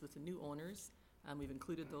new lease with the new owners. And we've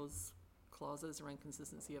included those clauses around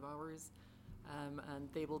consistency of hours. And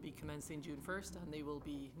they will be commencing June 1st, and they will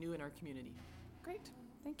be new in our community. Great,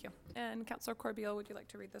 thank you. And Councillor Corbeil, would you like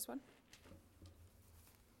to read this one?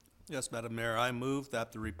 Yes, Madam Mayor, I move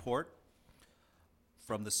that the report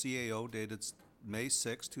from the CAO dated May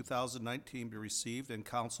 6, 2019 be received and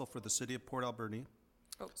council for the city of Port Alberni.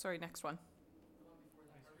 Oh, sorry, next one.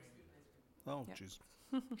 Oh, Yeah. jeez,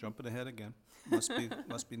 jumping ahead again.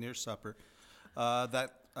 Must be near supper.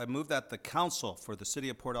 That I move that the council for the city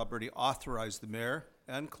of Port Alberni authorize the mayor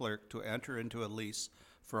and clerk to enter into a lease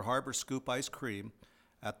for Harbor Scoop Ice Cream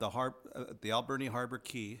at the Alberni Harbor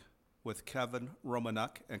Quay with Kevin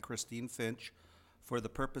Romanuk and Christine Finch for the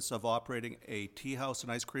purpose of operating a tea house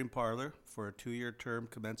and ice cream parlor for a 2-year term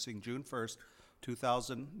commencing June 1st,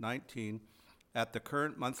 2019 at the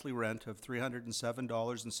current monthly rent of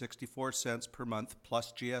 $307.64 per month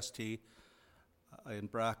plus GST, in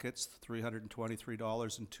brackets,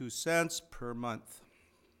 $323.02 per month.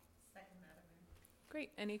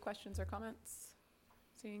 Great, any questions or comments?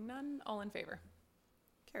 Seeing none, all in favor?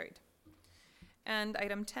 Carried. And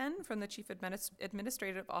item 10 from the Chief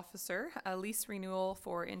Administrative Officer, a lease renewal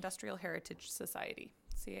for Industrial Heritage Society,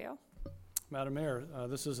 CAO. Madam Mayor,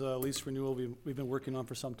 this is a lease renewal we've been working on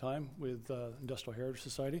for some time with Industrial Heritage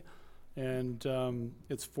Society. And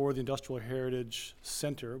it's for the Industrial Heritage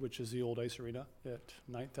Center, which is the old ice arena at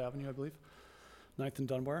 9th Avenue, I believe. 9th and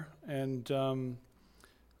Dunbar. And I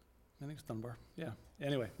think it's Dunbar. Yeah.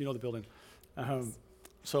 Anyway, you know the building.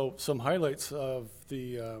 So some highlights of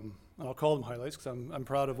the, and I'll call them highlights because I'm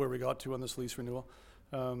proud of where we got to on this lease renewal.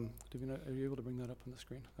 Are you able to bring that up on the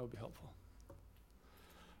screen? That would be helpful.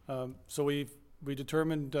 So we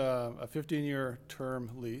determined a 15-year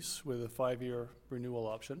term lease with a 5-year renewal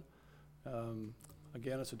option.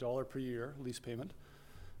 Again, it's $1 per year lease payment.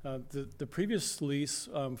 The previous lease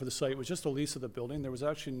for the site was just a lease of the building. There was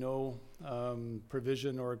actually no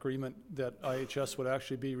provision or agreement that IHS would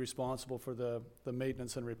actually be responsible for the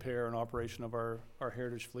maintenance and repair and operation of our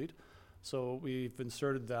heritage fleet. So we've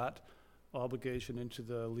inserted that obligation into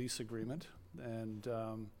the lease agreement, and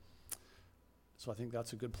so I think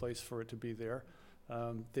that's a good place for it to be there.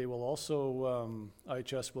 They will also,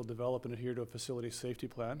 IHS will develop and adhere to a facility safety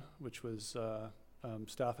plan, which was,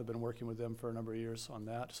 staff have been working with them for a number of years on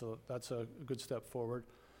that, so that's a good step forward.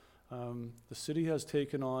 The city has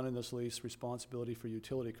taken on in this lease responsibility for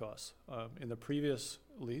utility costs. In the previous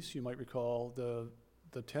lease, you might recall the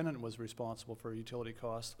tenant was responsible for utility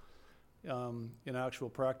costs. In actual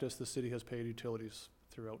practice, the city has paid utilities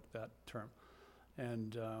throughout that term.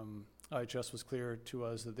 And IHS was clear to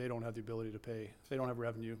us that they don't have the ability to pay, they don't have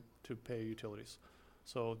revenue to pay utilities.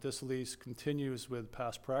 So this lease continues with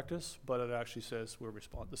past practice, but it actually says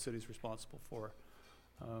the city's responsible for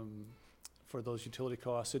those utility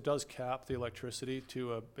costs. It does cap the electricity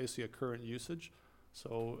to basically a current usage.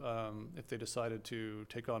 So if they decided to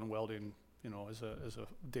take on welding, as a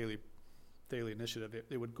daily initiative,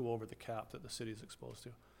 it would go over the cap that the city is exposed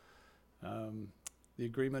to. The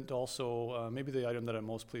agreement also, maybe the item that I'm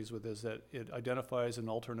most pleased with is that it identifies an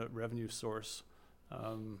alternate revenue source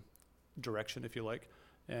direction, if you like,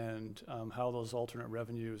 and how those alternate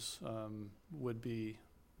revenues would be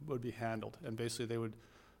handled. And basically, they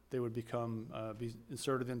would become be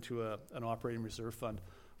inserted into an operating reserve fund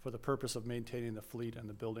for the purpose of maintaining the fleet and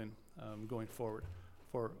the building going forward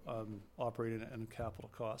for operating and capital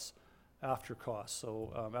costs. After costs,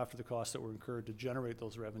 so after the costs that were incurred to generate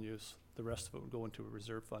those revenues, the rest of it would go into a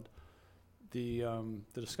reserve fund. The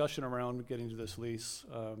discussion around getting to this lease,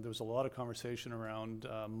 there was a lot of conversation around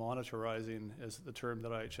monitorizing, is the term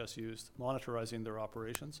that IHS used, monitorizing their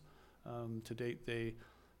operations. To date,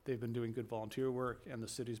 they've been doing good volunteer work, and the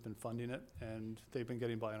city's been funding it, and they've been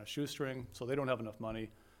getting by on a shoestring, so they don't have enough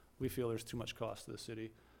money. We feel there's too much cost to the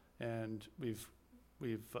city, and we've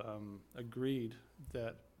agreed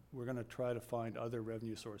that we're going to try to find other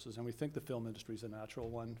revenue sources, and we think the film industry is a natural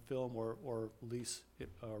one, film or lease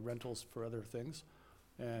rentals for other things,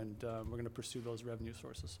 and we're going to pursue those revenue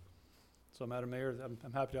sources. So, Madam Mayor,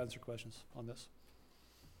 I'm happy to answer questions on this.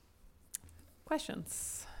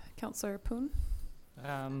 Questions? Councillor Poon?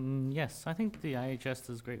 Yes, I think the IHS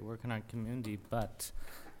does great work in our community, but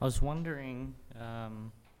I was wondering,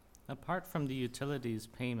 apart from the utilities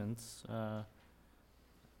payments,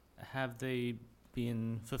 have they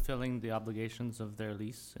been fulfilling the obligations of their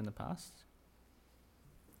lease in the past?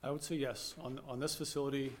 I would say yes. On this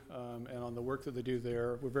facility and on the work that they do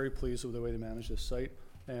there, we're very pleased with the way they manage this site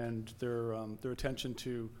and their attention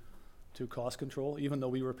to cost control. Even though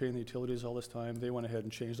we were paying the utilities all this time, they went ahead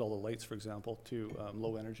and changed all the lights, for example, to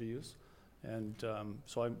low energy use. And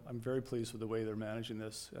so I'm very pleased with the way they're managing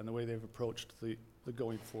this and the way they've approached the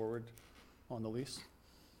going forward on the lease.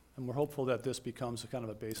 And we're hopeful that this becomes a kind of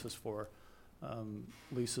a basis for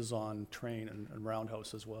leases on Train and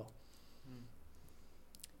Roundhouse as well.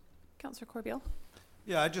 Councillor Corbeil?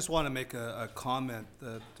 Yeah, I just want to make a comment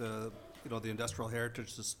that, the Industrial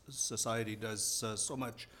Heritage Society does so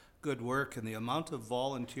much good work, and the amount of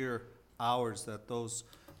volunteer hours that those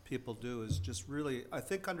people do is just really, I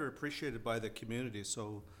think, underappreciated by the community.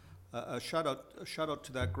 So a shout out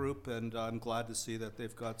to that group, and I'm glad to see that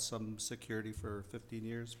they've got some security for 15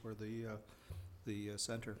 years for the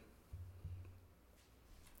center.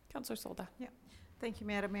 Councillor Solda? Yeah, thank you,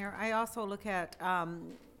 Madam Mayor. I also look at,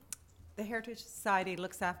 the Heritage Society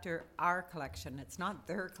looks after our collection. It's not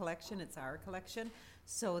their collection, it's our collection.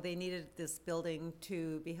 So they needed this building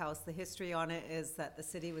to be housed. The history on it is that the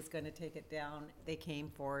city was going to take it down. They came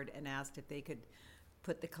forward and asked if they could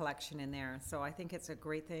put the collection in there. So I think it's a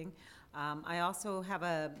great thing. I also have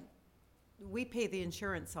we pay the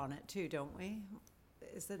insurance on it too, don't we?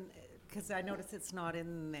 Because I notice it's not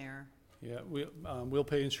in there. Yeah, we'll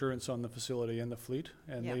pay insurance on the facility and the fleet,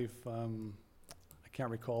 and Yeah. they've, I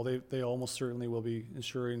can't recall, they almost certainly will be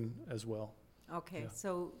insuring as well. Okay, Yeah.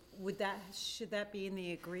 so should that be in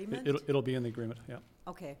the agreement? It'll be in the agreement, yeah.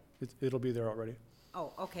 Okay. It'll be there already.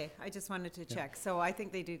 Oh, okay. I just wanted to Yeah. check. So I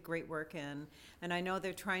think they do great work, and I know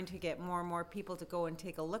they're trying to get more and more people to go and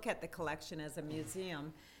take a look at the collection as a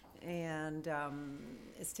museum, and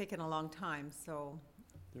it's taken a long time. So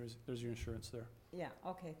There's your insurance there. yeah,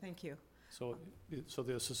 okay. Thank you. So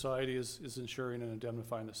the society is insuring and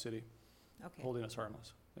indemnifying the city, Okay. holding us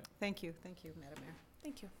harmless. Yeah. Thank you, Madam Mayor.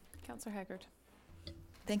 Thank you. Councillor Haggard?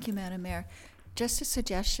 Thank you, Madam Mayor. Just a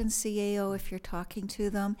suggestion, CAO, if you're talking to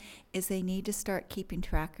them, is they need to start keeping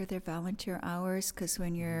track of their volunteer hours, because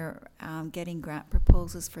when you're getting grant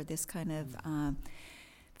proposals for this kind of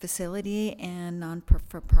facility and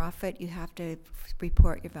non-for-profit, you have to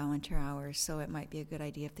report your volunteer hours. So it might be a good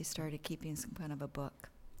idea if they started keeping some kind of a book.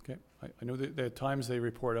 Okay, I know that at times they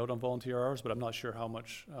report out on volunteer hours, but I'm not sure how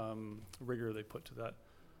much rigor they put to that.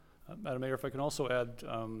 Madam Mayor, if I can also add,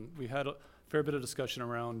 we had a fair bit of discussion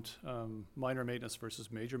around minor maintenance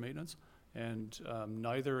versus major maintenance, and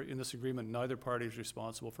in this agreement, neither party is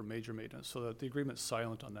responsible for major maintenance, so that the agreement's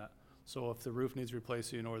silent on that. So if the roof needs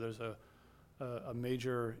replacing or there's a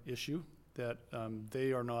major issue that they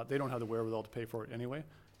don't have the wherewithal to pay for it anyway,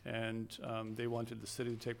 and they wanted the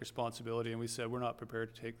city to take responsibility, and we said we're not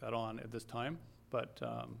prepared to take that on at this time, but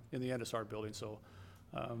in the end it's our building, so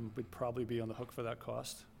we'd probably be on the hook for that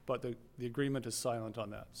cost. But the agreement is silent on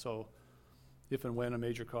that. So if and when a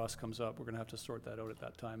major cost comes up, we're going to have to sort that out at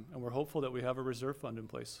that time. And we're hopeful that we have a reserve fund in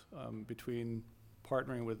place between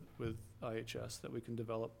partnering with IHS, that we can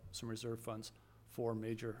develop some reserve funds for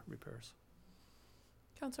major repairs.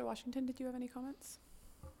 Councillor Washington, did you have any comments?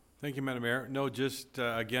 Thank you, Madam Mayor. No, just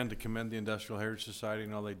again to commend the Industrial Heritage Society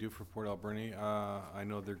and all they do for Port Alberni. I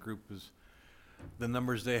know their group the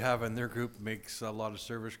numbers they have in their group makes a lot of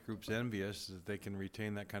service groups envious that they can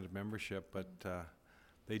retain that kind of membership, but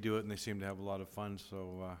they do it and they seem to have a lot of fun.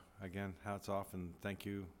 So again, hats off and thank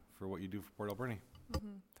you for what you do for Port Alberni.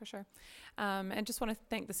 For sure. And just want to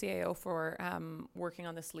thank the CAO for working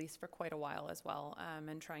on this lease for quite a while as well,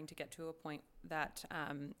 and trying to get to a point that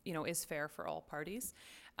is fair for all parties.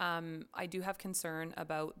 I do have concern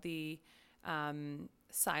about the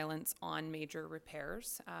silence on major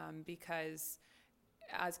repairs, because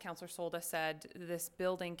as Councillor Solda said, this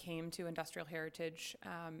building came to Industrial Heritage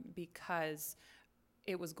because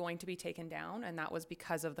it was going to be taken down, and that was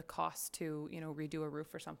because of the cost to, redo a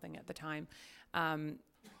roof or something at the time.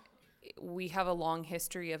 We have a long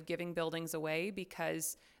history of giving buildings away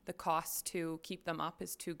because the cost to keep them up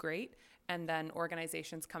is too great, and then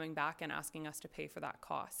organizations coming back and asking us to pay for that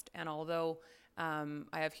cost. And although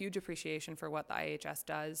I have huge appreciation for what the IHS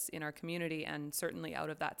does in our community and certainly out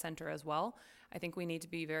of that center as well, I think we need to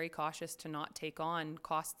be very cautious to not take on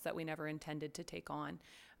costs that we never intended to take on.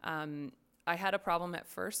 I had a problem at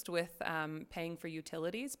first with paying for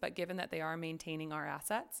utilities, but given that they are maintaining our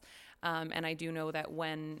assets, and I do know that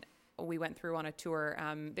when we went through on a tour,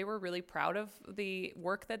 they were really proud of the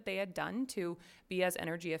work that they had done to be as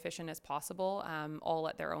energy efficient as possible, all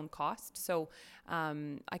at their own cost. So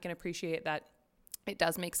I can appreciate that it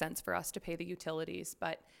does make sense for us to pay the utilities,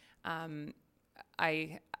 but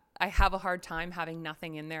I I have a hard time having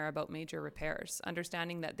nothing in there about major repairs,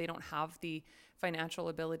 understanding that they don't have the financial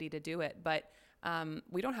ability to do it. But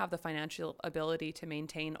we don't have the financial ability to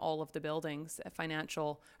maintain all of the buildings,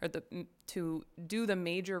 to do the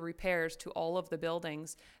major repairs to all of the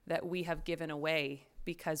buildings that we have given away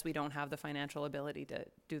because we don't have the financial ability to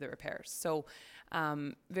do the repairs. So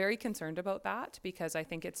very concerned about that, because I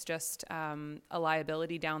think it's just a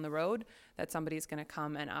liability down the road that somebody's going to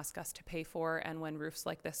come and ask us to pay for. And when roofs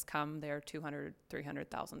like this come, they're $200,000,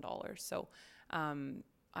 $300,000. So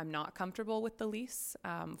I'm not comfortable with the lease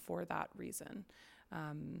for that reason.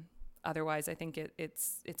 Otherwise, I think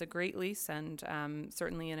it's a great lease, and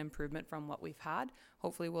certainly an improvement from what we've had.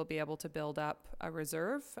 Hopefully we'll be able to build up a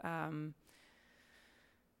reserve.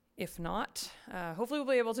 If not, hopefully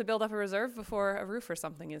we'll be able to build up a reserve before a roof or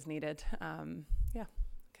something is needed. Yeah,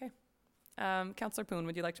 okay. Councillor Poon,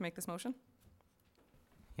 would you like to make this motion?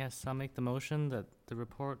 Yes, I'll make the motion that the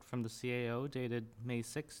report from the CAO dated May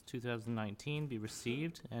 6, 2019 be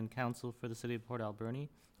received, and Council for the City of Port Alberni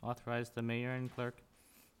authorize the Mayor and Clerk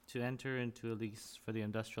to enter into a lease for the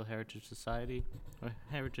Industrial Heritage Society or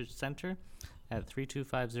Heritage Centre at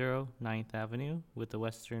 3250 9th Avenue with the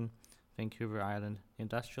Western Vancouver Island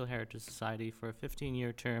Industrial Heritage Society for a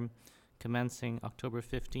 15-year term commencing October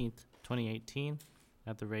 15th, 2018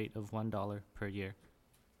 at the rate of $1 per year.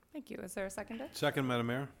 Thank you. Is there a seconder? Second, Madam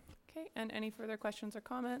Mayor. Okay, and any further questions or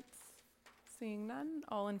comments? Seeing none,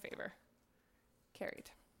 all in favor? Carried.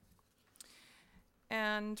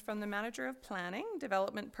 And from the Manager of Planning,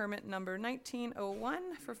 development permit number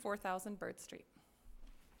 1901 for 4000 Bird Street.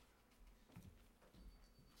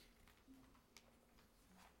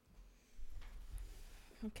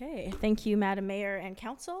 Okay, thank you, Madam Mayor and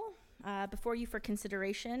Council. Before you for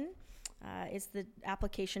consideration is the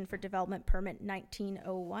application for development permit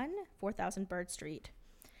 1901, 4000 Bird Street.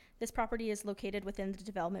 This property is located within the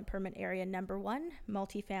development permit area number 1,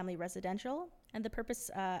 multifamily residential, and the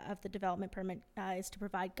purpose of the development permit is to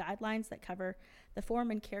provide guidelines that cover the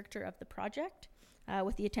form and character of the project,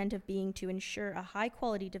 with the intent of being to ensure a high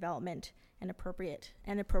quality development and appropriate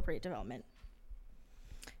development.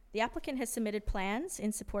 The applicant has submitted plans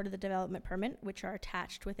in support of the development permit, which are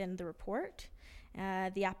attached within the report.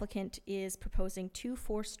 The applicant is proposing 2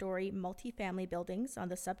 4-story multifamily buildings on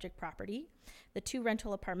the subject property. The 2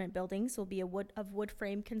 rental apartment buildings will be of wood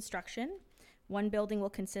frame construction. One building will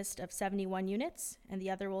consist of 71 units, and the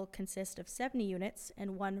other will consist of 70 units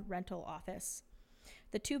and 1 rental office.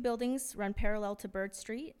 The 2 buildings run parallel to Bird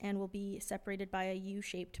Street and will be separated by a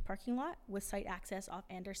U-shaped parking lot with site access off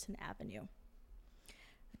Anderson Avenue.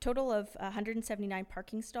 A total of 179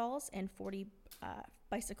 parking stalls and 40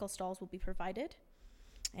 bicycle stalls will be provided.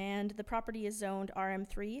 And the property is zoned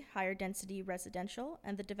RM3, higher density residential,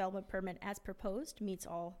 and the development permit as proposed meets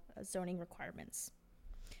all zoning requirements.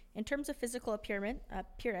 In terms of physical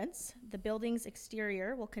appearance, the building's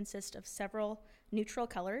exterior will consist of several neutral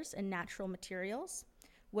colors and natural materials.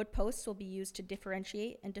 Wood posts will be used to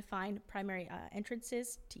differentiate and define primary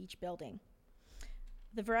entrances to each building.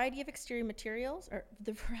 The variety of exterior materials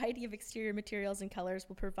and colors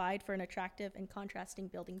will provide for an attractive and contrasting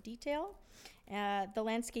building detail. The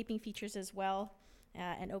landscaping features as well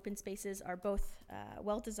and open spaces are both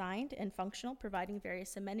well designed and functional, providing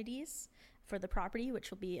various amenities for the property,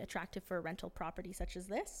 which will be attractive for a rental property such as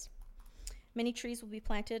this. Many trees will be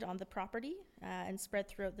planted on the property and spread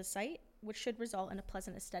throughout the site, which should result in a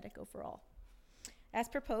pleasant aesthetic overall. As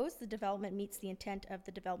proposed, the development meets the intent of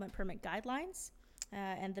the development permit guidelines,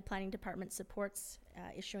 and the planning department supports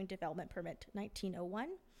issuing development permit 1901.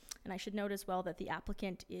 And I should note as well that the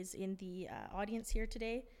applicant is in the audience here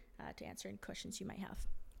today to answer any questions you might have.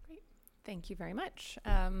 Great, thank you very much.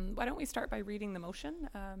 Why don't we start by reading the motion?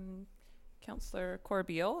 Councillor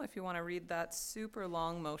Corbeil, if you want to read that super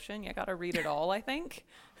long motion, you got to read it all, I think.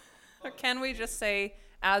 Or can we just say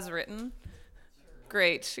as written?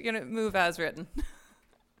 Great, you're going to move as written.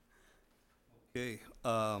 Okay,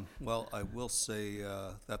 well, I will say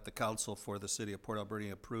that the Council for the City of Port Alberni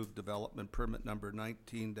approved development permit number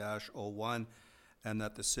 19-01, and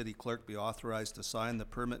that the City Clerk be authorized to sign the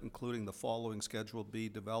permit, including the following Schedule B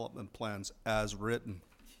development plans as written.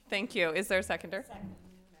 Thank you. Is there a seconder? Second.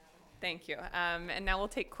 Thank you. And now we'll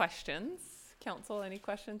take questions. Council, any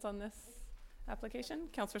questions on this application?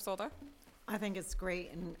 Councillor Solda? I think it's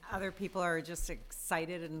great, and other people are just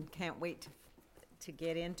excited and can't wait to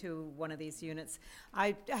get into one of these units.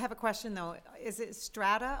 I have a question though. Is it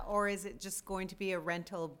strata or is it just going to be a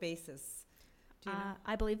rental basis? Do you know?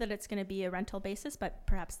 I believe that it's going to be a rental basis, but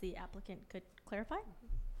perhaps the applicant could clarify.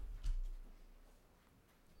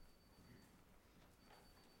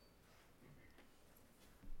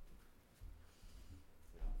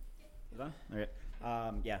 on? Okay.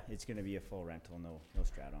 Yeah, it's going to be a full rental, no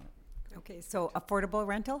strat on it. Okay, so affordable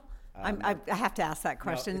rental? No. I have to ask that No,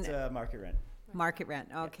 question. it's a market rent. Market rent,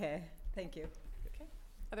 okay. Thank you. Okay.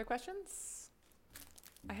 Other questions?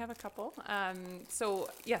 I have a couple. So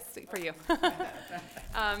yes, for you.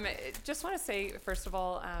 Just want to say, first of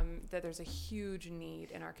all, that there's a huge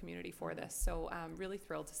need in our community for this. So really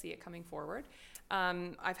thrilled to see it coming forward.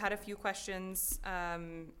 I've had a few questions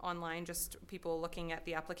online, just people looking at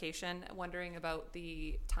the application, wondering about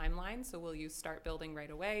the timeline. So will you start building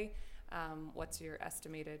right away? What's your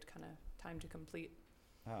estimated kind of time to complete?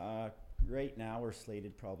 Right now, we're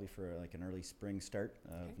slated probably for like an early spring start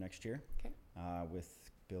of next year. Okay. With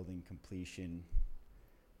building completion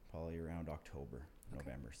probably around October,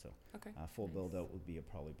 November. So full build out would be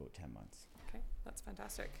probably about 10 months. Okay, that's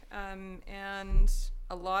fantastic. And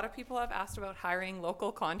a lot of people have asked about hiring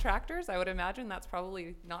local contractors. I would imagine that's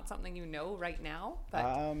probably not something you know right now. But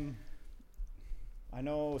I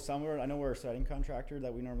know we're a setting contractor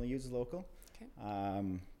that we normally use is local. Okay.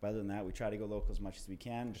 But other than that, we try to go local as much as we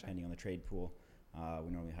can, depending on the trade pool. We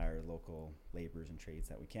normally hire local laborers and trades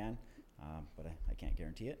that we can, but I can't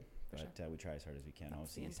guarantee it. But we try as hard as we can. That's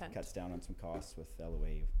Obviously, the intent. it cuts down on some costs with LOA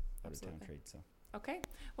out of town Absolutely. trade. So. Okay,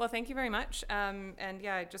 well, thank you very much. And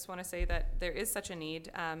yeah, I just want to say that there is such a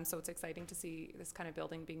need. So it's exciting to see this kind of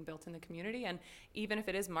building being built in the community. And even if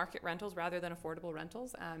it is market rentals rather than affordable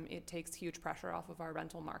rentals, it takes huge pressure off of our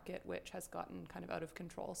rental market, which has gotten kind of out of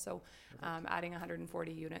control. So adding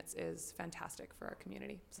 140 units is fantastic for our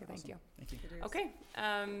community. So thank you. Thank you. Okay,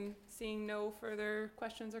 seeing no further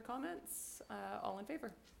questions or comments, all in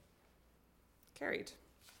favor? Carried.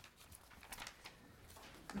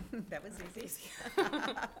 That was easy.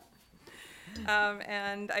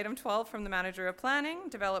 And item 12 from the Manager of Planning,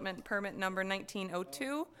 Development Permit Number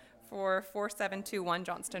 1902 for 4721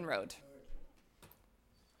 Johnston Road.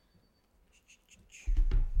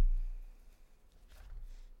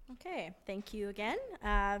 Okay, thank you again.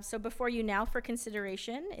 So before you now for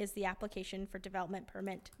consideration is the application for development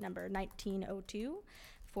permit number 1902,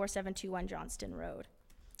 4721 Johnston Road.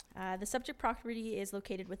 The subject property is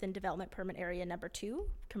located within development permit area number 2,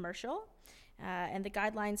 commercial, and the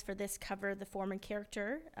guidelines for this cover the form and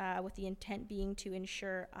character, with the intent being to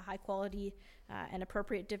ensure a high quality and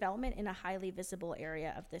appropriate development in a highly visible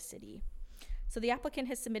area of the city. So the applicant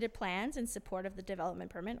has submitted plans in support of the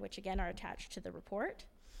development permit, which again are attached to the report.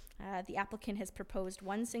 The applicant has proposed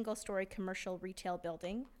one single-story commercial retail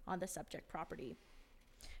building on the subject property.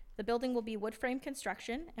 The building will be wood frame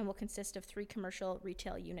construction and will consist of 3 commercial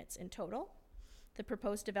retail units in total. The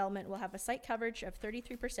proposed development will have a site coverage of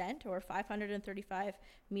 33% or 535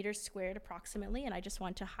 meters squared approximately, and I just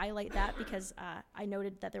want to highlight that because I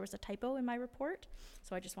noted that there was a typo in my report,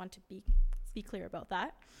 so I just want to be clear about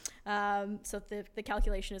that. So the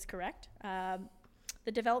calculation is correct.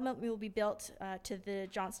 The development will be built to the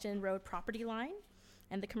Johnston Road property line,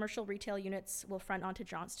 and the commercial retail units will front onto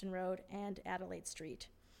Johnston Road and Adelaide Street.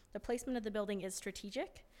 The placement of the building is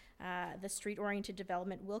strategic. The street-oriented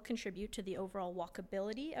development will contribute to the overall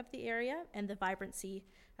walkability of the area and the vibrancy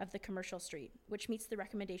of the commercial street, which meets the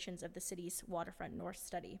recommendations of the city's Waterfront North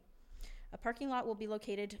study. A parking lot will be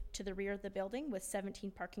located to the rear of the building with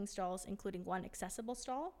 17 parking stalls, including 1 accessible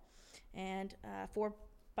stall, and 4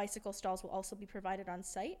 bicycle stalls will also be provided on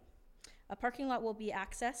site. A parking lot will be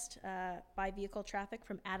accessed by vehicle traffic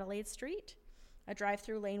from Adelaide Street. A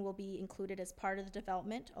drive-through lane will be included as part of the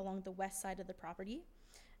development along the west side of the property,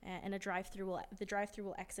 and the drive-through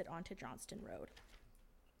will exit onto Johnston Road.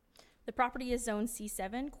 The property is Zone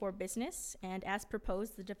C7 Core Business, and as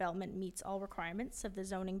proposed, the development meets all requirements of the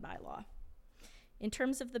zoning bylaw. In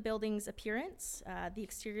terms of the building's appearance, the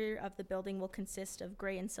exterior of the building will consist of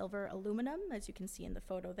gray and silver aluminum, as you can see in the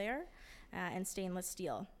photo there, and stainless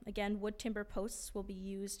steel. Again, wood timber posts will be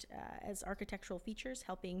used as architectural features,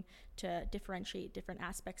 helping to differentiate different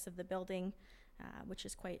aspects of the building, which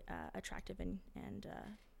is quite attractive and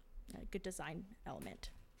a good design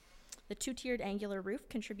element. The 2-tiered angular roof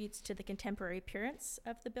contributes to the contemporary appearance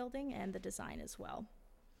of the building and the design as well.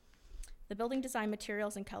 The building design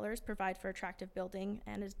materials and colors provide for attractive building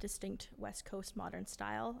and a distinct West Coast modern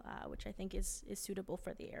style, which I think is suitable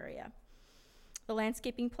for the area. The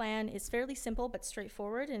landscaping plan is fairly simple but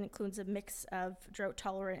straightforward and includes a mix of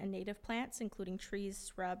drought-tolerant and native plants, including trees,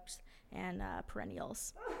 shrubs, and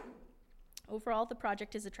perennials. Overall, the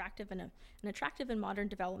project is attractive and an attractive and modern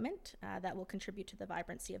development that will contribute to the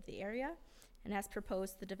vibrancy of the area. And as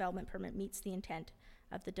proposed, the development permit meets the intent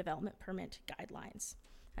of the development permit guidelines.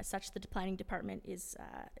 As such, the planning department is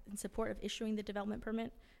in support of issuing the development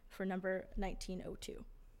permit for number 1902.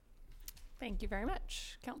 Thank you very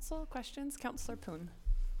much. Council, questions? Councillor Poon.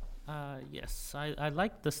 Yes, I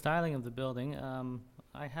like the styling of the building.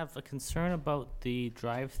 I have a concern about the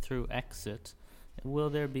drive-through exit. Will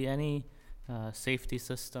there be any safety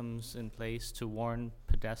systems in place to warn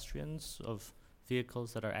pedestrians of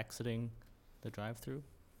vehicles that are exiting the drive-through?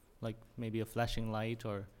 Like maybe a flashing light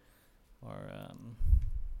or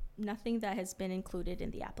Nothing that has been included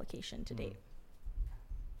in the application to date.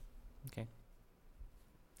 okay.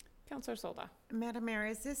 Councillor Solda. Madam Mayor,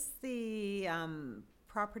 is this the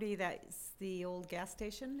property that's the old gas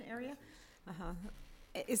station area? Uh-huh.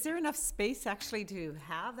 Is there enough space actually to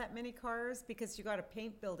have that many cars? Because you got a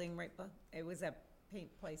paint building right, it was a paint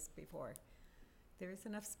place before. There is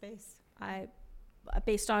enough space?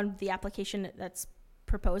 Based on the application that's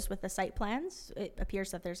proposed with the site plans, it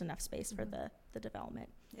appears that there's enough space for the development.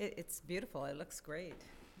 It's beautiful, it looks great.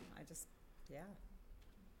 Yeah.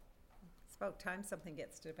 It's about time something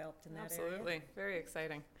gets developed in that area. Absolutely, very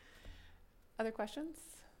exciting. Other questions?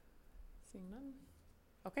 Seeing none.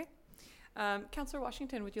 Okay. Councillor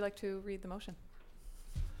Washington, would you like to read the motion?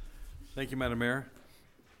 Thank you, Madam Mayor.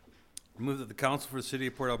 I move that the Council for the City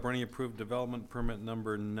of Port Alberni approve development permit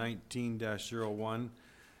number 19-01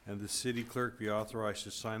 and the city clerk be authorized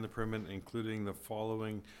to sign the permit, including the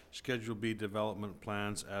following Schedule B development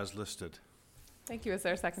plans as listed. Thank you. Is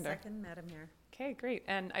there a seconder? Second, Madam Mayor. Okay, great.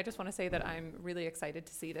 And I just want to say that I'm really excited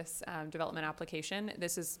to see this development application.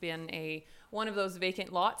 This has been one of those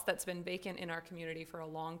vacant lots that's been vacant in our community for a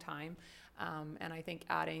long time. And I think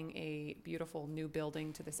adding a beautiful new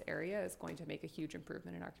building to this area is going to make a huge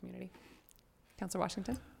improvement in our community. Councillor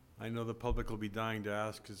Washington? I know the public will be dying to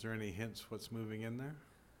ask, is there any hints what's moving in there?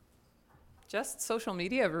 Just social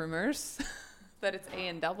media rumors that it's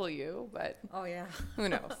A&W, but oh yeah, who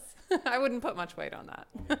knows? I wouldn't put much weight on that.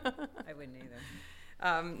 I wouldn't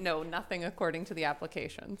either. No, nothing according to the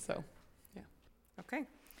application. So, yeah. Okay.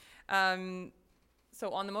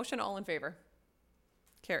 So on the motion, all in favor?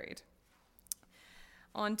 Carried.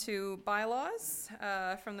 On to bylaws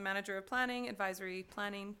from the Manager of Planning, Advisory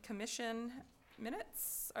Planning Commission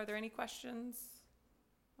minutes. Are there any questions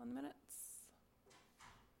on the minutes?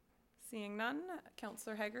 Seeing none,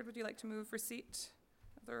 Councillor Haggard, would you like to move receipt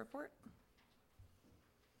of the report?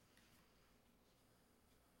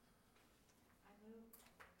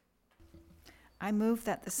 I move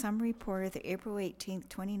that the summary report of the April 18th,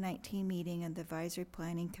 2019 meeting of the Advisory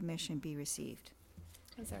Planning Commission be received.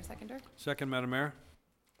 Is there a seconder? Second, Madam Mayor.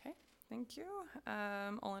 Okay, thank you.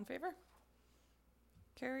 All in favor?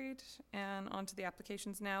 Carried. And on to the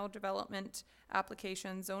applications now. Development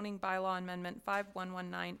application, zoning bylaw amendment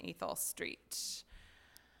 5119 Athol Street.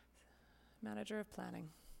 Manager of Planning.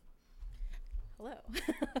 Hello.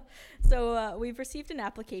 So we've received an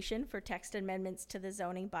application for text amendments to the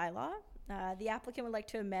zoning bylaw. The applicant would like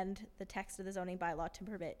to amend the text of the zoning bylaw to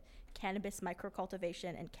permit cannabis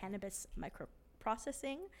microcultivation and cannabis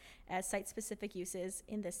microprocessing as site-specific uses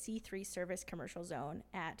in the C3 service commercial zone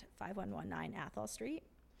at 5119 Athol Street.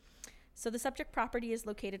 So the subject property is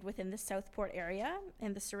located within the Southport area,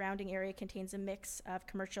 and the surrounding area contains a mix of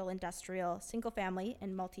commercial, industrial, single-family,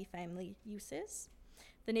 and multifamily uses.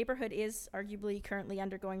 The neighborhood is arguably currently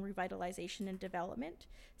undergoing revitalization and development.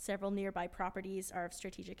 Several nearby properties are of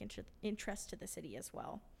strategic interest to the city as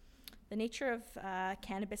well. The nature of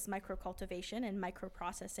cannabis microcultivation and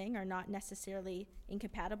microprocessing are not necessarily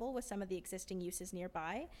incompatible with some of the existing uses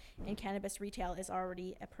nearby, and cannabis retail is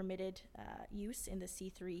already a permitted use in the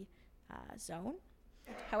C3 zone.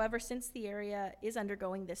 However, since the area is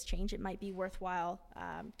undergoing this change, it might be worthwhile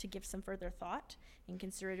to give some further thought and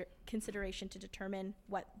consideration to determine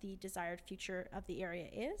what the desired future of the area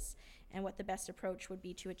is and what the best approach would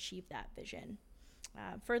be to achieve that vision.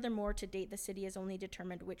 Furthermore, to date, the city has only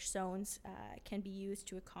determined which zones can be used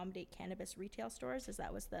to accommodate cannabis retail stores, as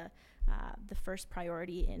that was the first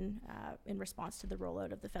priority in response to the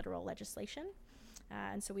rollout of the federal legislation.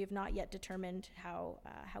 And so we have not yet determined how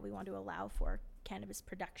we want to allow for cannabis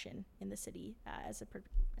production in the city as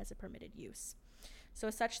a permitted use. So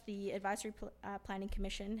as such, the Advisory Planning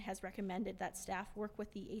Commission has recommended that staff work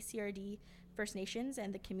with the ACRD, First Nations,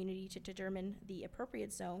 and the community to determine the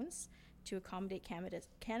appropriate zones to accommodate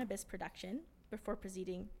cannabis production before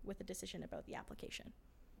proceeding with a decision about the application.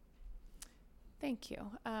 Thank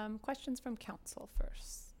you. Questions from council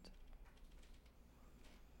first.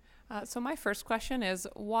 So my first question is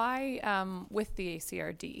why with the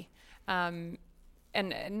ACRD? And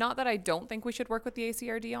not that I don't think we should work with the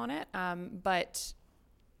ACRD on it, but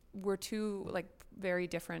we're two very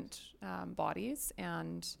different bodies,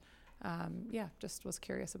 and just was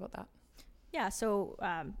curious about that. Yeah, so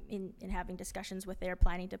in having discussions with their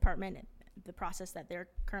planning department, the process that they're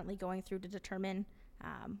currently going through to determine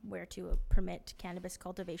where to permit cannabis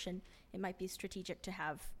cultivation, it might be strategic to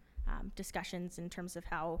have discussions in terms of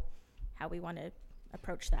how we want to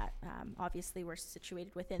approach that. Obviously, we're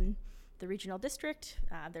situated within the regional district.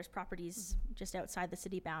 There's properties just outside the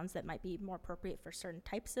city bounds that might be more appropriate for certain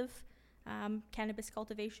types of cannabis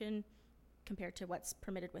cultivation compared to what's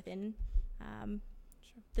permitted within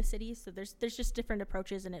the city. So there's just different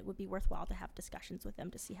approaches, and it would be worthwhile to have discussions with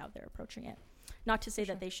them to see how they're approaching it. Not to say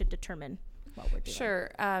that they should determine what we're doing.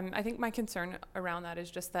 Sure. I think my concern around that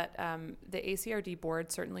is just that the ACRD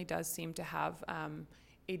board certainly does seem to have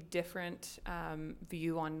a different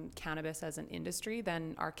view on cannabis as an industry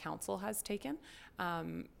than our council has taken.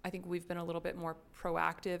 I think we've been a little bit more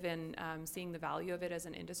proactive in seeing the value of it as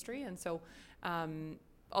an industry. And so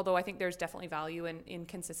although I think there's definitely value in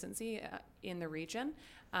consistency in the region,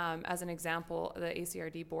 as an example, the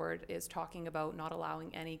ACRD board is talking about not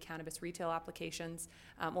allowing any cannabis retail applications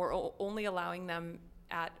or only allowing them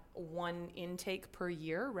at one intake per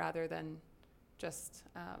year rather than just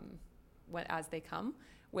as they come,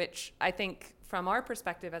 which I think from our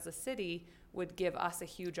perspective as a city would give us a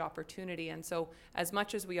huge opportunity. And so as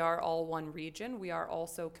much as we are all one region, we are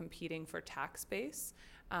also competing for tax base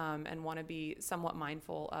and want to be somewhat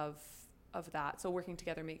mindful of that. So working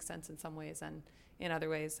together makes sense in some ways, and in other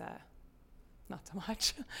ways, not so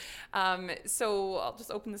much. So I'll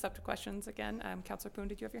just open this up to questions again. Councillor Poon,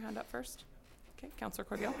 did you have your hand up first? Okay, Councillor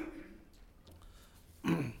Cordial.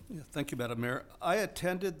 Yeah, thank you, Madam Mayor. I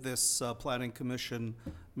attended this Planning Commission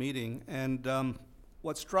meeting, and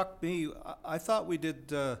what struck me, I thought we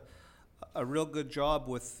did a real good job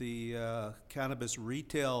with the cannabis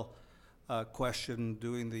retail question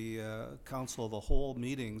doing the Council of the Whole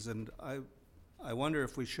meetings, and I wonder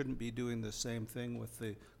if we shouldn't be doing the same thing with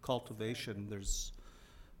the cultivation.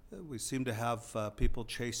 We seem to have people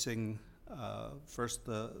chasing first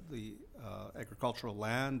the agricultural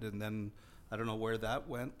land, and then I don't know where that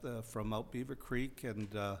went from out Beaver Creek, and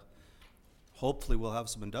hopefully we'll have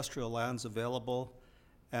some industrial lands available.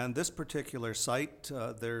 And this particular site,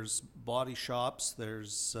 there's body shops,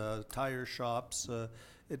 there's tire shops.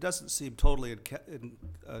 It doesn't seem totally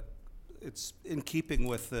it's in keeping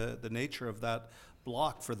with the nature of that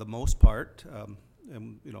block for the most part.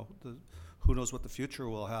 And you know, who knows what the future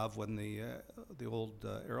will have when the old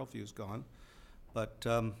Arrowview's gone. But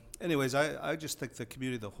anyways, I just think the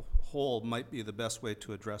community of the whole might be the best way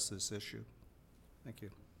to address this issue. Thank you.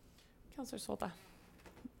 Councillor Solta.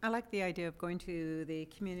 I like the idea of going to the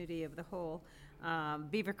community of the whole.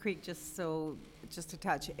 Beaver Creek, just a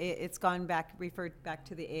touch, it's gone back, referred back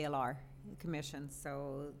to the ALR Commission,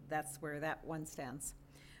 so that's where that one stands.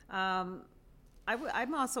 I'm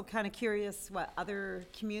also kind of curious what other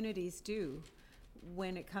communities do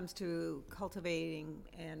when it comes to cultivating,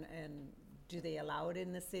 and do they allow it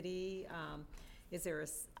in the city? Is there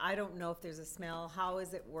I don't know if there's a smell. How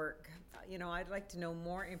does it work? You know, I'd like to know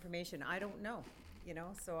more information. I don't know, you know,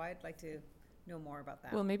 so I'd like to know more about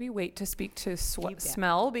that. Well, maybe wait to speak to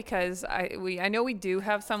smell, because I know we do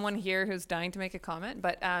have someone here who's dying to make a comment,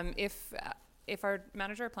 but if our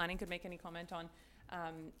manager of planning could make any comment on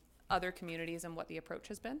other communities and what the approach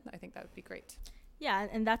has been, I think that would be great. Yeah,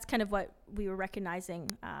 and that's kind of what we were recognizing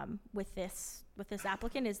with this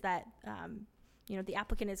applicant, is that you know, the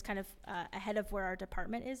applicant is kind of ahead of where our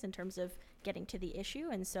department is in terms of getting to the issue,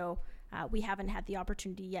 and so we haven't had the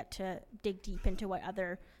opportunity yet to dig deep into what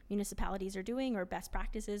other municipalities are doing or best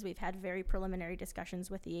practices. We've had very preliminary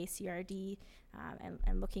discussions with the ACRD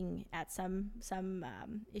and looking at some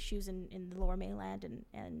issues in the Lower Mainland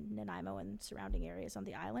and Nanaimo and surrounding areas on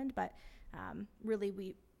the island, but really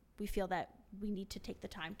we feel that we need to take the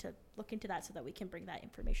time to look into that so that we can bring that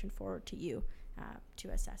information forward to you to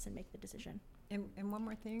assess and make the decision. And one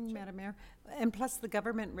more thing, sure, Madam Mayor, and plus the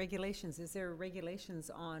government regulations. Is there regulations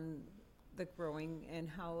on the growing, and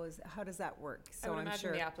how does that work? So I would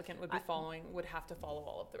imagine the applicant would have to follow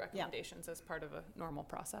all of the recommendations as part of a normal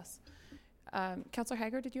process. Councillor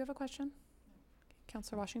Haggard, did you have a question?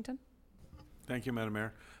 Councillor Washington. Thank you, Madam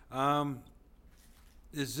Mayor.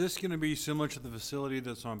 Is this going to be similar to the facility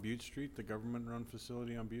that's on Butte Street, the government-run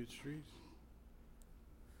facility on Butte Street?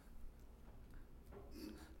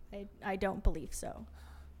 I don't believe so.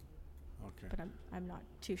 Okay. But I'm not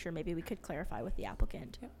too sure. Maybe we could clarify with the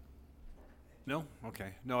applicant. Yep. No? Okay.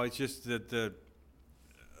 No, it's just that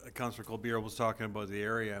Councillor Colbier was talking about the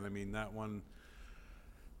area, and I mean, that one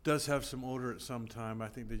does have some odor at some time. I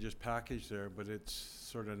think they just package there, but it's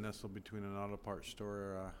sort of nestled between an auto parts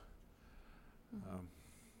store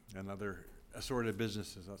and other assorted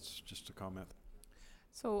businesses. That's just a comment.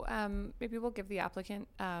 So maybe we'll give the applicant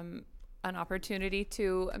an opportunity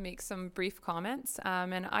to make some brief comments.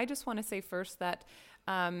 And I just want to say first that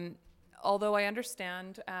Although I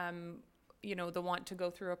understand, the want to go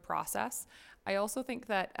through a process, I also think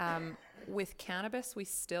that with cannabis, we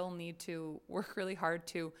still need to work really hard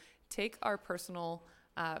to take our personal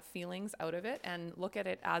feelings out of it and look at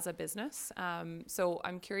it as a business. So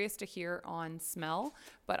I'm curious to hear on smell,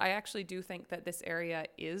 but I actually do think that this area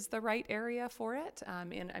is the right area for it.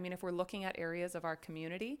 If we're looking at areas of our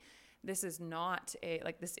community, this is not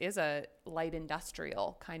this is a light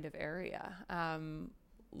industrial kind of area,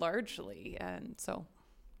 largely. And so,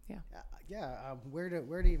 where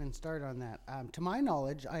to even start on that? To my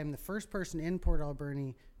knowledge, I am the first person in Port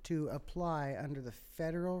Alberni to apply under the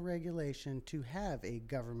federal regulation to have a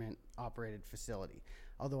government-operated facility.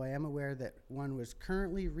 Although I am aware that one was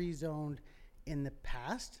currently rezoned in the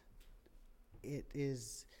past, it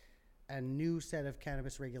is a new set of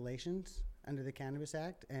cannabis regulations under the Cannabis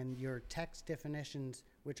Act, and your text definitions,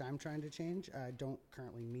 which I'm trying to change, don't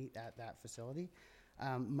currently meet at that facility.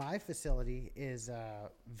 My facility is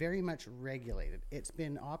very much regulated. It's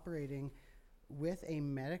been operating with a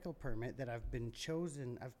medical permit that I've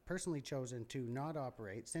personally chosen to not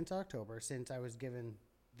operate since October, since I was given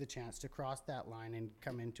the chance to cross that line and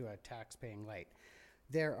come into a tax-paying light.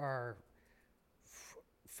 There are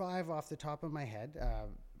 5 off the top of my head,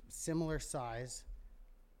 similar size,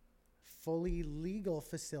 fully legal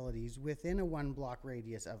facilities within a 1-block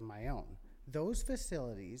radius of my own. Those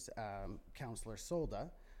facilities, Councillor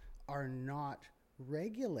Solda, are not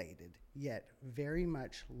regulated, yet very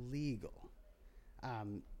much legal.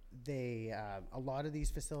 A lot of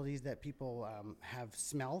these facilities that people have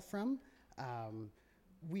smell from,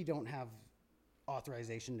 we don't have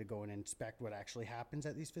authorization to go and inspect what actually happens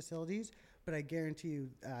at these facilities, but I guarantee you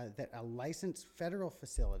that a licensed federal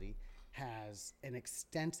facility has an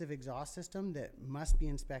extensive exhaust system that must be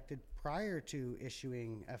inspected prior to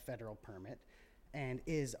issuing a federal permit, and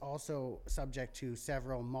is also subject to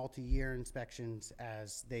several multi-year inspections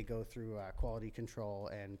as they go through quality control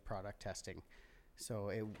and product testing. So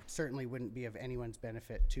it certainly wouldn't be of anyone's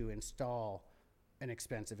benefit to install an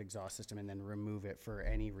expensive exhaust system and then remove it for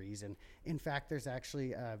any reason. In fact, there's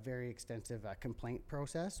actually a very extensive complaint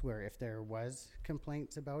process where if there was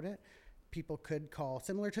complaints about it, people could call,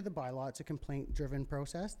 similar to the bylaw, it's a complaint-driven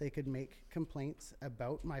process. They could make complaints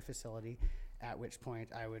about my facility, at which point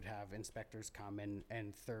I would have inspectors come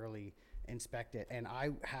and thoroughly inspect it. And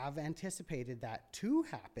I have anticipated that to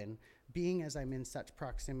happen, being as I'm in such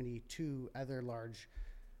proximity to other large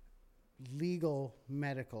legal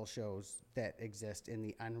medical shows that exist in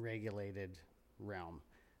the unregulated realm.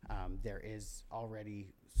 There is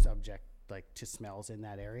already subject to smells in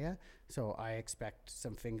that area, so I expect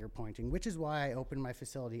some finger pointing, which is why I opened my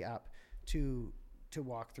facility up to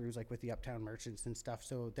walkthroughs like with the Uptown merchants and stuff.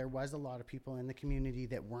 So there was a lot of people in the community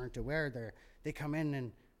that weren't aware. They come in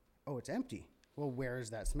and, oh, it's empty. Well, where is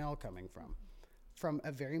that smell coming from? From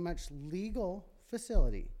a very much legal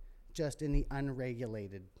facility, just in the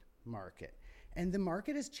unregulated market. And the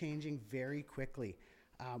market is changing very quickly.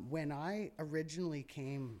 When I originally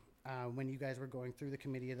came, when you guys were going through the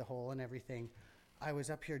committee of the whole and everything, I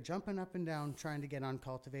was up here jumping up and down trying to get on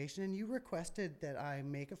cultivation, and you requested that I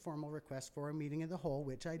make a formal request for a meeting of the whole,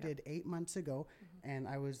 which I did 8 months ago, and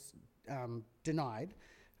I was denied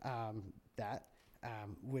that.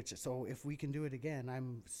 So if we can do it again,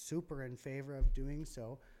 I'm super in favor of doing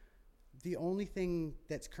so. The only thing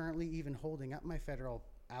that's currently even holding up my federal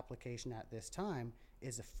application at this time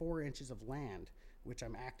is 4 inches of land, which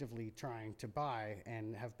I'm actively trying to buy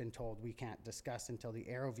and have been told we can't discuss until the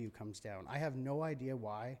AeroView comes down. I have no idea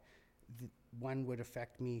why one would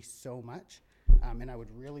affect me so much, and I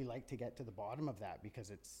would really like to get to the bottom of that,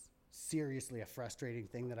 because it's seriously a frustrating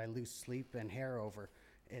thing that I lose sleep and hair over.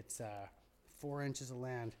 It's 4 inches of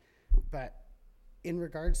land. But in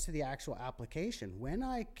regards to the actual application, when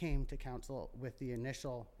I came to council with the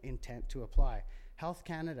initial intent to apply, Health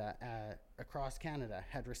Canada across Canada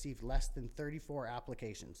had received less than 34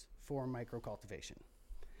 applications for microcultivation.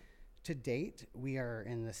 To date, we are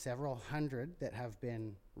in the several hundred that have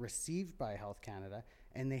been received by Health Canada,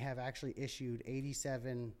 and they have actually issued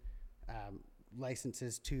 87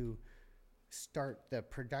 licenses to start the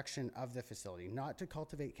production of the facility, not to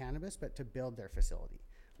cultivate cannabis, but to build their facility.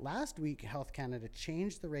 Last week, Health Canada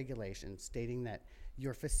changed the regulations, stating that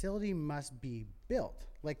your facility must be built,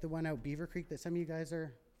 like the one out Beaver Creek that some of you guys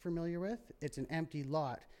are familiar with. It's an empty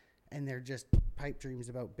lot, and they're just pipe dreams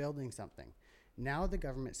about building something. Now the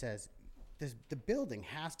government says the building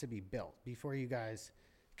has to be built before you guys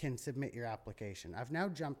can submit your application. I've now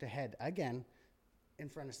jumped ahead again in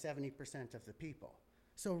front of 70% of the people.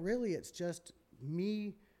 So really, it's just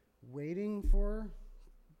me waiting for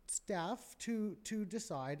staff to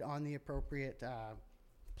decide on the appropriate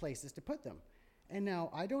places to put them. And now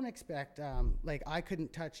I don't expect, like I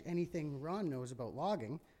couldn't touch anything Ron knows about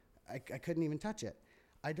logging. I couldn't even touch it.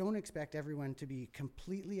 I don't expect everyone to be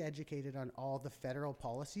completely educated on all the federal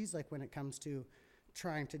policies, like when it comes to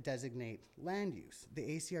trying to designate land use. The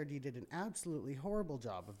ACRD did an absolutely horrible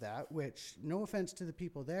job of that, which, no offense to the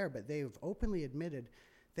people there, but they've openly admitted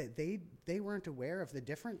that they weren't aware of the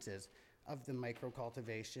differences of the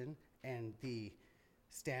micro-cultivation and the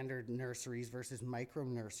standard nurseries versus micro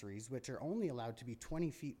nurseries, which are only allowed to be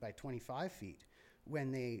 20 feet by 25 feet,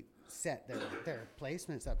 when they set their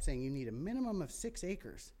placements up saying you need a minimum of 6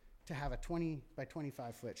 acres to have a 20 by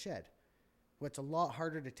 25 foot shed. Well, it's a lot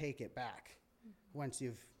harder to take it back once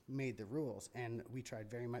you've made the rules. And we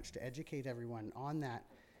tried very much to educate everyone on that,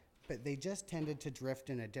 but they just tended to drift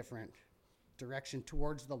in a different direction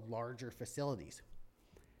towards the larger facilities.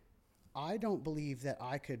 I don't believe that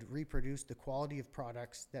I could reproduce the quality of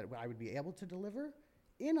products that I would be able to deliver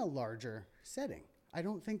in a larger setting. I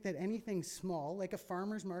don't think that anything small, like a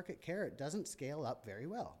farmer's market carrot, doesn't scale up very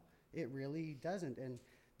well. It really doesn't. And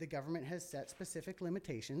the government has set specific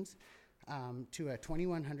limitations to a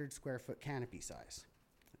 2,100 square foot canopy size.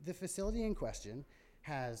 The facility in question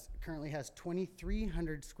currently has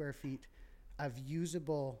 2,300 square feet of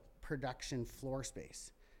usable production floor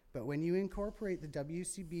space. But when you incorporate the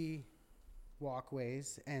WCB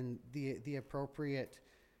walkways and the appropriate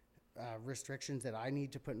restrictions that I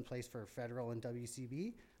need to put in place for federal and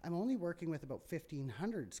WCB, I'm only working with about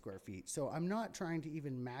 1,500 square feet. So I'm not trying to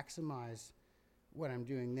even maximize what I'm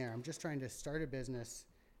doing there. I'm just trying to start a business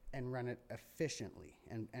and run it efficiently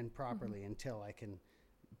and properly until I can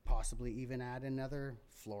possibly even add another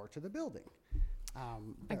floor to the building.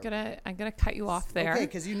 I'm gonna cut you off there. Okay,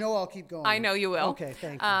 because you know I'll keep going. I know you will. Okay,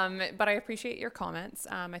 thank you. But I appreciate your comments.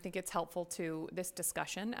 I think it's helpful to this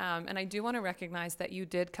discussion. And I do want to recognize that you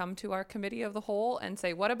did come to our committee of the whole and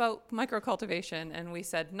say, what about microcultivation? And we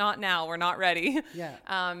said, not now, we're not ready. Yeah.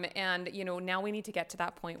 And now we need to get to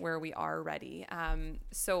that point where we are ready.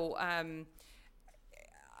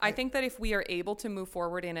 I think that if we are able to move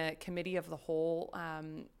forward in a committee of the whole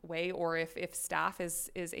way, or if staff is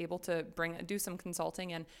able to do some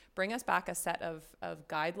consulting and bring us back a set of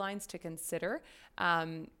guidelines to consider,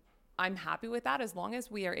 I'm happy with that, as long as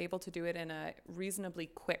we are able to do it in a reasonably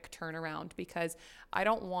quick turnaround, because I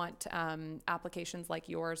don't want applications like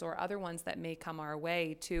yours or other ones that may come our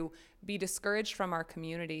way to be discouraged from our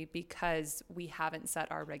community because we haven't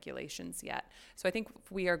set our regulations yet. So I think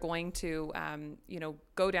if we are going to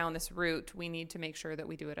go down this route, we need to make sure that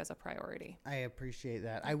we do it as a priority. I appreciate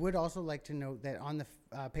that. I would also like to note that on the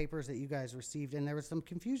papers that you guys received, and there was some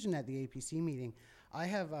confusion at the APC meeting, I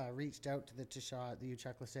have reached out to the Tishat, the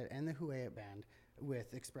Uchucklacet, and the Huayet Band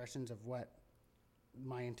with expressions of what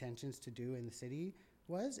my intentions to do in the city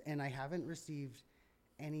was, and I haven't received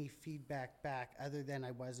any feedback back other than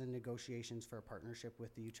I was in negotiations for a partnership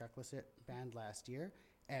with the Uchucklacet Band last year,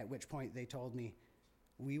 at which point they told me,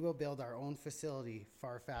 we will build our own facility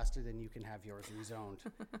far faster than you can have yours rezoned.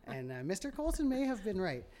 And Mr. Colson may have been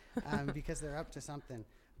right, because they're up to something.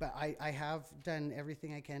 But I have done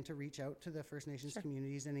everything I can to reach out to the First Nations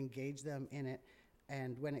communities and engage them in it.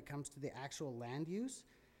 And when it comes to the actual land use,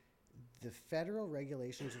 the federal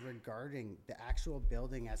regulations regarding the actual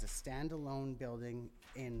building as a standalone building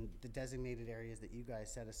in the designated areas that you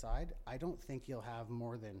guys set aside, I don't think you'll have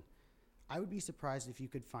more than, I would be surprised if you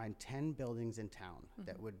could find 10 buildings in town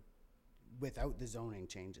that would, without the zoning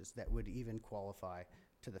changes, that would even qualify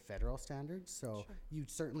to the federal standards. So you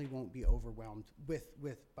certainly won't be overwhelmed with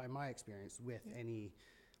by my experience, with any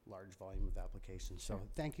large volume of applications. So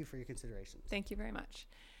thank you for your consideration. Thank you very much.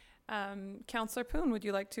 Councillor Poon, would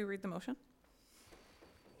you like to read the motion?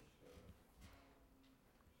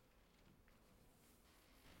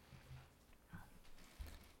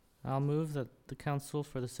 I'll move that the Council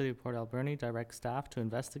for the City of Port Alberni direct staff to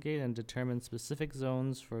investigate and determine specific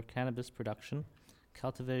zones for cannabis production,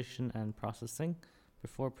 cultivation, and processing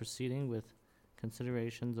before proceeding with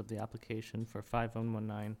considerations of the application for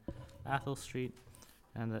 5119 Athol Street,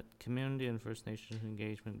 and that community and First Nations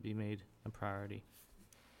engagement be made a priority.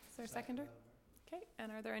 Is there a seconder? Okay,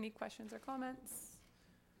 and are there any questions or comments?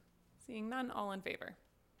 Seeing none, all in favor?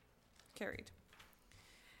 Carried.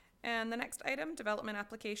 And the next item, development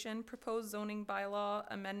application, proposed zoning bylaw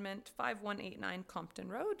amendment 5189 Compton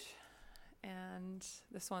Road. And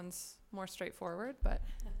this one's more straightforward, but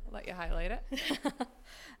I'll let you highlight it.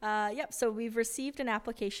 Yep, so we've received an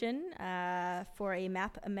application for a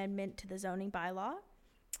map amendment to the zoning bylaw.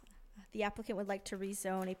 The applicant would like to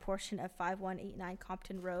rezone a portion of 5189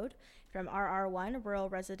 Compton Road from RR1 rural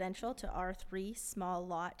residential to R3 small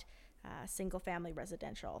lot single family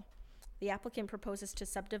residential. The applicant proposes to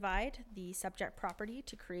subdivide the subject property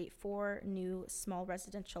to create 4 new small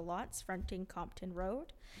residential lots fronting Compton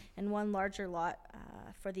Road and 1 larger lot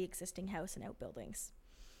for the existing house and outbuildings.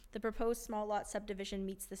 The proposed small lot subdivision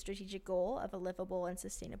meets the strategic goal of a livable and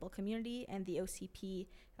sustainable community, and the OCP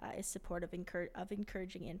is supportive of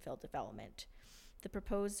encouraging infill development. The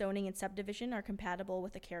proposed zoning and subdivision are compatible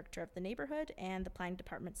with the character of the neighborhood, and the planning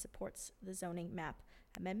department supports the zoning map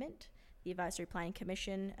amendment. The Advisory Planning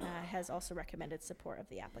Commission has also recommended support of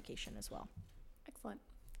the application as well. Excellent.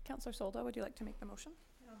 Councillor Solda, would you like to make the motion?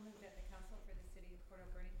 I'll move that the council for the city of Port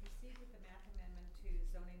Alberni proceed with the map amendment to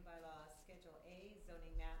zoning bylaw Schedule A,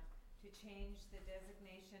 zoning map, to change the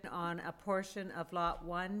designation on a portion of Lot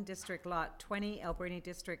 1, District Lot 20, Alberni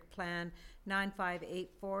District Plan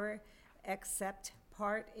 9584, except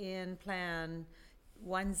part in Plan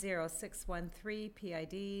 10613,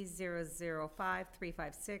 PID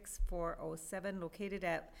 005356407, located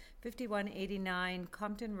at 5189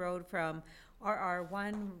 Compton Road, from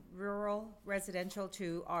RR1 rural residential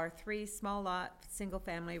to R3 small lot single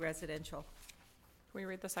family residential. Can we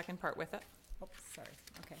read the second part with it? Oops, sorry.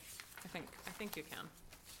 Okay. I think you can.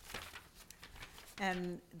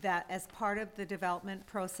 And that as part of the development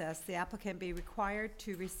process, the applicant be required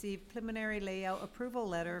to receive preliminary layout approval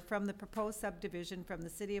letter from the proposed subdivision from the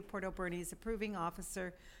City of Port Alberni's approving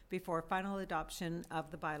officer before final adoption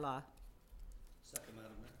of the bylaw. Second,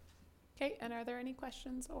 Madam Mayor. Okay, and are there any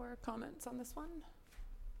questions or comments on this one?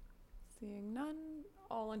 Seeing none,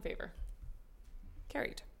 all in favor?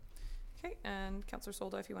 Carried. Okay, and Councillor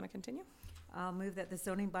Solda, if you want to continue. I'll move that the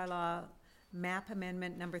zoning bylaw map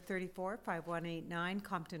amendment number 345189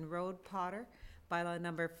 Compton Road, Potter, bylaw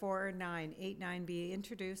number 4989 be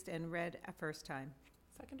introduced and read a first time.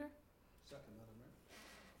 Seconder? Second, Madam Mayor.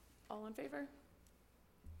 All in favor?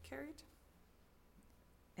 Carried.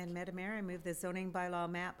 And Madam Mayor, I move the zoning bylaw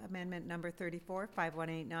map amendment number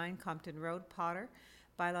 345189 Compton Road, Potter,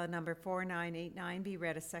 bylaw number 4989 be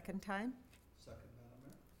read a second time. Second, Madam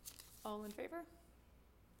Mayor. All in favor?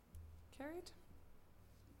 Carried.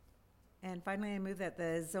 And finally, I move that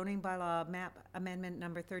the zoning bylaw map amendment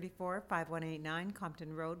number 345189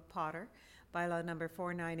 Compton Road, Potter, bylaw number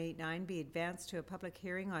 4989 be advanced to a public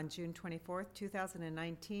hearing on June 24th,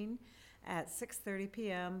 2019 at 6:30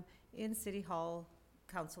 p.m. in City Hall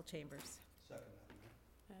Council Chambers. Second, Madam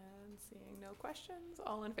Mayor. And seeing no questions,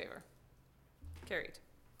 all in favor? Carried.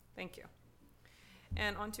 Thank you.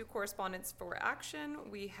 And on to correspondence for action.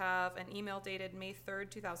 We have an email dated May 3rd,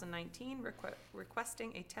 2019,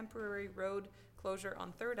 requesting a temporary road closure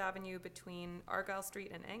on 3rd Avenue between Argyle Street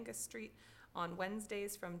and Angus Street on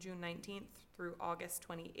Wednesdays from June 19th through August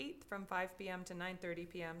 28th from 5 p.m. to 9:30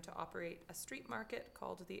 p.m. to operate a street market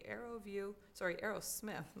called the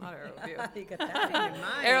Aerosmith, not Arrowview. You got that in your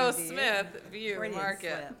mind, Aerosmith View Freudian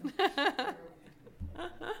Market.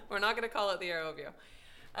 We're not going to call it the Arrowview.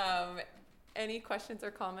 Any questions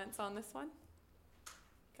or comments on this one?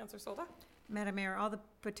 Councillor Solda? Madam Mayor, all the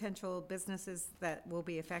potential businesses that will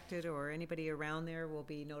be affected or anybody around there will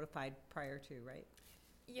be notified prior to, right?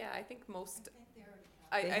 Yeah, I think most.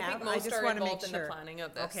 They I have? think I most just are wanna make involved in the sure. planning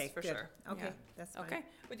of this, Okay, for good. sure. Okay, Yeah. that's fine. Okay,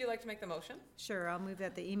 would you like to make the motion? Sure, I'll move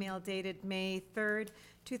that the email dated May 3rd,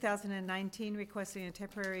 2019, requesting a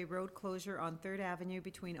temporary road closure on 3rd Avenue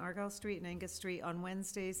between Argyle Street and Angus Street on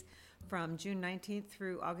Wednesdays from June 19th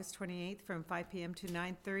through August 28th from 5 p.m. to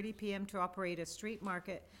 9:30 p.m. to operate a street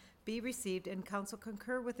market be received, and council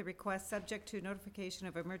concur with the request subject to notification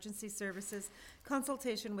of emergency services,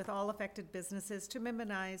 consultation with all affected businesses to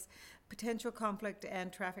minimize potential conflict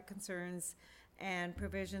and traffic concerns, and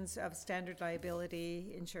provisions of standard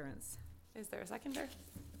liability insurance. Is there a seconder?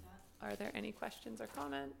 Are there any questions or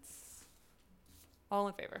comments? All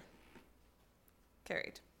in favor?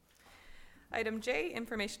 Carried. Item J,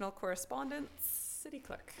 informational correspondence. City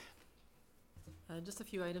Clerk. Just a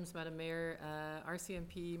few items, Madam Mayor.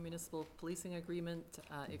 RCMP Municipal Policing Agreement,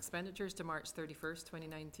 expenditures to March 31st,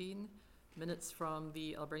 2019. Minutes from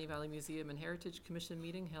the Alberni Valley Museum and Heritage Commission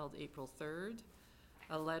meeting held April 3rd.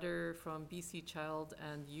 A letter from BC Child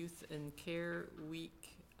and Youth in Care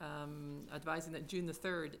Week advising that June the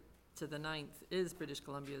 3rd to the 9th is British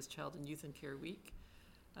Columbia's Child and Youth in Care Week.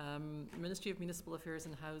 Ministry of Municipal Affairs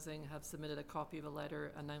and Housing have submitted a copy of a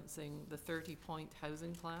letter announcing the 30-point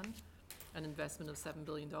housing plan, an investment of $7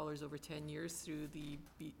 billion over 10 years through the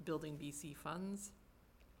Building BC funds,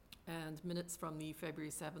 and minutes from the February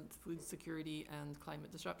 7th Food Security and Climate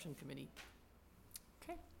Disruption Committee.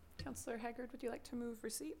 Okay. Councillor Haggard, would you like to move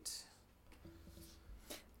receipt?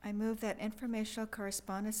 I move that informational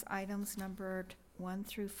correspondence items numbered 1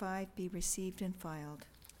 through 5 be received and filed.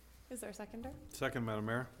 Is there a seconder? Second, Madam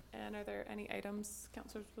Mayor. And are there any items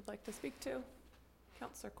councillors would like to speak to?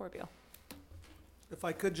 Councillor Corbeil. If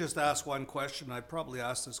I could just ask one question, I probably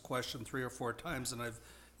asked this question 3 or 4 times and I've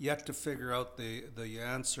yet to figure out the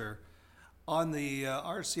answer. On the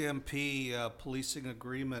RCMP policing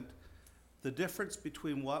agreement, the difference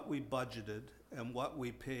between what we budgeted and what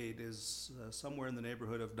we paid is somewhere in the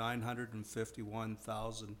neighborhood of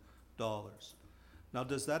 $951,000. Now,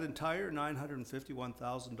 does that entire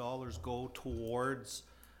 $951,000 go towards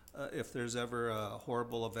if there's ever a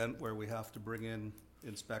horrible event where we have to bring in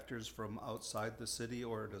inspectors from outside the city,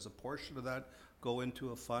 or does a portion of that go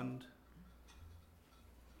into a fund?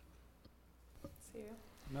 See you.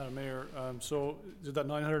 Madam Mayor, so did that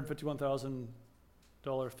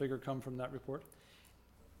 $951,000 figure come from that report?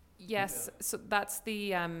 Yes, so that's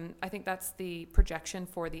the, I think that's the projection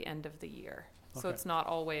for the end of the year. So Okay. it's not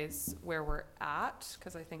always where we're at,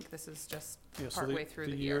 because I think this is just Yeah, so partway through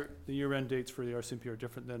the year. The year-end dates for the RCMP are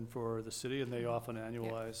different than for the city, and they often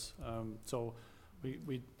annualize. So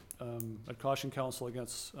we I'd caution council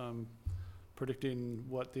against predicting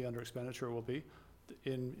what the under expenditure will be.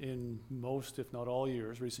 In most, if not all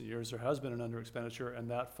years, recent years, there has been an under expenditure, and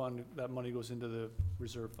that money goes into the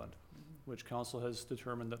reserve fund, which council has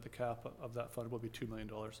determined that the cap of that fund will be $2 million.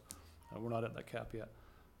 We're not at that cap yet.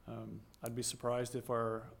 I'd be surprised if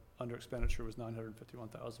our under expenditure was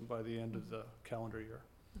 $951,000 by the end of the calendar year.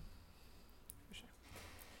 For sure.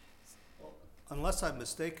 Unless I'm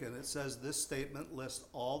mistaken, it says this statement lists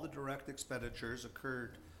all the direct expenditures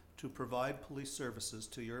occurred to provide police services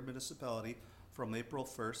to your municipality from April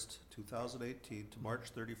 1st, 2018 to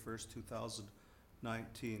March 31st,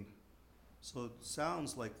 2019. So it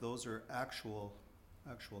sounds like those are actual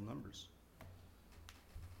numbers.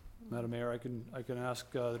 Madam Mayor, I can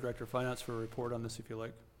ask the Director of Finance for a report on this if you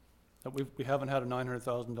like. We haven't had a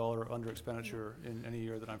 $900,000 under expenditure in any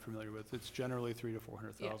year that I'm familiar with. It's generally $300,000 to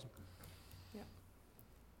 $400,000. Yeah.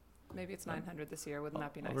 Maybe it's 900 this year. Wouldn't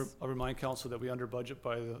that be I'll nice? I'll remind council that we under budget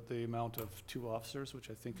by the amount of 2 officers,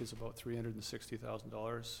 which I think is about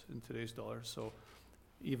 $360,000 in today's dollars. So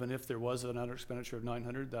even if there was an under expenditure of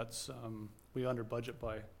 900, that's we under budget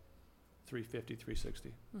by 350,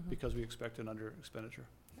 360 because we expect an under expenditure.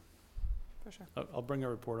 For sure. I'll bring a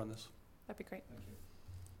report on this. That'd be great. Okay.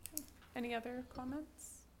 Any other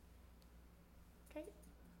comments? Okay.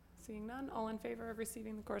 Seeing none, all in favor of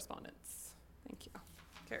receiving the correspondence? Thank you.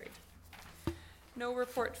 Carried. No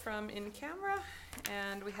report from in camera,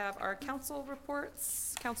 and we have our council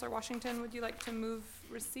reports. Councillor Washington, would you like to move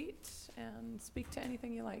receipt and speak to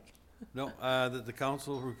anything you like? No, the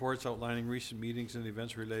council reports outlining recent meetings and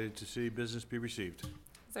events related to city business be received.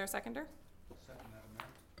 Is there a seconder?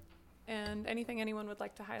 And anything anyone would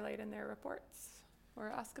like to highlight in their reports or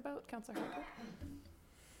ask about? Councillor Harper?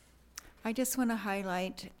 I just want to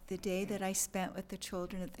highlight the day that I spent with the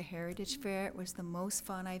children at the Heritage Fair. It was the most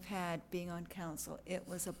fun I've had being on council. It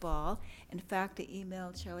was a ball. In fact, I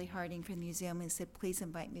emailed Shelley Harding from the museum and said, please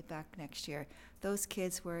invite me back next year. Those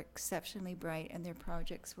kids were exceptionally bright and their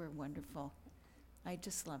projects were wonderful. I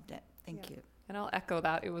just loved it. Thank you. And I'll echo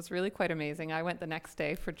that. It was really quite amazing. I went the next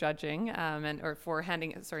day for judging, handing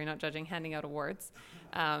out awards.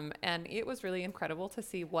 And it was really incredible to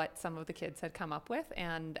see what some of the kids had come up with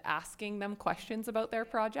and asking them questions about their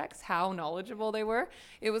projects, how knowledgeable they were.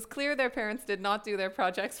 It was clear their parents did not do their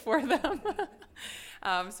projects for them.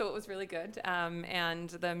 So it was really good.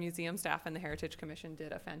 And the museum staff and the Heritage Commission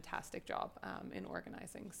did a fantastic job in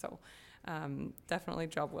organizing. So definitely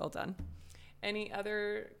job well done. Any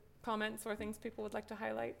other comments or things people would like to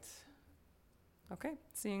highlight? Okay,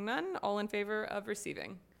 seeing none, all in favor of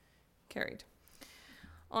receiving? Carried.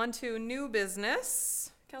 On to new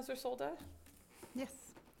business. Councillor Solda?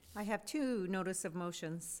 Yes, I have 2 notice of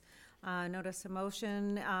motions. Notice of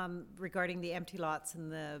motion regarding the empty lots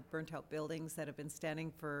and the burnt out buildings that have been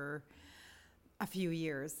standing for a few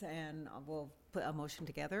years, and we'll put a motion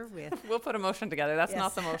together with... We'll put a motion together. That's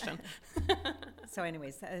not the motion. So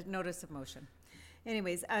anyways, a notice of motion.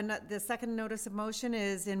 Anyways, the second notice of motion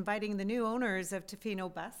is inviting the new owners of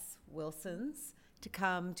Tofino Bus, Wilson's, to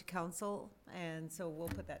come to council, and so we'll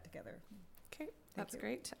put that together. Okay, that's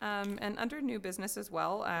great. And under new business as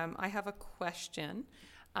well, I have a question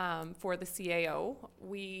for the CAO.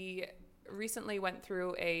 We recently went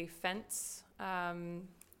through a fence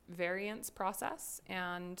variance process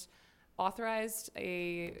and authorized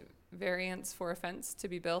a variance for a fence to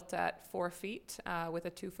be built at 4 feet with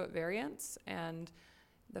a 2-foot variance, and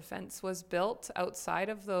the fence was built outside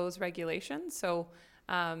of those regulations. So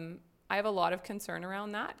I have a lot of concern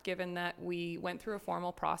around that, given that we went through a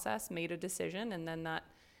formal process, made a decision, and then that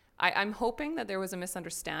I'm hoping that there was a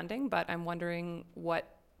misunderstanding, but I'm wondering what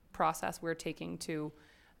process we're taking to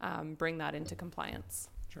bring that into compliance.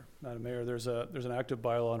 Sure. Madam Mayor, there's an active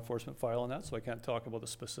bylaw enforcement file on that, so I can't talk about the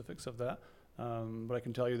specifics of that. But I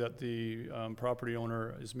can tell you that the property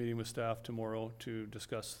owner is meeting with staff tomorrow to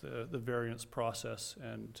discuss the variance process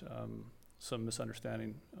and some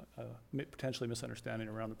misunderstanding, potentially misunderstanding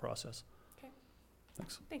around the process. Okay.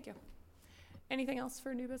 Thanks. Thank you. Anything else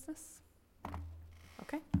for new business?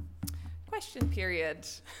 Okay. Question period.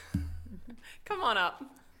 Come on up.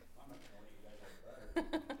 Del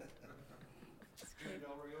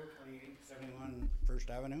Rio, 2871 First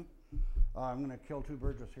Avenue. I'm going to kill two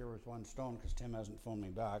birds with here with one stone because Tim hasn't phoned me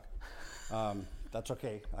back. That's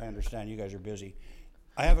okay. I understand you guys are busy.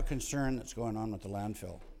 I have a concern that's going on with the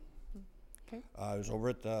landfill. Okay. I was over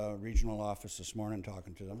at the regional office this morning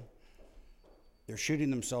talking to them. They're shooting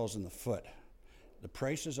themselves in the foot. The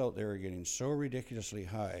prices out there are getting so ridiculously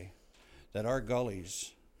high that our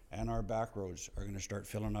gullies and our back roads are going to start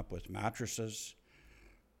filling up with mattresses.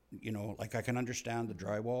 You know, like I can understand the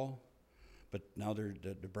drywall, but now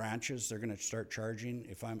the branches, they're going to start charging.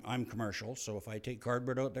 If I'm commercial, so if I take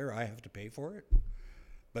cardboard out there, I have to pay for it.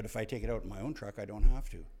 But if I take it out in my own truck, I don't have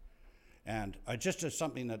to. And I just is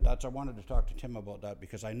something I wanted to talk to Tim about that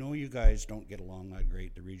because I know you guys don't get along that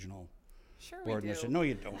great, the regional board. And I said, no,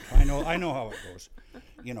 you don't. I know how it goes,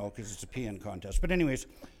 you know, because it's a peeing contest. But anyways,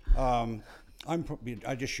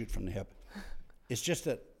 I just shoot from the hip. It's just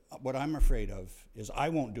that what I'm afraid of is I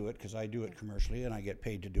won't do it because I do it commercially and I get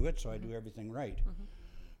paid to do it, so I do everything right.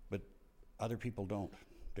 But other people don't.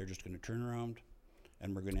 They're just going to turn around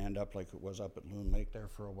and we're going to end up like it was up at Loon Lake there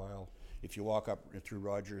for a while. If you walk up through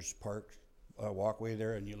Rogers Park walkway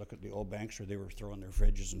there and you look at the old banks where they were throwing their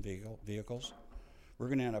fridges and vehicles, we're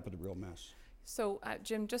going to end up with a real mess. So,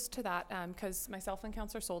 Jim, just to that, because myself and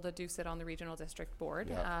Councillor Solda do sit on the Regional District Board,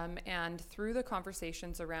 Yeah. And through the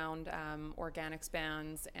conversations around organics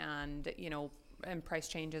bans and, you know, and price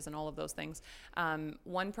changes and all of those things,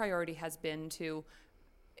 one priority has been to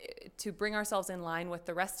bring ourselves in line with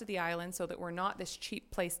the rest of the island so that we're not this cheap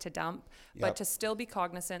place to dump, but Yep. to still be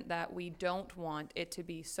cognizant that we don't want it to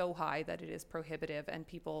be so high that it is prohibitive and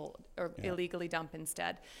people illegally dump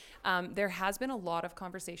instead. There has been a lot of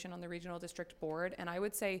conversation on the Regional District Board, and I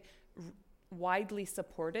would say widely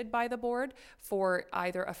supported by the board for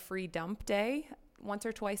either a free dump day once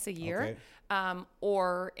or twice a year,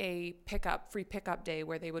 or a free pickup day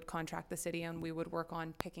where they would contract the city and we would work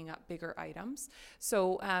on picking up bigger items.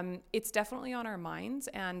 So it's definitely on our minds,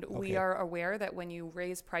 and we are aware that when you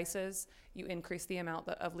raise prices, you increase the amount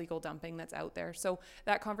of legal dumping that's out there. So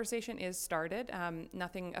that conversation is started.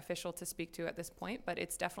 Nothing official to speak to at this point, but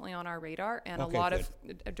it's definitely on our radar, and a lot of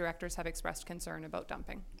directors have expressed concern about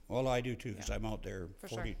dumping. Well, I do too, because I'm out there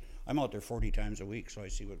 40 times a week, so I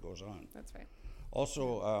see what goes on. That's right.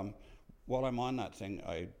 Also, while I'm on that thing,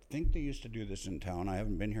 I think they used to do this in town. I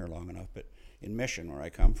haven't been here long enough, but in Mission, where I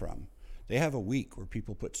come from, they have a week where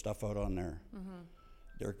people put stuff out on their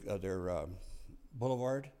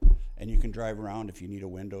boulevard, and you can drive around. If you need a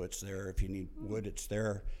window, it's there. If you need wood, it's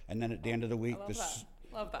there. And then at the end of the week,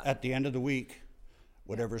 Love that. at the end of the week,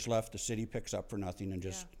 whatever's left, the city picks up for nothing and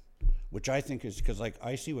just, which I think is because like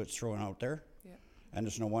I see what's thrown out there, and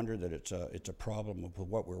it's no wonder that it's a problem of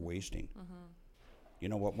what we're wasting. You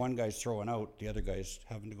know, what one guy's throwing out, the other guy's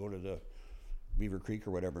having to go to the Beaver Creek or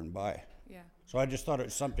whatever and buy. Yeah. So I just thought it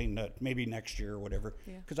was something that maybe next year or whatever,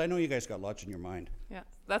 because I know you guys got lots in your mind. Yeah,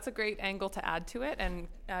 that's a great angle to add to it, and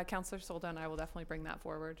Councillor Solda and I will definitely bring that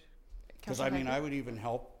forward. Because I mean, I would even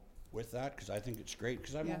help with that, because I think it's great,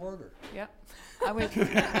 because I'm a hoarder. Yeah. I would.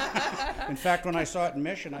 In fact, when I saw it in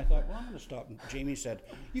Mission, I thought, well, I'm going to stop. And Jamie said,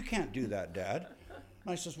 "You can't do that, Dad."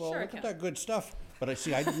 And I says, well, Sure, look at that good stuff. But I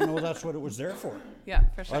didn't know that's what it was there for. Yeah,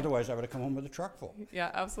 for sure. Otherwise, I would have come home with a truck full.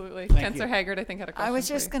 Yeah, absolutely. Thank Councillor you. Haggard, I think, had a question. I was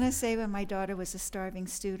for just you. going to say, when my daughter was a starving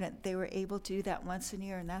student, they were able to do that once a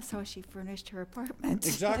year, and that's how she furnished her apartment.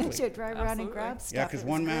 Exactly. She'd drive around and Absolutely. grab stuff. Yeah, because It was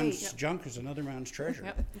one great. man's junk is another man's treasure.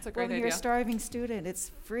 Yep, it's a great When you're a idea. starving student,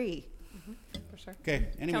 it's free. For sure. Okay,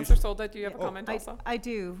 anyways. Councillor Solda, do you have a comment also? I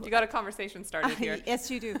do. You got a conversation started here.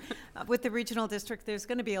 Yes, you do. With the regional district, there's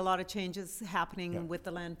going to be a lot of changes happening with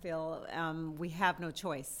the landfill. We have no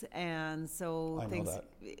choice, and so I know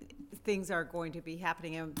things are going to be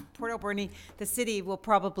happening. In Port Alberni, the city will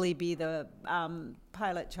probably be the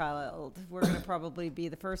pilot child. We're going to probably be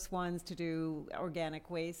the first ones to do organic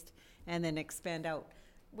waste, and then expand out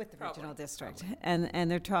with the regional district. And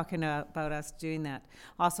they're talking about us doing that.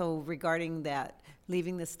 Also regarding that,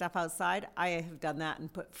 leaving the stuff outside, I have done that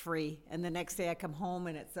and put free. And the next day I come home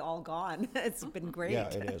and it's all gone. It's been great. Yeah,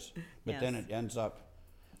 it is. But then Yes. it ends up,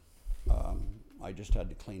 I just had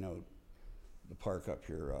to clean out the park up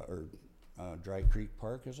here, or Dry Creek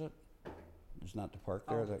Park, is it? It's not the park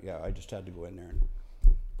there? Yeah, I just had to go in there and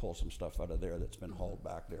pull some stuff out of there that's been hauled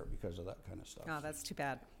back there because of that kind of stuff. Oh, that's too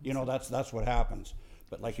bad. You know, that's what happens.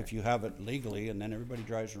 But like if you have it legally and then everybody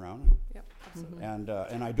drives around. Yep, absolutely. And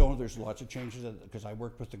I know there's lots of changes because I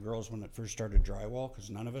worked with the girls when it first started drywall because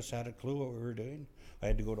none of us had a clue what we were doing. I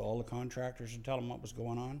had to go to all the contractors and tell them what was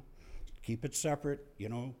going on. Keep it separate, you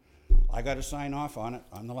know. I got to sign off on it.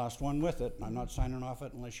 I'm the last one with it, and I'm not signing off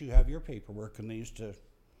it unless you have your paperwork. And they used to,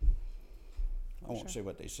 I won't say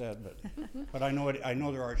what they said, but I know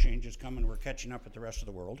there are changes coming. We're catching up with the rest of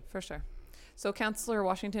the world. For sure. So Councillor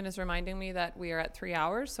Washington is reminding me that we are at 3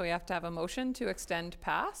 hours, so we have to have a motion to extend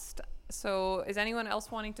past. So is anyone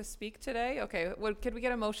else wanting to speak today? Okay, could we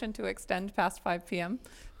get a motion to extend past 5 p.m.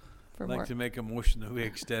 for I'd more? like to make a motion that we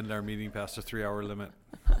extend our meeting past the 3-hour limit.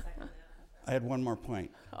 I had one more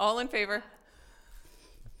point. All in favor?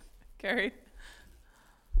 Carried.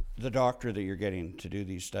 The doctor that you're getting to do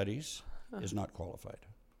these studies is not qualified.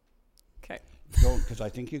 Okay. Don't, because I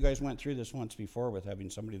think you guys went through this once before with having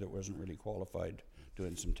somebody that wasn't really qualified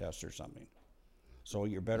doing some tests or something. So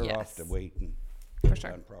you're better off to wait and get it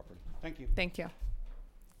done properly. Thank you. Thank you.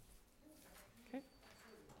 Okay.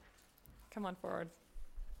 Come on forward.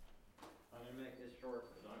 I'm gonna make this short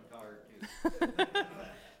because I'm tired too.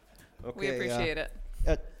 Okay, We appreciate it.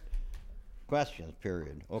 Questions,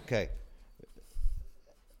 period. Okay.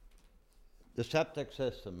 The septic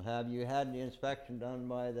system, have you had the inspection done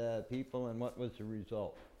by the people and what was the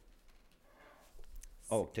result?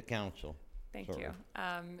 Oh, to council. Thank Sorry. you.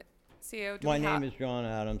 CEO, do My we name is John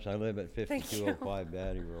Adams. I live at Thank you. 5205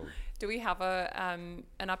 Batty Road. Do we have an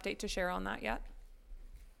update to share on that yet?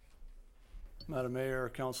 Madam Mayor,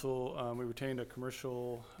 Council, we retained a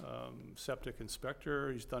commercial septic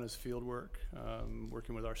inspector. He's done his field work,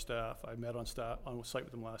 working with our staff. I met on site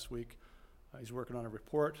with him last week. He's working on a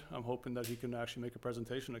report. I'm hoping that he can actually make a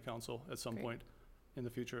presentation to council at some point in the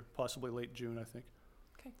future, possibly late June, I think.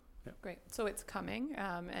 Okay, great. So it's coming,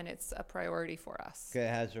 and it's a priority for us. Okay,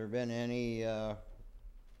 has there been any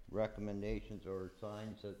recommendations or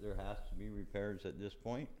signs that there has to be repairs at this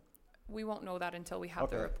point? We won't know that until we have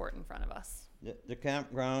the report in front of us. The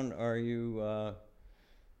campground, are you,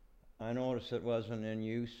 I noticed it wasn't in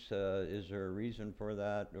use. Is there a reason for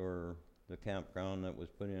that, or the campground that was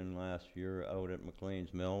put in last year out at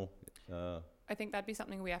McLean's Mill? I think that'd be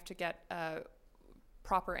something we have to get a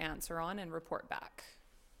proper answer on and report back.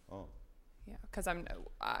 Oh. Yeah, because I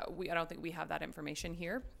don't think we have that information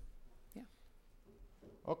here. Yeah.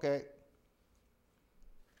 Okay.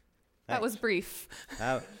 That was brief.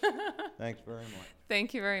 Thanks very much.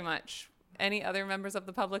 Thank you very much. Any other members of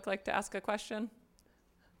the public like to ask a question?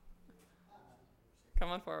 Come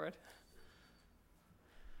on forward.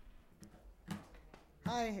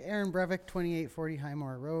 Hi, Aaron Brevick, 2840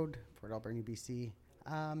 Highmore Road, Port Alberni, BC.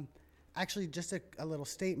 Actually, just a little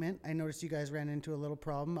statement. I noticed you guys ran into a little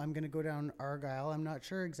problem. I'm going to go down Argyle. I'm not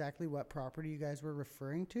sure exactly what property you guys were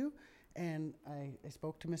referring to. And I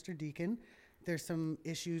spoke to Mr. Deacon. There's some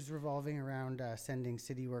issues revolving around sending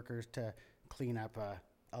city workers to clean up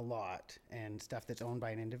a lot and stuff that's owned by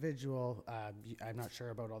an individual. I'm not sure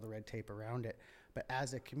about all the red tape around it. But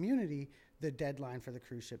as a community, the deadline for the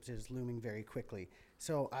cruise ships is looming very quickly.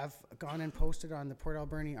 So I've gone and posted on the Port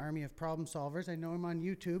Alberni Army of Problem Solvers. I know I'm on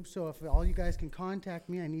YouTube, so if all you guys can contact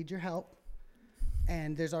me, I need your help.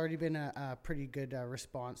 And there's already been a pretty good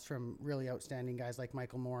response from really outstanding guys like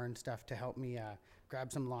Michael Moore and stuff to help me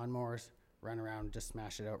grab some lawnmowers, run around, just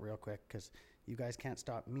smash it out real quick, because you guys can't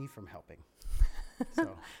stop me from helping.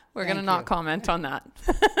 So we're going to not comment on that.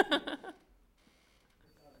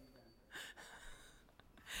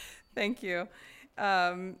 Thank you.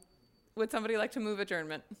 Would somebody like to move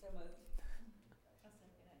adjournment? So moved.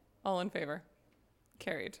 All in favor?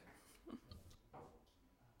 Carried.